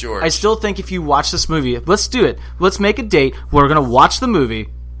think name it George. I still think if you watch this movie, let's do it. Let's make a date. We're gonna watch the movie.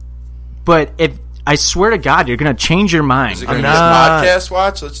 But if I swear to God, you're gonna change your mind. Is it going to be a podcast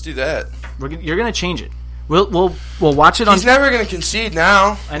watch? Let's do that. You're gonna change it. We'll watch it on. He's never going to concede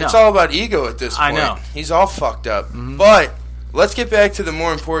now. I know. It's all about ego at this I point. know. He's all fucked up. But let's get back to the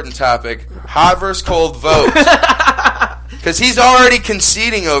more important topic: hot versus cold vote. Because he's already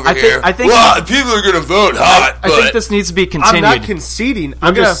conceding over here. I think well, people are going to vote hot. I think this needs to be continued. I'm not conceding.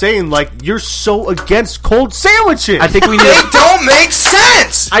 I'm just saying, like, you're so against cold sandwiches. I think we need. They don't make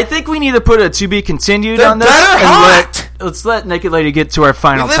sense. I think we need to put a to be continued They're on this. better hot. Let's let Naked Lady get to our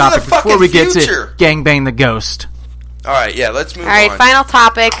final We live in topic the before we fucking get future. to gangbang the ghost. All right, yeah, let's move on. All right, final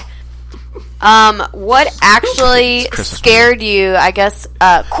topic. What actually scared you? I guess,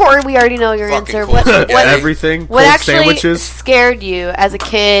 Corey, we already know your Fucking answer. cold spaghetti. Everything. What cold actually sandwiches. scared you as a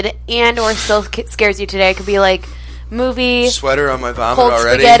kid and or still scares you today? It could be like movie, Sweater on my vomit cold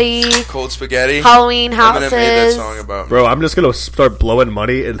already. spaghetti, Cold spaghetti. Halloween houses. Eminem made that song about me. Bro, I'm just gonna start blowing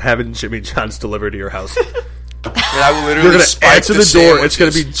money and having Jimmy John's delivered to your house. And I will literally You're gonna spike answer the door. It's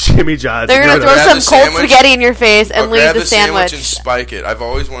gonna be Jimmy John's. They're gonna throw some cold spaghetti in your face and leave grab the sandwich. and spike it. I've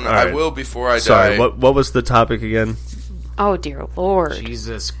always wanted. All right. I will before I Sorry, die. what was the topic again? Oh dear Lord!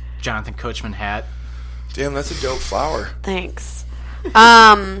 Jesus, Jonathan Coachman hat. Damn, that's a dope flower. Thanks.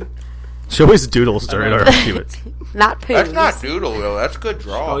 She always doodles during our arguments. Not poos. That's not doodle, though. That's good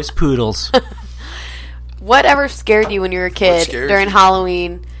draw. Always poodles. Whatever scared you when you were a kid scares during you?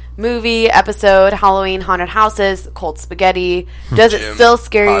 Halloween? Movie, episode, Halloween, haunted houses, cold spaghetti. Does it Jim, still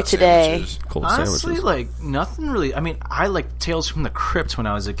scare you hot today? sandwiches. Cold Honestly, sandwiches. like nothing really. I mean, I like Tales from the Crypt when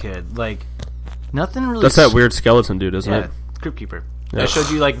I was a kid. Like nothing really. That's that weird skeleton dude, isn't Yeah, it? Crypt Keeper. Yeah. I showed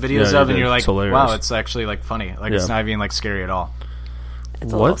you like videos Yeah, you of, and did. you're like, It's hilarious. wow, it's actually like funny. Like it's Yeah. not even like scary at all.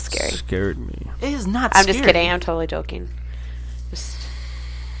 It's a What little scary. scared me? It is not. I'm scary. just kidding. I'm totally joking. Just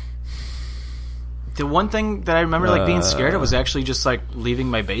The one thing that I remember like being scared of was actually just like leaving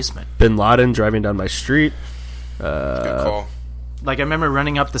my basement. Bin Laden driving down my street. Good call. Like I remember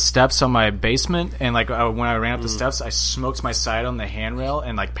running up the steps on my basement, and like when I ran up the steps, I smoked my side on the handrail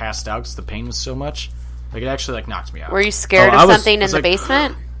and like passed out because the pain was so much. Like it actually like knocked me out. were you scared Oh, of I was- something I was in the like-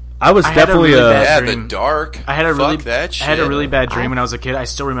 basement? I was I had a definitely really bad Yeah, dream. the dark. I had a Fuck really that shit. I had a really bad dream when I was a kid. I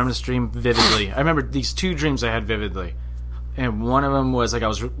still remember this dream vividly. I remember these two dreams I had vividly. And one of them was like I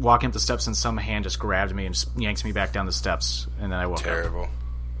was walking up the steps and some hand just grabbed me and just yanked me back down the steps, and then I woke up. Terrible.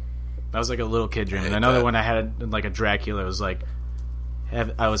 That was like a little kid dream. I And hate another that. one I had like a Dracula. It was like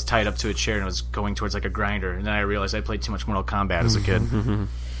I was tied up to a chair and was going towards like a grinder, and then I realized I played too much Mortal Kombat as a kid.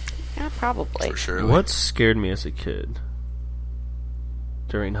 Yeah, probably. For sure. What scared me as a kid?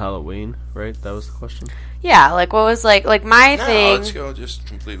 During Halloween, right? That was the question. Yeah, like what was like my No, thing. let's go just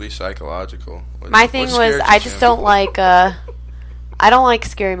completely psychological. My thing was I just don't like I don't like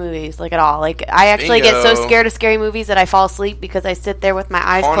scary movies like at all. Like I actually get so Bingo. scared of scary movies that I fall asleep because I sit there with my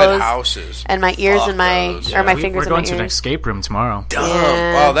eyes Haunted closed houses. and my ears Fuck and my those. or my We're fingers in going my to an ears. escape room tomorrow. Dumb.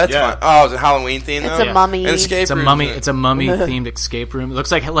 Yeah. Oh, that's Yeah. fun. Oh, is it Halloween theme though? It's a mummy. An escape It's a room. mummy. It's a mummy themed escape room. It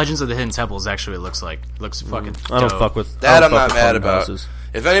looks like Legends of the Hidden Temple. Is actually what it looks like. It looks fucking. I don't dope. fuck with That I I'm don't not fuck with mad haunted about. houses.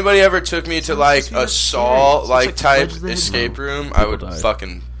 If anybody ever took me to like a Saw like type escape room, I would died.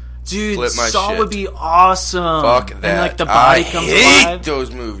 fucking Dude, flip my Saw shit. would be awesome. Fuck that. And like the body I comes hate alive.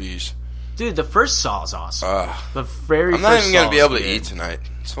 those movies. Dude, the first Saw is awesome. Ugh. The very I'm not first even gonna Saw be is able to good. eat tonight.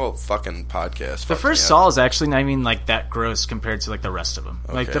 This whole fucking podcast. The first Saw is actually not even like that gross compared to like the rest of them.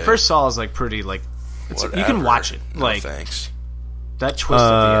 Like the Okay. first Saw is like pretty like it's, you can Whatever. watch it. No, Like thanks. that twist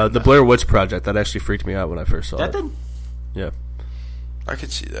at The Blair Witch Project, that actually freaked me out when I first saw That it. did? Yeah. I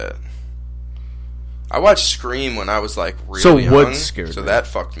could see that. I watched Scream when I was like really So young, what scared so me? that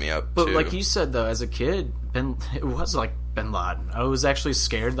fucked me up But too. like you said though, as a kid, it was like Bin Laden. I was actually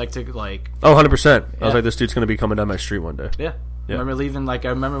scared, like to like. Oh, 100%. I Yeah. was like, this dude's going to be coming down my street one day. Yeah. Yeah. I remember leaving. Like I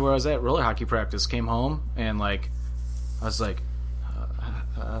remember where I was at roller hockey practice. Came home and like I was like,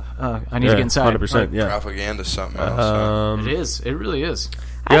 I need to get inside. 100%, Like, yeah. Propaganda, something else. It is. It really is.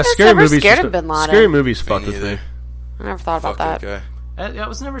 I was never scared of Bin Laden. Scary movies fuck with me. I never thought about Fuck that. that guy. I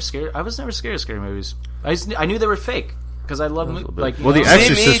was never scared. I was never scared of scary movies. I knew they were fake because I love like. Well, The See,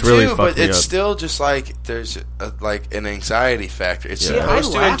 Exorcist me really too, fucked but me it's up. still just like there's like an anxiety factor. It's Yeah. supposed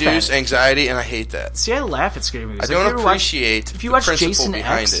I to laugh at induce it. anxiety, and I hate that. See, I laugh at scary movies. I don't If you ever watch- appreciate If you the watch principle Jason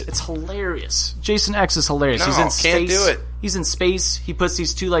behind X, it. it's hilarious. Jason X is hilarious. No, He's in space. can't do it. He's in space. He puts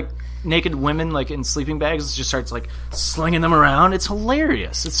these two like naked women like in sleeping bags and just starts like slinging them around. It's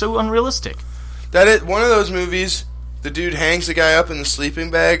hilarious. It's so unrealistic. That is one of those movies. The dude hangs the guy up in the sleeping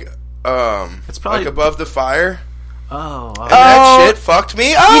bag, It's probably like above the fire. Oh, And that shit fucked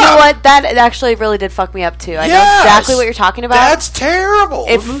me up. You know what? That actually really did fuck me up too. I know Yes! exactly what you're talking about. That's terrible.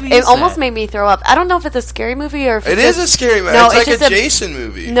 It almost made me throw up. I don't know if it's a scary movie or if It it's is a scary movie. No, it's like just a Jason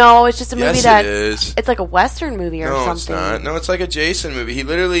movie. No, it's just a movie Yes, that it is. it's like a Western movie or No, something. it's not. No, it's like a Jason movie. He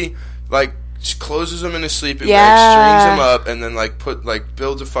literally like just closes him in his sleeping Yeah. bag, strings him up, and then like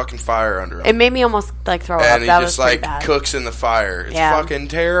builds a fucking fire under him. It made me almost like throw up. and he That just was pretty like bad. cooks in the fire. It's Yeah. fucking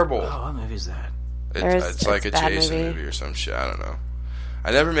terrible. Oh, what movie is that? It's like a Jason movie or some shit. I don't know.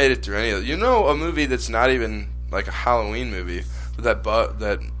 I never made it through any of it. You know, a movie that's not even like a Halloween movie, but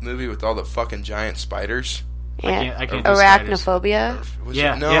that movie with all the fucking giant spiders. Yeah, I can't Arachnophobia.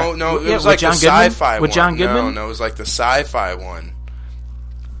 No, it was like the sci-fi one. With John Goodman? No, it was like the sci-fi one.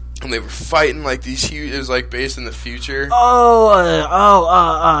 And they were fighting like these huge. It was like based in the future.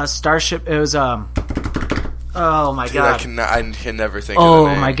 Starship. It was oh my Dude, god! I can never think. of the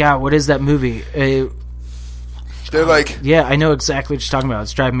name. Oh my god! What is that movie? They're like, yeah, I know exactly what you're talking about.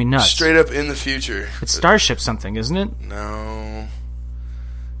 It's driving me nuts. Straight up in the future. It's Starship something, isn't it? No,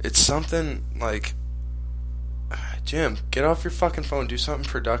 it's something like. Jim, get off your fucking phone. Do something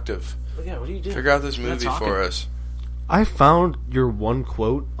productive. Yeah, what are you doing? Figure out this movie for us. I found your one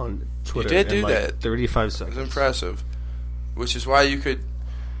quote on Twitter. You did do in like that. 35 seconds. It was impressive. Which is why you could...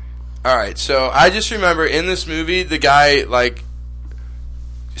 Alright, so I just remember in this movie, the guy, like,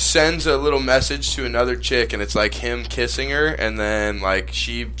 sends a little message to another chick, and it's like him kissing her, and then, like,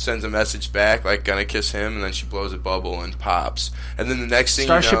 she sends a message back, like, gonna kiss him, and then she blows a bubble and pops. And then the next thing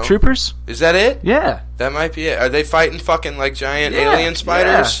Starship you know... Troopers? Is that it? Yeah. That might be it. Are they fighting fucking, like, giant alien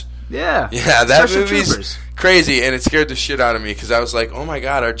spiders? Yeah. Yeah, that Starship movie's Troopers. crazy, and it scared the shit out of me, because I was like, oh my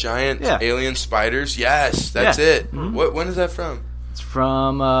god, are giant alien spiders? Yes, that's it. Mm-hmm. When is that from? It's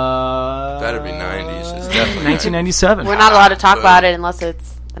from, That'd be 90s. It's definitely 1997. We're not allowed to talk about it unless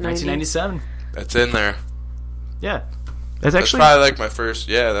it's the 1997. That's in there. Yeah. That's actually probably like my first.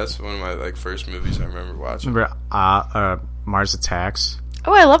 Yeah, that's one of my like first movies I remember watching. Remember Mars Attacks?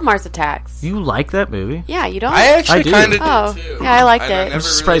 Oh, I love Mars Attacks. You like that movie? Yeah, you don't? I actually kind of oh. did too. Yeah, I liked it. I'm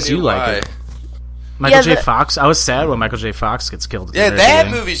surprised you like it. Michael J. Fox. I was sad when Michael J. Fox gets killed. Yeah,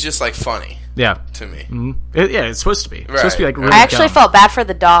 that movie's just like funny. Yeah, to me. Mm-hmm. It's supposed to be. It's supposed to be like. Really I actually dumb. felt bad for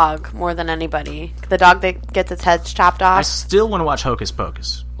the dog more than anybody. The dog that gets its head chopped off. I still want to watch Hocus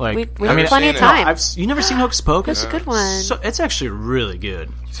Pocus. Like, we have plenty of time. You never seen Hocus Pocus? That's a good one. So, it's actually really good.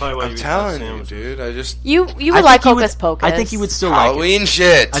 I'm telling you, dude. I just you would like Hocus Pocus. I think you would still Halloween like it.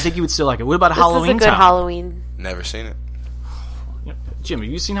 shit. I think you would still like it. What about this Halloween is a good Town? Halloween. Never seen it. Jim, have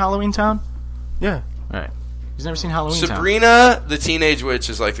you seen Halloween Town? Yeah. All right. He's never seen Halloween Town. Sabrina, the Teenage Witch,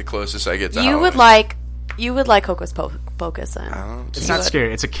 is like the closest I get to Halloween. You would like Hocus Pocus then. It's not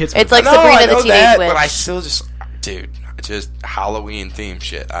scary. It's a kid's It's movie. like Sabrina the Teenage Witch. But I still just Halloween theme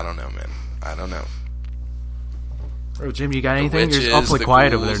shit. I don't know, man. I don't know. Bro, Jim, you got anything? The witches, You're awfully the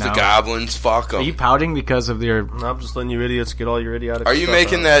quiet ghouls, over there now. The goblins, fuck them. Are you pouting because of your... No, I'm just letting you idiots get all your idiotic Are you stuff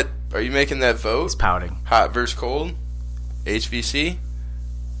making out. that? Are you making that vote? He's pouting. Hot versus cold? HVC?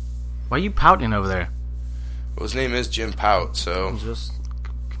 Why are you pouting over there? Well, his name is Jim Pout, so...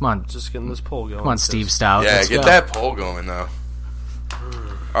 Come on. Just getting this poll going. Come on, Steve Stout. Yeah, Let's get go. that poll going, though.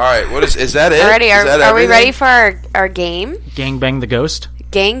 Alright, what is that it? Alrighty, Is that are we everything? ready for our game? Gang Bang the Ghost?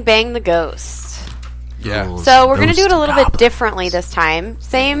 Gang Bang the Ghost. Yeah. So we're gonna do it a little bit differently this time.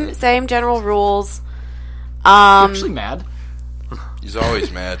 Same general rules. Actually mad. He's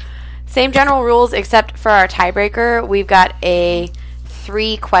always mad. Same general rules, except for our tiebreaker. We've got a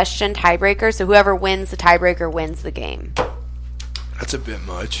 3-question tiebreaker, so whoever wins the tiebreaker wins the game. That's a bit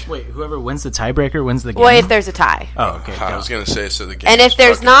much. Wait, whoever wins the tiebreaker wins the game? Well, if there's a tie. Oh, okay. I was going to say, so the game And is if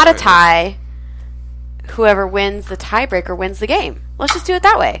there's fucking not a pointless. tie, whoever wins the tiebreaker wins the game. Let's just do it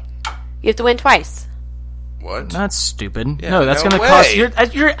that way. You have to win twice. What? That's stupid. Yeah, no, that's no going to way.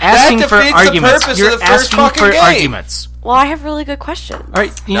 cost... You're asking for defeats the arguments. purpose You're of the first asking fucking for game. arguments. Well, I have really good questions. All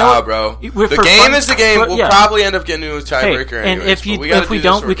right, you know what? bro. We're The for game fun- is the game. but, We'll yeah. probably end up getting into a Hey, tiebreaker and anyways, if we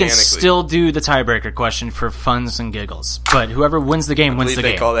don't, we can still do the tiebreaker question for funs and giggles. But whoever wins the game wins the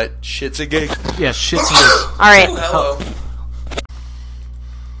they game. call that shits and giggles. Yeah, shits and giggles. All right. Hello.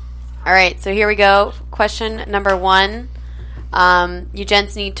 All right, so here we go. Question number 1. You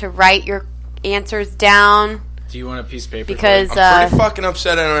gents need to write your answers down. Do you want a piece of paper? Because I'm pretty fucking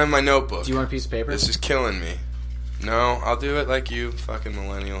upset I don't have my notebook. Do you want a piece of paper? This is killing me. No, I'll do it like you fucking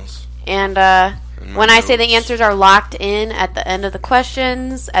millennials. And my when I say the notes. answers are locked in at the end of the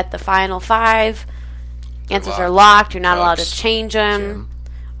questions, at the final 5, answers are locked. You're not allowed to change them.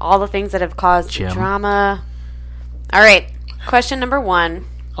 All the things that have caused drama. All right, question number 1.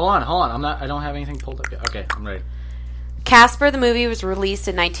 Hold on. I don't have anything pulled up yet. Okay, I'm ready. Casper the movie was released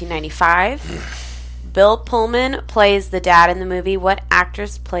in 1995. Bill Pullman plays the dad in the movie. What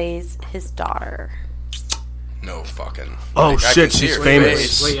actress plays his daughter? No fucking. Oh, I shit, can see she's her famous.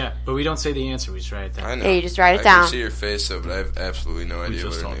 face. Wait, yeah, but we don't say the answer. We just write it down. I know. Yeah, you just write it I down. can see her face though, but I have absolutely no idea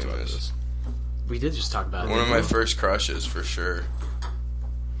what just her talked name about is. this. We did just talk about it. One of my first crushes for sure.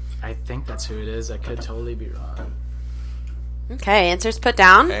 I think that's who it is. I could totally be wrong. Okay, answers put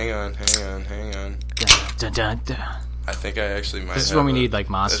down. Hang on. Dun, dun, dun. I think I actually might. This is have when we it. need like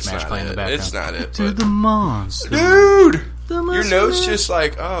Monster It's Smash not playing in the it. background. It's not it. To but- the monster. Dude! The Your monster. note's just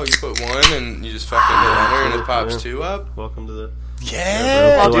like, oh, you put 1 and you just fucking hit enter and it pops 2 up. Welcome to the...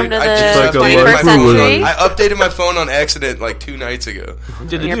 Yeah, Welcome dude, to I the just updated 21st my phone. century. I updated my phone on accident like 2 nights ago.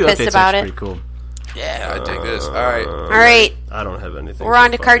 Dude, the You're new pissed update's about actually it? pretty cool. Yeah, I dig this. All right. All right. I don't have anything. We're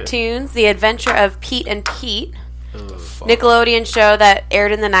on to cartoons. The Adventure of Pete and Pete. Nickelodeon show that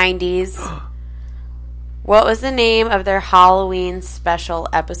aired in the 90s. What was the name of their Halloween special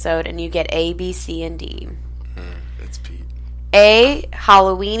episode? And you get A, B, C, and D. It's Pete. A,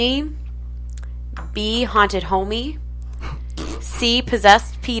 Halloweeny. B, Haunted Homie. C,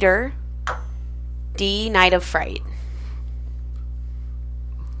 Possessed Peter. D, Night of Fright.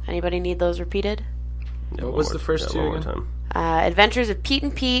 Anybody need those repeated? Yeah, What was the first two one more again? time. Adventures of Pete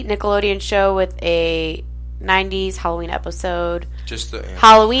and Pete, Nickelodeon show with a 90s Halloween episode. Just the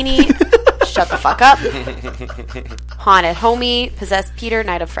Halloweeny. Shut the fuck up. Haunted Homie, Possessed Peter,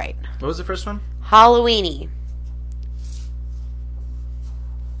 Night of Fright. What was the first one? Halloweeny,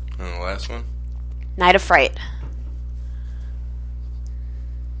 And the last one? Night of Fright.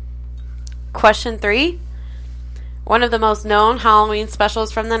 Question 3. One of the most known Halloween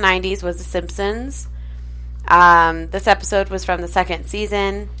specials from the 90s was The Simpsons. This episode was from the 2nd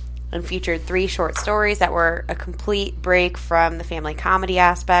season and featured 3 short stories that were a complete break from the family comedy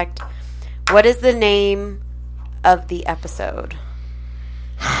aspect. What is the name of the episode?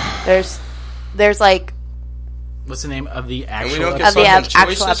 There's like... What's the name of the And we actual don't episode? get of the some actual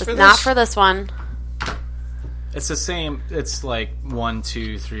choices episode. for Not this? for this one. It's the same. It's like 1,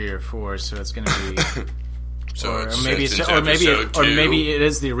 2, 3, or 4. So it's going to be... So or it's maybe Simpsons or maybe episode or 2. maybe it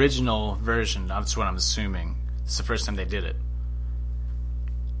is the original version. That's what I'm assuming. It's the first time they did it.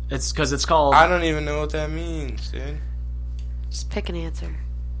 It's because it's called. I don't even know what that means, dude. Just pick an answer.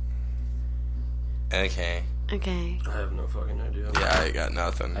 Okay. Okay. I have no fucking idea. Yeah, I got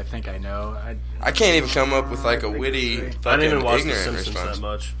nothing. I think I know. I can't even come up with like a witty, I fucking didn't even watch The ignorant Simpsons response. that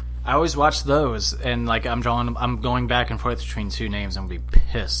much. I always watch those, and like I'm going back and forth between 2 names. I'm gonna be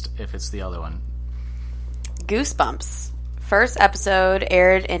pissed if it's the other one. Goosebumps. First episode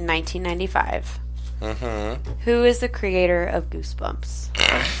aired in 1995. Mm-hmm. Who is the creator of Goosebumps? Is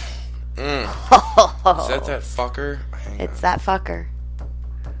that fucker? It's that fucker.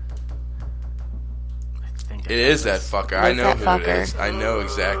 It is that fucker. I It's know that who fucker. it is. I know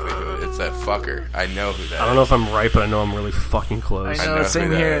exactly who it is. It's that fucker. I know who that is. I don't know if I'm right, but I know I'm really fucking close. I know, same who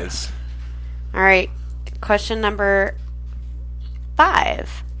that here. is. All right. Question number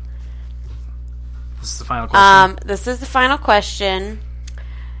 5. This is the final question. This is the final question.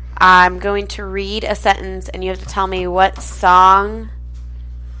 I'm going to read a sentence, and you have to tell me what song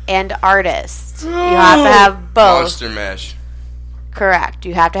and artist. You have to have both. Monster Mash. Correct.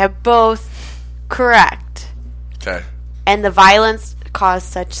 You have to have both correct. Okay. And the violence caused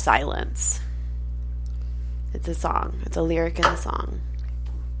such silence. It's a song. It's a lyric in the song.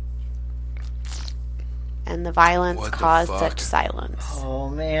 And the violence What the caused fuck? such silence. Oh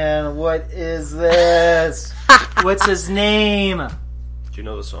man, what is this? What's his name? Do you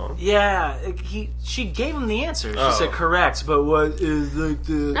know the song? Yeah, she gave him the answer. She Oh. said correct, but what is like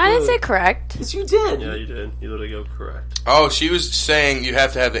the? I didn't say correct. Yes, you did. Yeah, you did. You literally go correct. Oh, she was saying you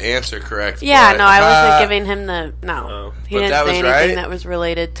have to have the answer correct. Yeah, but- no, I wasn't giving him the... No. Oh. He But didn't that say was anything right? that was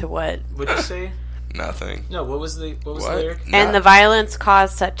related to what... What'd you say? Nothing. No, what was the What? lyric? And the violence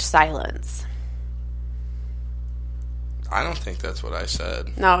caused such silence. I don't think that's what I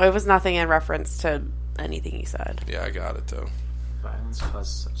said. No, it was nothing in reference to anything he said. Yeah, I got it though. Violence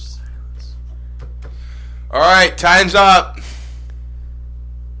caused such silence. All right, time's up.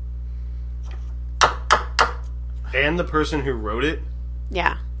 And the person who wrote it?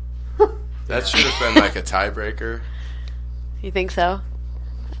 Yeah. That should have been like a tiebreaker. You think so?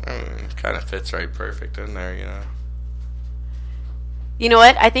 Kind of fits right perfect in there, you know. You know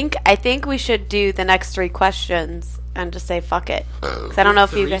what? I think we should do the next 3 questions and just say fuck it. 'Cause I don't know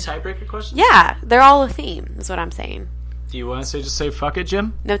if you guys... tiebreaker questions? Yeah, they're all a theme, is what I'm saying. Do you want to just say fuck it,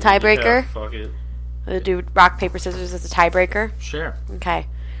 Jim? No tiebreaker? Yeah, fuck it. We'll do rock, paper, scissors as a tiebreaker? Sure. Okay.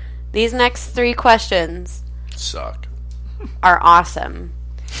 These next 3 questions Suck. are awesome.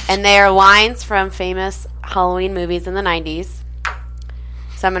 And they are lines from famous Halloween movies in the 90s.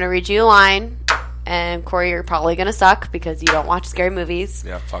 So I'm going to read you a line. And Corey, you're probably going to suck because you don't watch scary movies.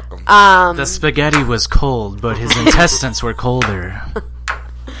 Yeah, fuck them. The spaghetti was cold, but his intestines were colder.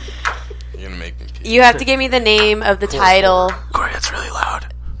 You're gonna make me pee. You have to give me the name of the title. Corey, that's really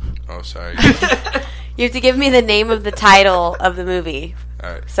loud. Oh, sorry. You have to give me the name of the title of the movie.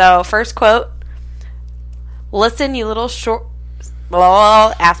 All right. So, first quote. Listen, you little short...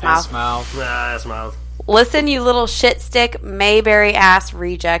 Blah, ass mouth. Mouth. Nah, that's mouth. Listen, you little shit stick, Mayberry ass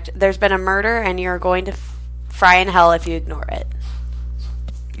reject. There's been a murder, and you're going to fry in hell if you ignore it.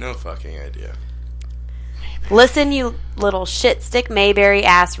 No fucking idea. Listen, you little shit stick, Mayberry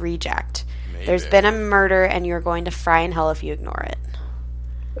ass reject. There's been a murder, and you're going to fry in hell if you ignore it.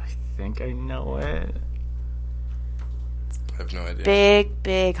 I think I know it. I have no idea.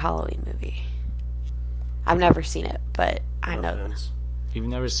 Big Halloween movie. I've never seen it, but I know. You've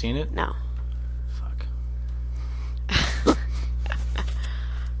never seen it? No. Fuck.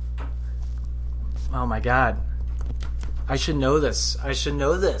 Oh my god. I should know this.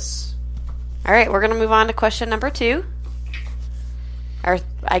 All right, we're going to move on to question number 2. Or,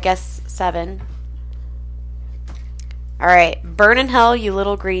 I guess, 7. All right. Burn in hell, you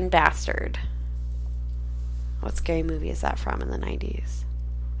little green bastard. What scary movie is that from in the 90s?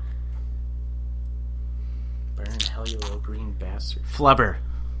 Burn in hell, you little green bastard. Flubber.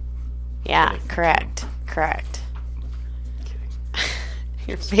 Yeah, correct.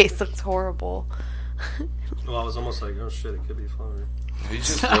 Your face looks horrible. Well, I was almost like, oh shit, it could be Flubber. He's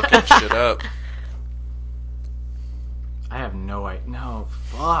just looking shit up. I have no idea. No,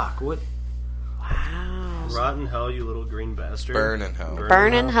 fuck. What? Wow. Rotten hell, you little green bastard. Burn in hell.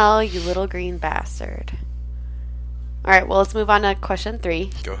 Burn in hell, you little green bastard. All right, well, let's move on to question 3.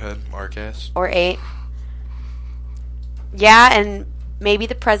 Go ahead, Marcus. Or 8. Yeah, and maybe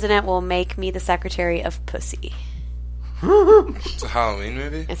the president will make me the secretary of pussy. It's a Halloween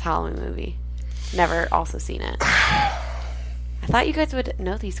movie? It's a Halloween movie. Never also seen it. I thought you guys would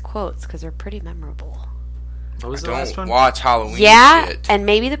know these quotes because they're pretty memorable. What was I the last one? Watch Halloween shit. And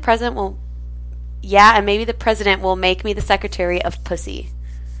maybe the president will... Yeah, and maybe the president will make me the secretary of pussy.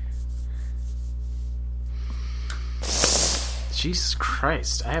 Jesus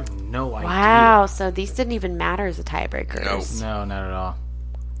Christ. I have no idea. Wow, so these didn't even matter as a tiebreakers. No, not at all.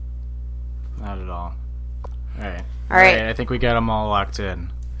 Not at all. All right. All right. I think we got them all locked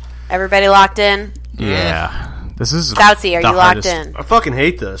in. Everybody locked in? Yeah. This is Stoutsy, are the you hardest. locked in? I fucking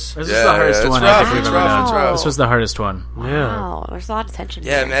hate this. This is the hardest one I think we've ever done. rough. This was the hardest one. Wow, there's a lot of tension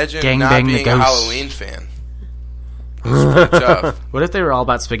Yeah, here. imagine Gang not bang the being a ghost. Halloween fan. It's pretty tough. What if they were all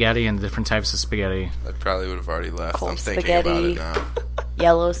about spaghetti and different types of spaghetti? I probably would have already left. Cold I'm thinking spaghetti. about it now.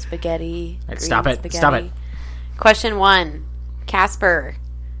 Yellow spaghetti. Right, green stop it. spaghetti. Stop it. Question 1. Casper.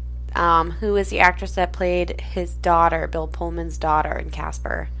 Who is the actress that played his daughter, Bill Pullman's daughter in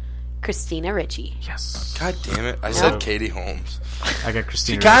Casper? Christina Ricci. Yes. God damn it. I said Katie Holmes. I got She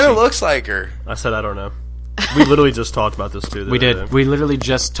Christina kind of Ricci. looks like her. I said I don't know. We literally just talked about this too. We did. We literally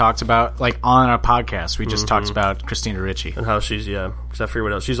just talked about, like, on our podcast, we just talked about Christina Ricci. And how she's, because I forget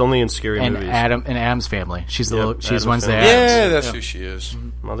what else. She's only in scary And movies. Adam's family. She's the little, she's Addams Wednesday Family. Addams. Yeah, that's who she is.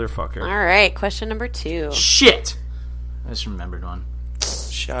 Motherfucker. All right, question number 2. Shit! I just remembered one.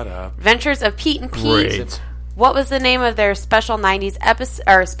 Shut up. Adventures of Pete and Pete. Great. What was the name of their special 90s episode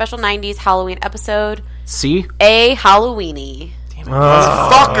or special 90s Halloween episode? See? A Halloweeny. Damn it.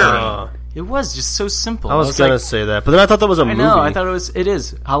 Fucker! It was just so simple. I was gonna say that, but then I thought that was a movie. I know, I thought it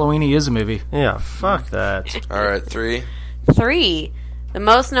is. Halloweeny is a movie. Yeah, fuck that. All right, 3. 3. The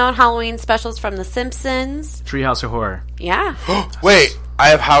most known Halloween specials from The Simpsons. Treehouse of Horror. Yeah. Wait, I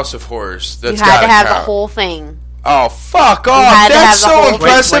have House of Horrors. That's You had to gotta have count. the whole thing. Oh, fuck had off. to That's have the so whole-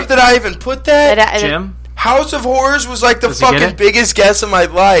 impressive Wait. that I even put that. Jim? House of Horrors was like the Does he get fucking it? biggest guess of my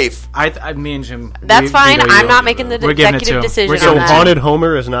life. Me and Jim. That's fine. go I'm you. not making the We're giving it to executive him. decision We're on So giving that. it to him. Haunted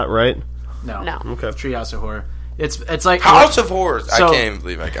Homer is not right. No. No. Okay. Treehouse of Horror. It's like House of Horrors. So, I can't even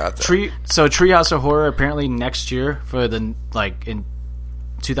believe I got that. Treehouse of Horror apparently next year for the in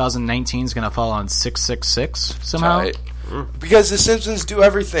 2019 is going to fall on 666 somehow. Tight. Because the Simpsons do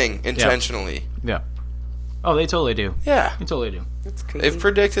everything intentionally. Yeah. Oh, they totally do. Yeah. They totally do. That's creepy. They've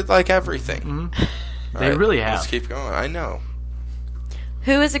predicted like everything. Mm-hmm. All They really have. Let's keep going. I know.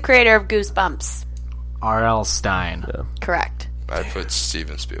 Who is the creator of Goosebumps? R.L. Stein. Yeah. Correct. I put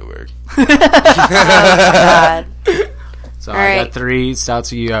Steven Spielberg. God. So All I right. got 3.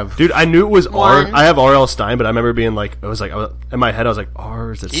 Stoutsy, you have... Dude, I knew it was R. One. I have R.L. Stein, but I remember being like, in my head, I was like,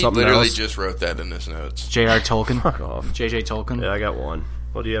 R, is it He something literally else? just wrote that in his notes. J.R. Tolkien. Fuck off. J.J. Tolkien. Yeah, I got 1.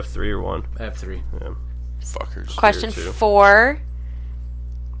 Well, do you have 3 or 1? I have 3. Yeah. Fuckers. Question Here, too. 4.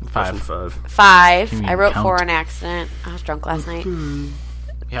 5. 5. Can you I wrote count? 4 on accident. I was drunk last night.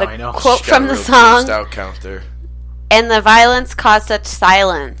 Yeah, The I know. quote Just got from a the real song. spaced out count there. And the violence caused such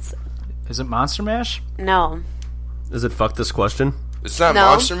silence. Is it Monster Mash? No. Is it fuck this question? It's not No.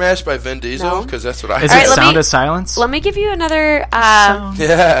 Monster Mash by Vin Diesel? No. Because that's what I Is All it right, let Sound me- of Silence? Let me give you another.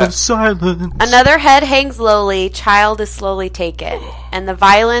 Yeah. Of silence. Another head hangs lowly. Child is slowly taken, and the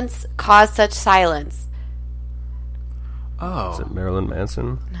violence caused such silence. Oh. Is it Marilyn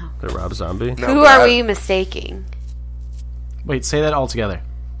Manson? No. Is it Rob Zombie? No, Who but are we mistaking? Wait, say that all together.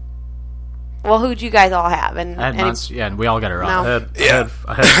 Well, who'd you guys all have? And I had Monster, yeah, and we all got it wrong. No. I had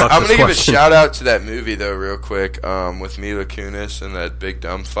fucked I'm this gonna give a question. shout out to that movie though, real quick, with Mila Kunis and that big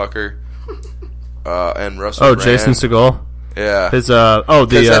dumb fucker, and Russell. Oh, Brand. Jason Segel. Yeah. His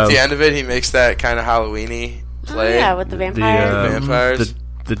because at the end of it, he makes that kind of Halloween-y play. Oh, yeah, with the vampires. Vampires.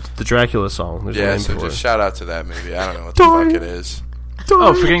 The Dracula song. There's a Yeah, name so for just it. shout out to that movie. I don't know what the fuck it is.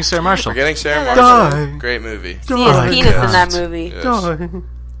 Oh, Forgetting Sarah Marshall. Forgetting Sarah Yeah, Marshall. Great movie. See his penis in that movie. Yes.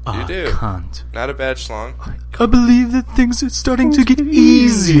 You do. Cunt. Not a bad schlong. I believe that things are starting to get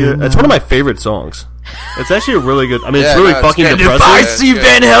easier. It's one of my favorite songs. It's actually a really good. I mean, Yeah, it's really no, it's fucking good. depressing. If I see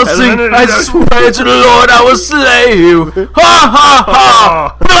Van Helsing, I swear to the Lord I will slay you. Ha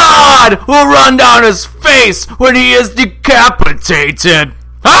ha ha! Blood will run down his face when he is decapitated.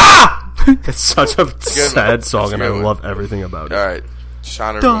 Ah! It's such a sad song, It's a and I good one. love everything about it. All right.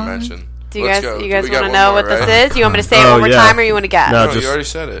 Honorable mention. Do you Let's guys, go. you guys We got want to one know more, what this right? is? You want me to say it Oh, one more yeah. time, or you want to guess? No, No, just you already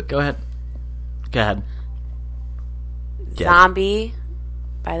said it. Go ahead. Go ahead. Zombie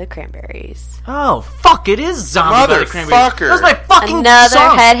by the Cranberries. Oh, fuck, it is Zombie by the Cranberries. Motherfucker. That was my fucking Another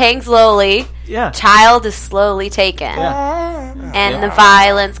song. head hangs slowly. Yeah. Child is slowly taken. Yeah. And the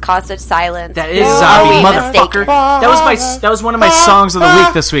violence caused such silence. That is Who Zombie, are we motherfucker. mistaken? That was one of my songs of the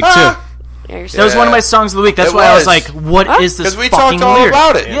week this week, too. You're That was one of my songs of the week. That's It why I was was. like, what is this 'Cause we fucking talked all lyric?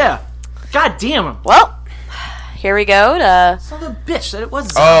 about it. Yeah. God damn him. Well, here we go to... Son of a bitch that it was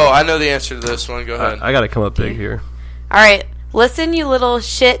Zombie. Oh, I know the answer to this one. Go ahead. I gotta come up big here. Alright, listen, you little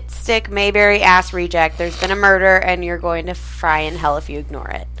shit stick Mayberry ass reject. There's been a murder, and you're going to fry in hell if you ignore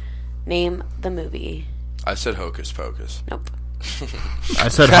it. Name the movie. I said Hocus Pocus. Nope. I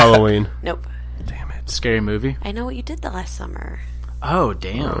said Halloween. Nope. Scary movie. I know what you did the last summer. Oh,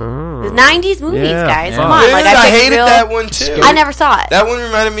 damn. The 90s movies, Yeah. guys. Yeah. Come on. Dude, Like, I picked hated real- that one too. I never saw it. That one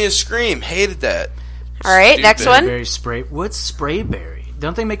reminded me of Scream. Hated that. Alright, next one. Very spray. What's Sprayberry?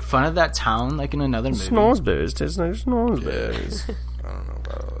 Don't they make fun of that town like in another movie? Snoresberries. Tastes like snoresberries. I don't know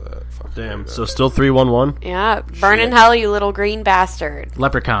about all that. Fuck Damn. that. So still 3-1-1. Yeah, burn in hell, you little green bastard.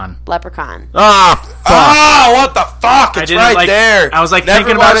 Leprechaun. Leprechaun. Ah, fuck. Oh, what the fuck? It's didn't right like- there. I was like Never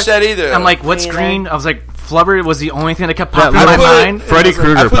thinking about watched it. that either. I'm like, what's Me either. green? I was like, Flubber was the only thing that kept Yeah, popping in my I put mind. Freddy And I was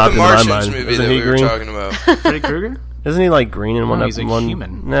Krueger I put popped the in my Martians mind. movie Isn't that he we were green? talking about. like, Freddy Krueger? Isn't he like green in one? No, he's a one?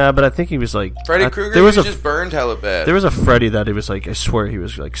 human. Nah, but I think he was like Freddy I- Krueger, There was he a just burned hella bad. there was a Freddy that he was like. I swear he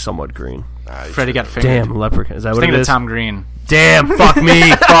was like somewhat green. Nah, you Freddy should- got fingered. Damn, leprechaun. Is that I was what it thinking of is? Tom Green. Damn, fuck me,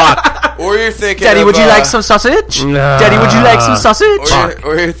 fuck. Or you're thinking Daddy, of, would you like some sausage? Nah. Daddy, would you like some sausage?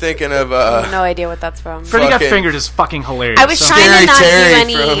 Or you're thinking of I have no idea what that's from. Freddy got fucking- fingered is fucking hilarious. I was so- trying to Scary not Terry do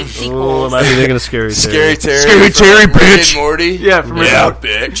any from- Oh, sequels. am I thinking of Scary Terry? Scary Terry. Scary from Terry, Rick bitch. and Morty. Yeah, from Rick Yeah, and Morty.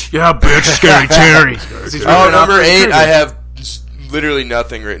 bitch. Yeah, bitch, Scary Terry. Oh, number 8, I have literally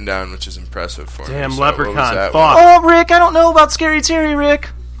nothing written down, which is impressive for me. Damn, So what was Leprechaun. that Fuck. one? Oh, Rick, I don't know about Scary Terry, Rick.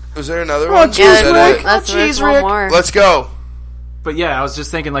 Was there another Oh, one? jeez, Was that Rick. it? Let's Oh, do jeez, one Rick. more. Let's go. But yeah, I was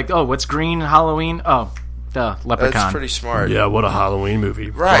just thinking like, oh, what's green Halloween? Oh, the Leprechaun. That's pretty smart. Yeah, what a Halloween movie.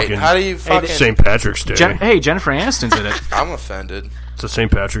 Right. Fucking How do you fucking... St. Patrick's Day. Hey, Jennifer Aniston's in it. I'm offended. It's a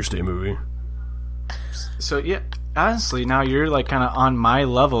St. Patrick's Day movie. So yeah, honestly, now you're like kind of on my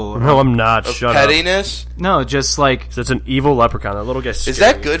level. No, I'm not. Of Shut pettiness? No, just like up. It's an evil leprechaun. That little guy. Is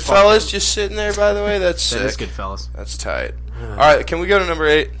that Goodfellas just sitting there, by the way? That's sick. that is Goodfellas. That's tight. All right, can we go to number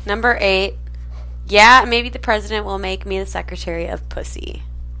 8? Number 8. Yeah, maybe the president will make me the secretary of pussy.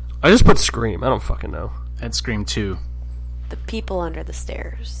 I just put Scream. I don't fucking know. And Scream 2. The people under the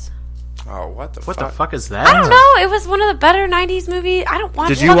stairs. Oh, what the What fuck? the fuck is that? I don't know. It was one of the better 90s movies. I don't watch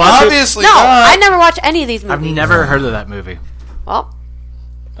Did you watch it? Obviously No, not. I never watch any of these movies. I've never heard of that movie. Well,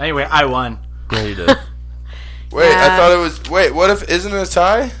 Anyway, I won. No, you did. Wait, I thought it was... Wait, what if... Isn't it a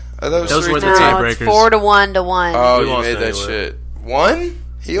tie? I thought it was Those 3-3. were the no, tiebreakers. it's 4-1 to 1. Oh, We you lost made that anyway. shit. 1?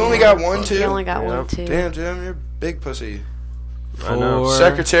 He only got 1, too? He only got 1, too. Damn, Jim, you're big pussy. I know. For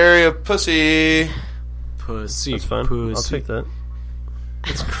Secretary of Pussy. Pussy. That's fine. Pussy. I'll take that.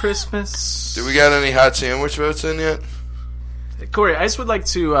 It's Christmas. Do we got any hot sandwich votes in yet? Corey, I just would like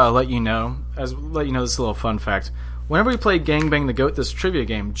to let you know this little fun fact. Whenever we play Gang Bang the Goat, this trivia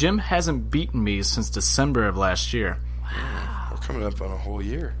game, Jim hasn't beaten me since December of last year. We're coming up on a whole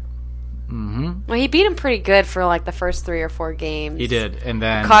year. Well, he beat him pretty good for like the first 3 or 4 games. He did, and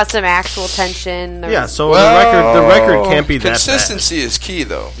then Caused some actual tension. There Yeah, was- so the record can't be that bad. Consistency is key,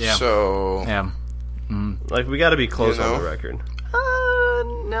 though. Yeah. So... yeah. Like, we got to be close You know? on the record.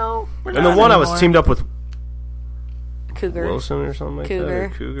 No. And the one I was teamed up with Cougar. Wilson or something like that. Cougar. Or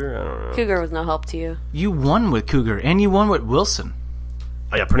Cougar, I don't know. Cougar was no help to you. You won with Cougar, and you won with Wilson.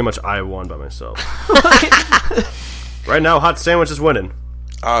 Oh, yeah, pretty much I won by myself. Right now, Hot Sandwich is winning.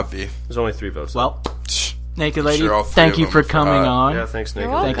 Obvi. There's only 3 votes. Well, Naked Lady, Sure, all three thank of you them for are coming hot. on. Yeah, thanks, Naked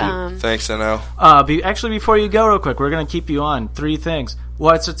You're Lady. welcome. Thanks, NL. Actually, before you go, real quick, we're going to keep you on. 3 things.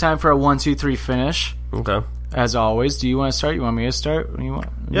 What's the time for a 1, 2, 3 finish? Okay. As always, do you want to start? You want me to start? What do you want?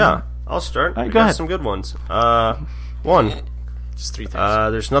 Yeah, I'll start. All right, We go got ahead. some good ones. 1. Just 3 things.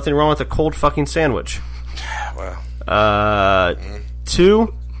 There's nothing wrong with a cold fucking sandwich. Wow.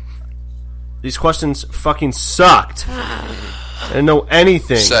 2. These questions fucking sucked. I didn't know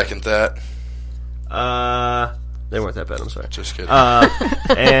anything. Second that. They weren't that bad, I'm sorry. Just kidding.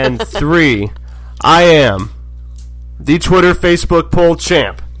 And 3. I am the Twitter Facebook poll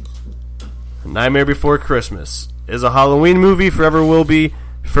champ. Nightmare Before Christmas is a Halloween movie, forever will be,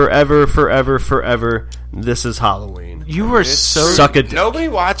 forever, forever, forever. This is Halloween. You were so... Suck a dick. Nobody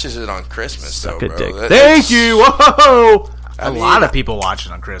watches it on Christmas, Suck though, a bro. dick. That's- Thank you! Whoa! A lot of people watch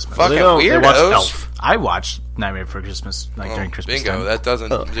it on Christmas. Fucking They watch weirdos. Elf. I watch Nightmare Before Christmas, during Christmas Bingo. time. That doesn't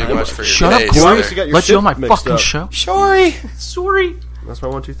do much for your Shut up, taste. Corey. You got your Let you on shit my mixed fucking up. show. Sorry. Sorry. That's my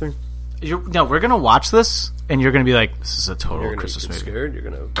 1, 2, 3. No, we're going to watch this, and you're going to be like, this is a total You're gonna Christmas get movie. scared. You're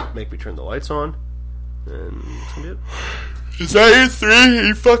gonna make me turn the lights on, and it's gonna be it. Is that your 3? Are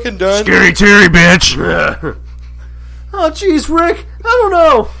you fucking done? Scary Terry, bitch. Oh, jeez, Rick. I don't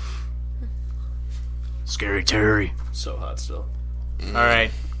know. Scary Terry. So hot still. All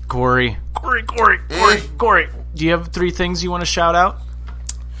right, Corey. Corey. Do you have 3 things you want to shout out?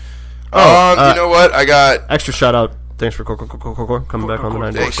 You know what? I got Extra shout out. Thanks for coming back on the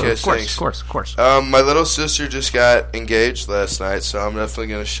 9. Thanks, guys. Of course. My little sister just got engaged last night, so I'm definitely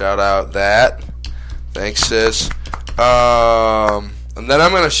going to shout out that. Thanks, sis. And then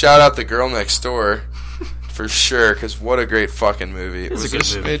I'm going to shout out The Girl Next Door for sure, because what a great fucking movie. It's Was a good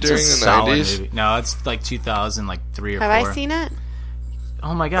this movie. made It's during a the solid 90s? movie. No, it's like 2003 or 4. Have I seen it?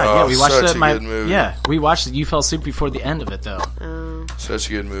 Oh my god! Oh, Yeah, we watched such it. a At good movie. Yeah, we watched it. You fell asleep before the end of it, though. Such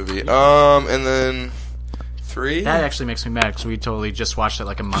a good movie. And then 3? That actually makes me mad because we totally just watched it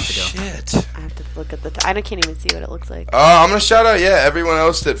like a month ago. Shit. I have to look at the... I can't even see what it looks like. I'm going to shout out, everyone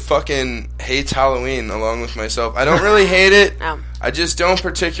else that fucking hates Halloween along with myself. I don't really hate it. No. I just don't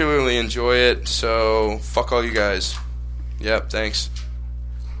particularly enjoy it, so fuck all you guys. Yep, thanks.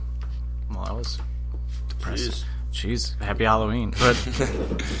 Well, that was depressing. Jeez, happy Halloween. But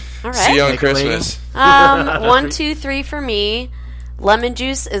All right. See you on Make a lady. Christmas. 1, 2, 3 for me. Lemon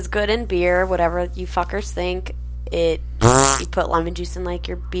juice is good in beer, whatever you fuckers think. You put lemon juice in like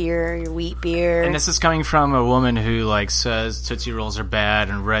your beer, your wheat beer. and this is coming from a woman who like says Tootsie Rolls are bad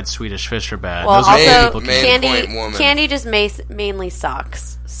and red Swedish Fish are bad. Well, Those are also people main can- point candy woman. candy just mainly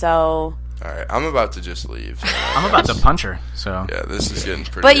sucks. So, Alright, I'm about to just leave. I'm about to punch her. So Yeah, this is getting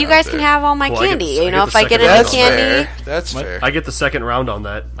pretty but you out guys there. can have all my Well, I get candy. the- You I know, get if the I get second any That's candy, fair. That's What? fair. I get the second round on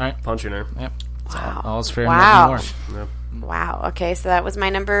that. Right. Punching her. Yep. Wow. All's fair. Wow. and nothing more. Wow. Okay, so that was my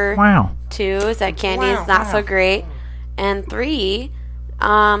number Wow. 2. Is that candy is not so great, and 3,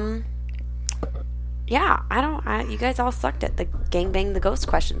 yeah, you guys all sucked at the gangbang the ghost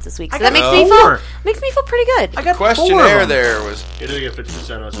questions this week, so that makes me feel pretty good. I got 4 of Questionnaire them. there was You're gonna get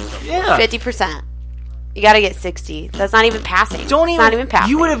 50% on something. Yeah. 50%. You got to get 60. That's not even passing. Don't It's even. not even passing.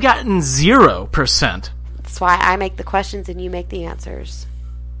 You would have gotten 0%. That's why I make the questions and you make the answers.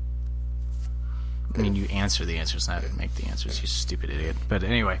 I mean, you answer the answers, not make the answers. You stupid idiot. But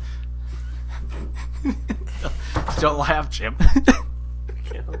anyway, don't laugh, Jim.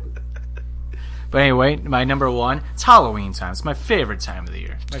 But anyway, my number 1, it's Halloween time. It's my favorite time of the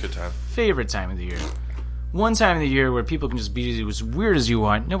year. My good time. favorite time of the year. One time of the year where people can just be as weird as you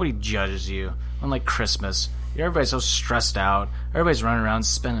want. Nobody judges you. Unlike Christmas. Everybody's so stressed out. Everybody's running around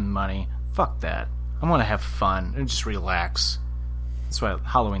spending money. Fuck that. I want to have fun and just relax. That's why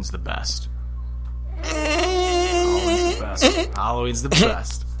Halloween's the best. Halloween's the best. Halloween's the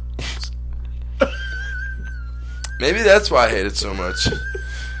best. maybe that's why I hate it so much.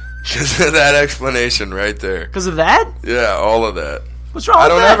 Because of that explanation right there. Because of that? Yeah, all of that. What's wrong I with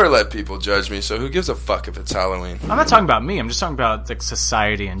don't that? ever let people judge me, so who gives a fuck if it's Halloween? I'm not talking about me. I'm just talking about like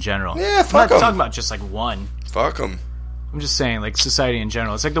society in general. Yeah, fuck I'm not 'em. talking about just like one. Fuck them. I'm just saying like society in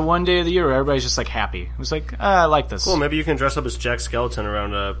general. It's like the one day of the year where everybody's just like happy. It's like, I like this. Cool, maybe you can dress up as Jack Skeleton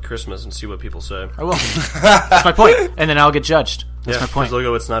around Christmas and see what people say. I will. That's my point. And then I'll get judged. That's my point.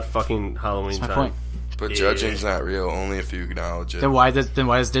 Logo, it's not fucking Halloween That's my time. point. But judging's not real, only if you acknowledge it. Then why does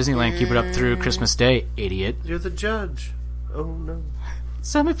Disneyland keep it up through Christmas Day, idiot? You're the judge. Oh no.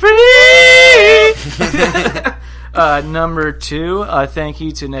 Set me free! Number 2, thank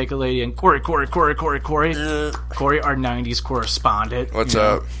you to Naked Lady and Corey. Corey, our 90s correspondent. What's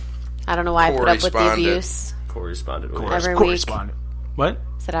up? I don't know why I put up with the abuse. Correspondent. Every week. What?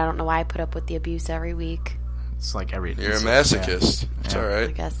 Said I don't know why I put up with the abuse every week. It's like every. You're a masochist. It's all right.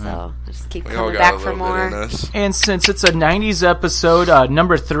 I guess so. I just keep We all coming got back a for little bit in more. us. And since it's a 90s episode,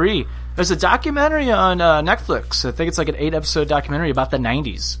 number 3, there's a documentary on Netflix. I think it's like an 8-episode documentary about the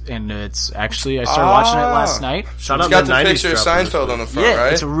 90s. And it's actually, I started watching it last night. It's got the picture of Seinfeld on the front, Yeah,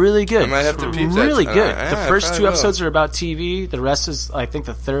 right? it's really good. I might have to peep that really tonight. good. Yeah, The I first probably 2 will. episodes are about TV. The rest is, I think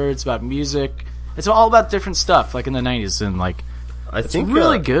the third's about music. It's all about different stuff, like in the 90s. And like, I think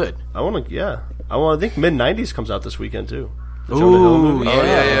really good. I think mid 90s comes out this weekend too. The Jonah Ooh, Hill movie.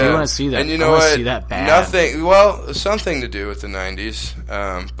 yeah. I do want to see that. And you I know wanna what? see that bad. Nothing. Well, something to do with the '90s,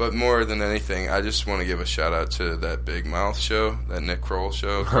 but more than anything, I just want to give a shout out to that Big Mouth show, that Nick Kroll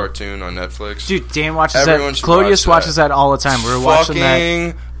show, cartoon on Netflix. Dude, Dan watches Everyone that. should Claudius watch watches that all the time. We were watching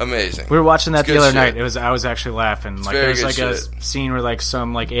that. Amazing. We were watching that It's the good other shit. night. I was actually laughing. Like very there's good like a shit. scene where like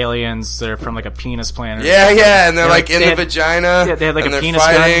some like aliens that are from like a penis planet. Yeah, and they're like in they the had- vagina. Yeah, they had like and a they're penis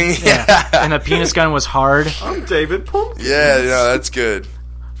fighting. gun. Yeah, and the penis gun was hard. I'm David Pumpkins. Yeah, no, that's good.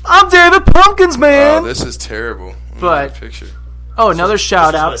 I'm David Pumpkins, man. Oh, this is terrible. But- picture. Oh, another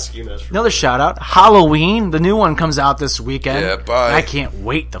shout out. my ski mask. Another shout out. Halloween, the new one comes out this weekend. Yeah, bye. And I can't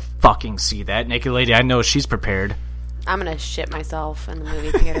wait to fucking see that. Naked Lady, I know she's prepared. I'm gonna shit myself in the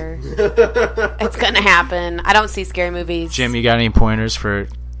movie theater. It's gonna happen. I don't see scary movies. Jim, you got any pointers for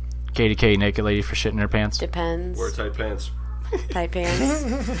KDK Naked Lady for shitting her pants? Depends. Wear tight pants. Tight pants.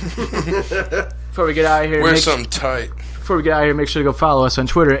 Before we get out of here, Wear something tight. Before we get out of here, make sure to go follow us on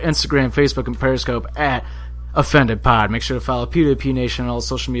Twitter, Instagram, Facebook, and Periscope at OffendedPod. Make sure to follow PWP Nation on all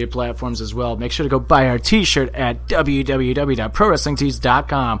social media platforms as well. Make sure to go buy our t-shirt at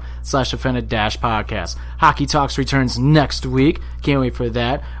www.prowrestlingtees.com/offended-podcast. Hockey Talks returns next week. Can't wait for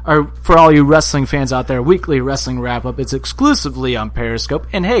that. For all you wrestling fans out there, weekly wrestling wrap-up is exclusively on Periscope.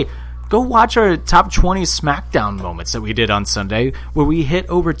 And hey, go watch our top 20 SmackDown moments that we did on Sunday, where we hit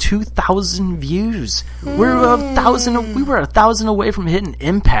over 2,000 views. We were 1,000 away from hitting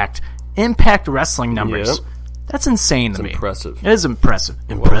Impact Wrestling numbers. Yep. That's insane to me. Impressive. It is impressive.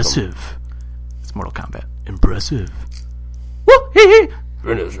 Impressive. It's Mortal Kombat. Impressive. Woo! Hee hee!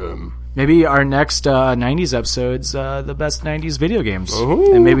 Finish him. Maybe our next 90s episode's the best 90s video games.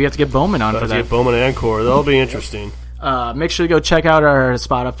 Ooh. And maybe we have to get Bowman on for that. Get Bowman and Core. That'll be interesting. Make sure to go check out our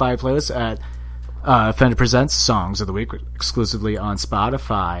Spotify playlist at Offended Presents Songs of the Week, exclusively on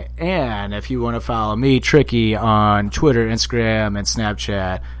Spotify. And if you want to follow me, Tricky, on Twitter, Instagram, and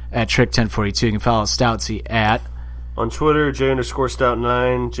Snapchat at Trick1042, you can follow Stoutsy at... On Twitter,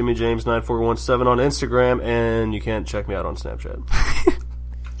 J_Stout9, Jimmy James 9417 on Instagram, and you can't check me out on Snapchat.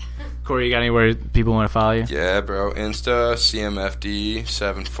 Corey, you got anywhere people want to follow you? Yeah, bro. Insta,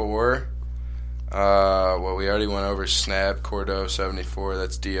 CMFD74. Well, we already went over Snap, Cordo74,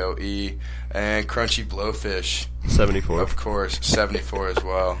 that's DOE, and Crunchy Blowfish. 74. Of course, 74 as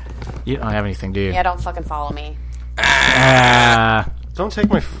well. You don't have anything, do you? Yeah, don't fucking follow me. Don't take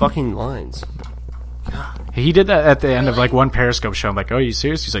my fucking lines. He did that at the end of like one Periscope show. I'm like, oh, are you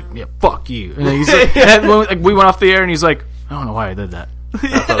serious? He's like, yeah, fuck you. And then he's like, and when we went off the air, and he's like, I don't know why I did that.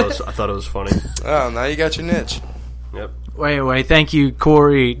 I thought it was funny. Oh, now you got your niche. Yep. Anyway, thank you,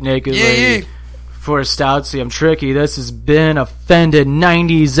 Corey, Naked Lady, for Stoutsy. I'm Tricky. This has been Offended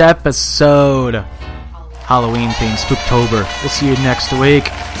 90s episode. Halloween theme, Spooktober. We'll see you next week.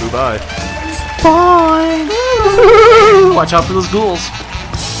 Goodbye. Bye. Watch out for those ghouls.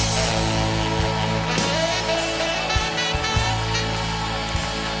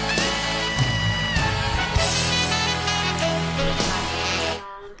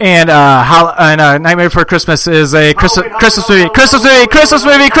 And Nightmare Before Christmas is a Christmas movie. Christmas movie. Christmas movie. Christmas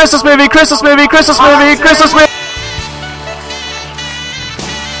movie. Christmas movie. Christmas movie. Christmas movie.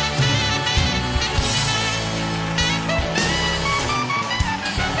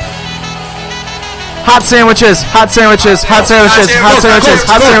 Hot sandwiches. Hot sandwiches. Hot sandwiches. Hot sandwiches.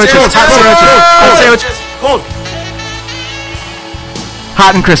 Hot sandwiches. Hot sandwiches. Hot sandwiches.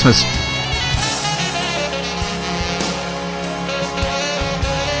 Hot and Christmas.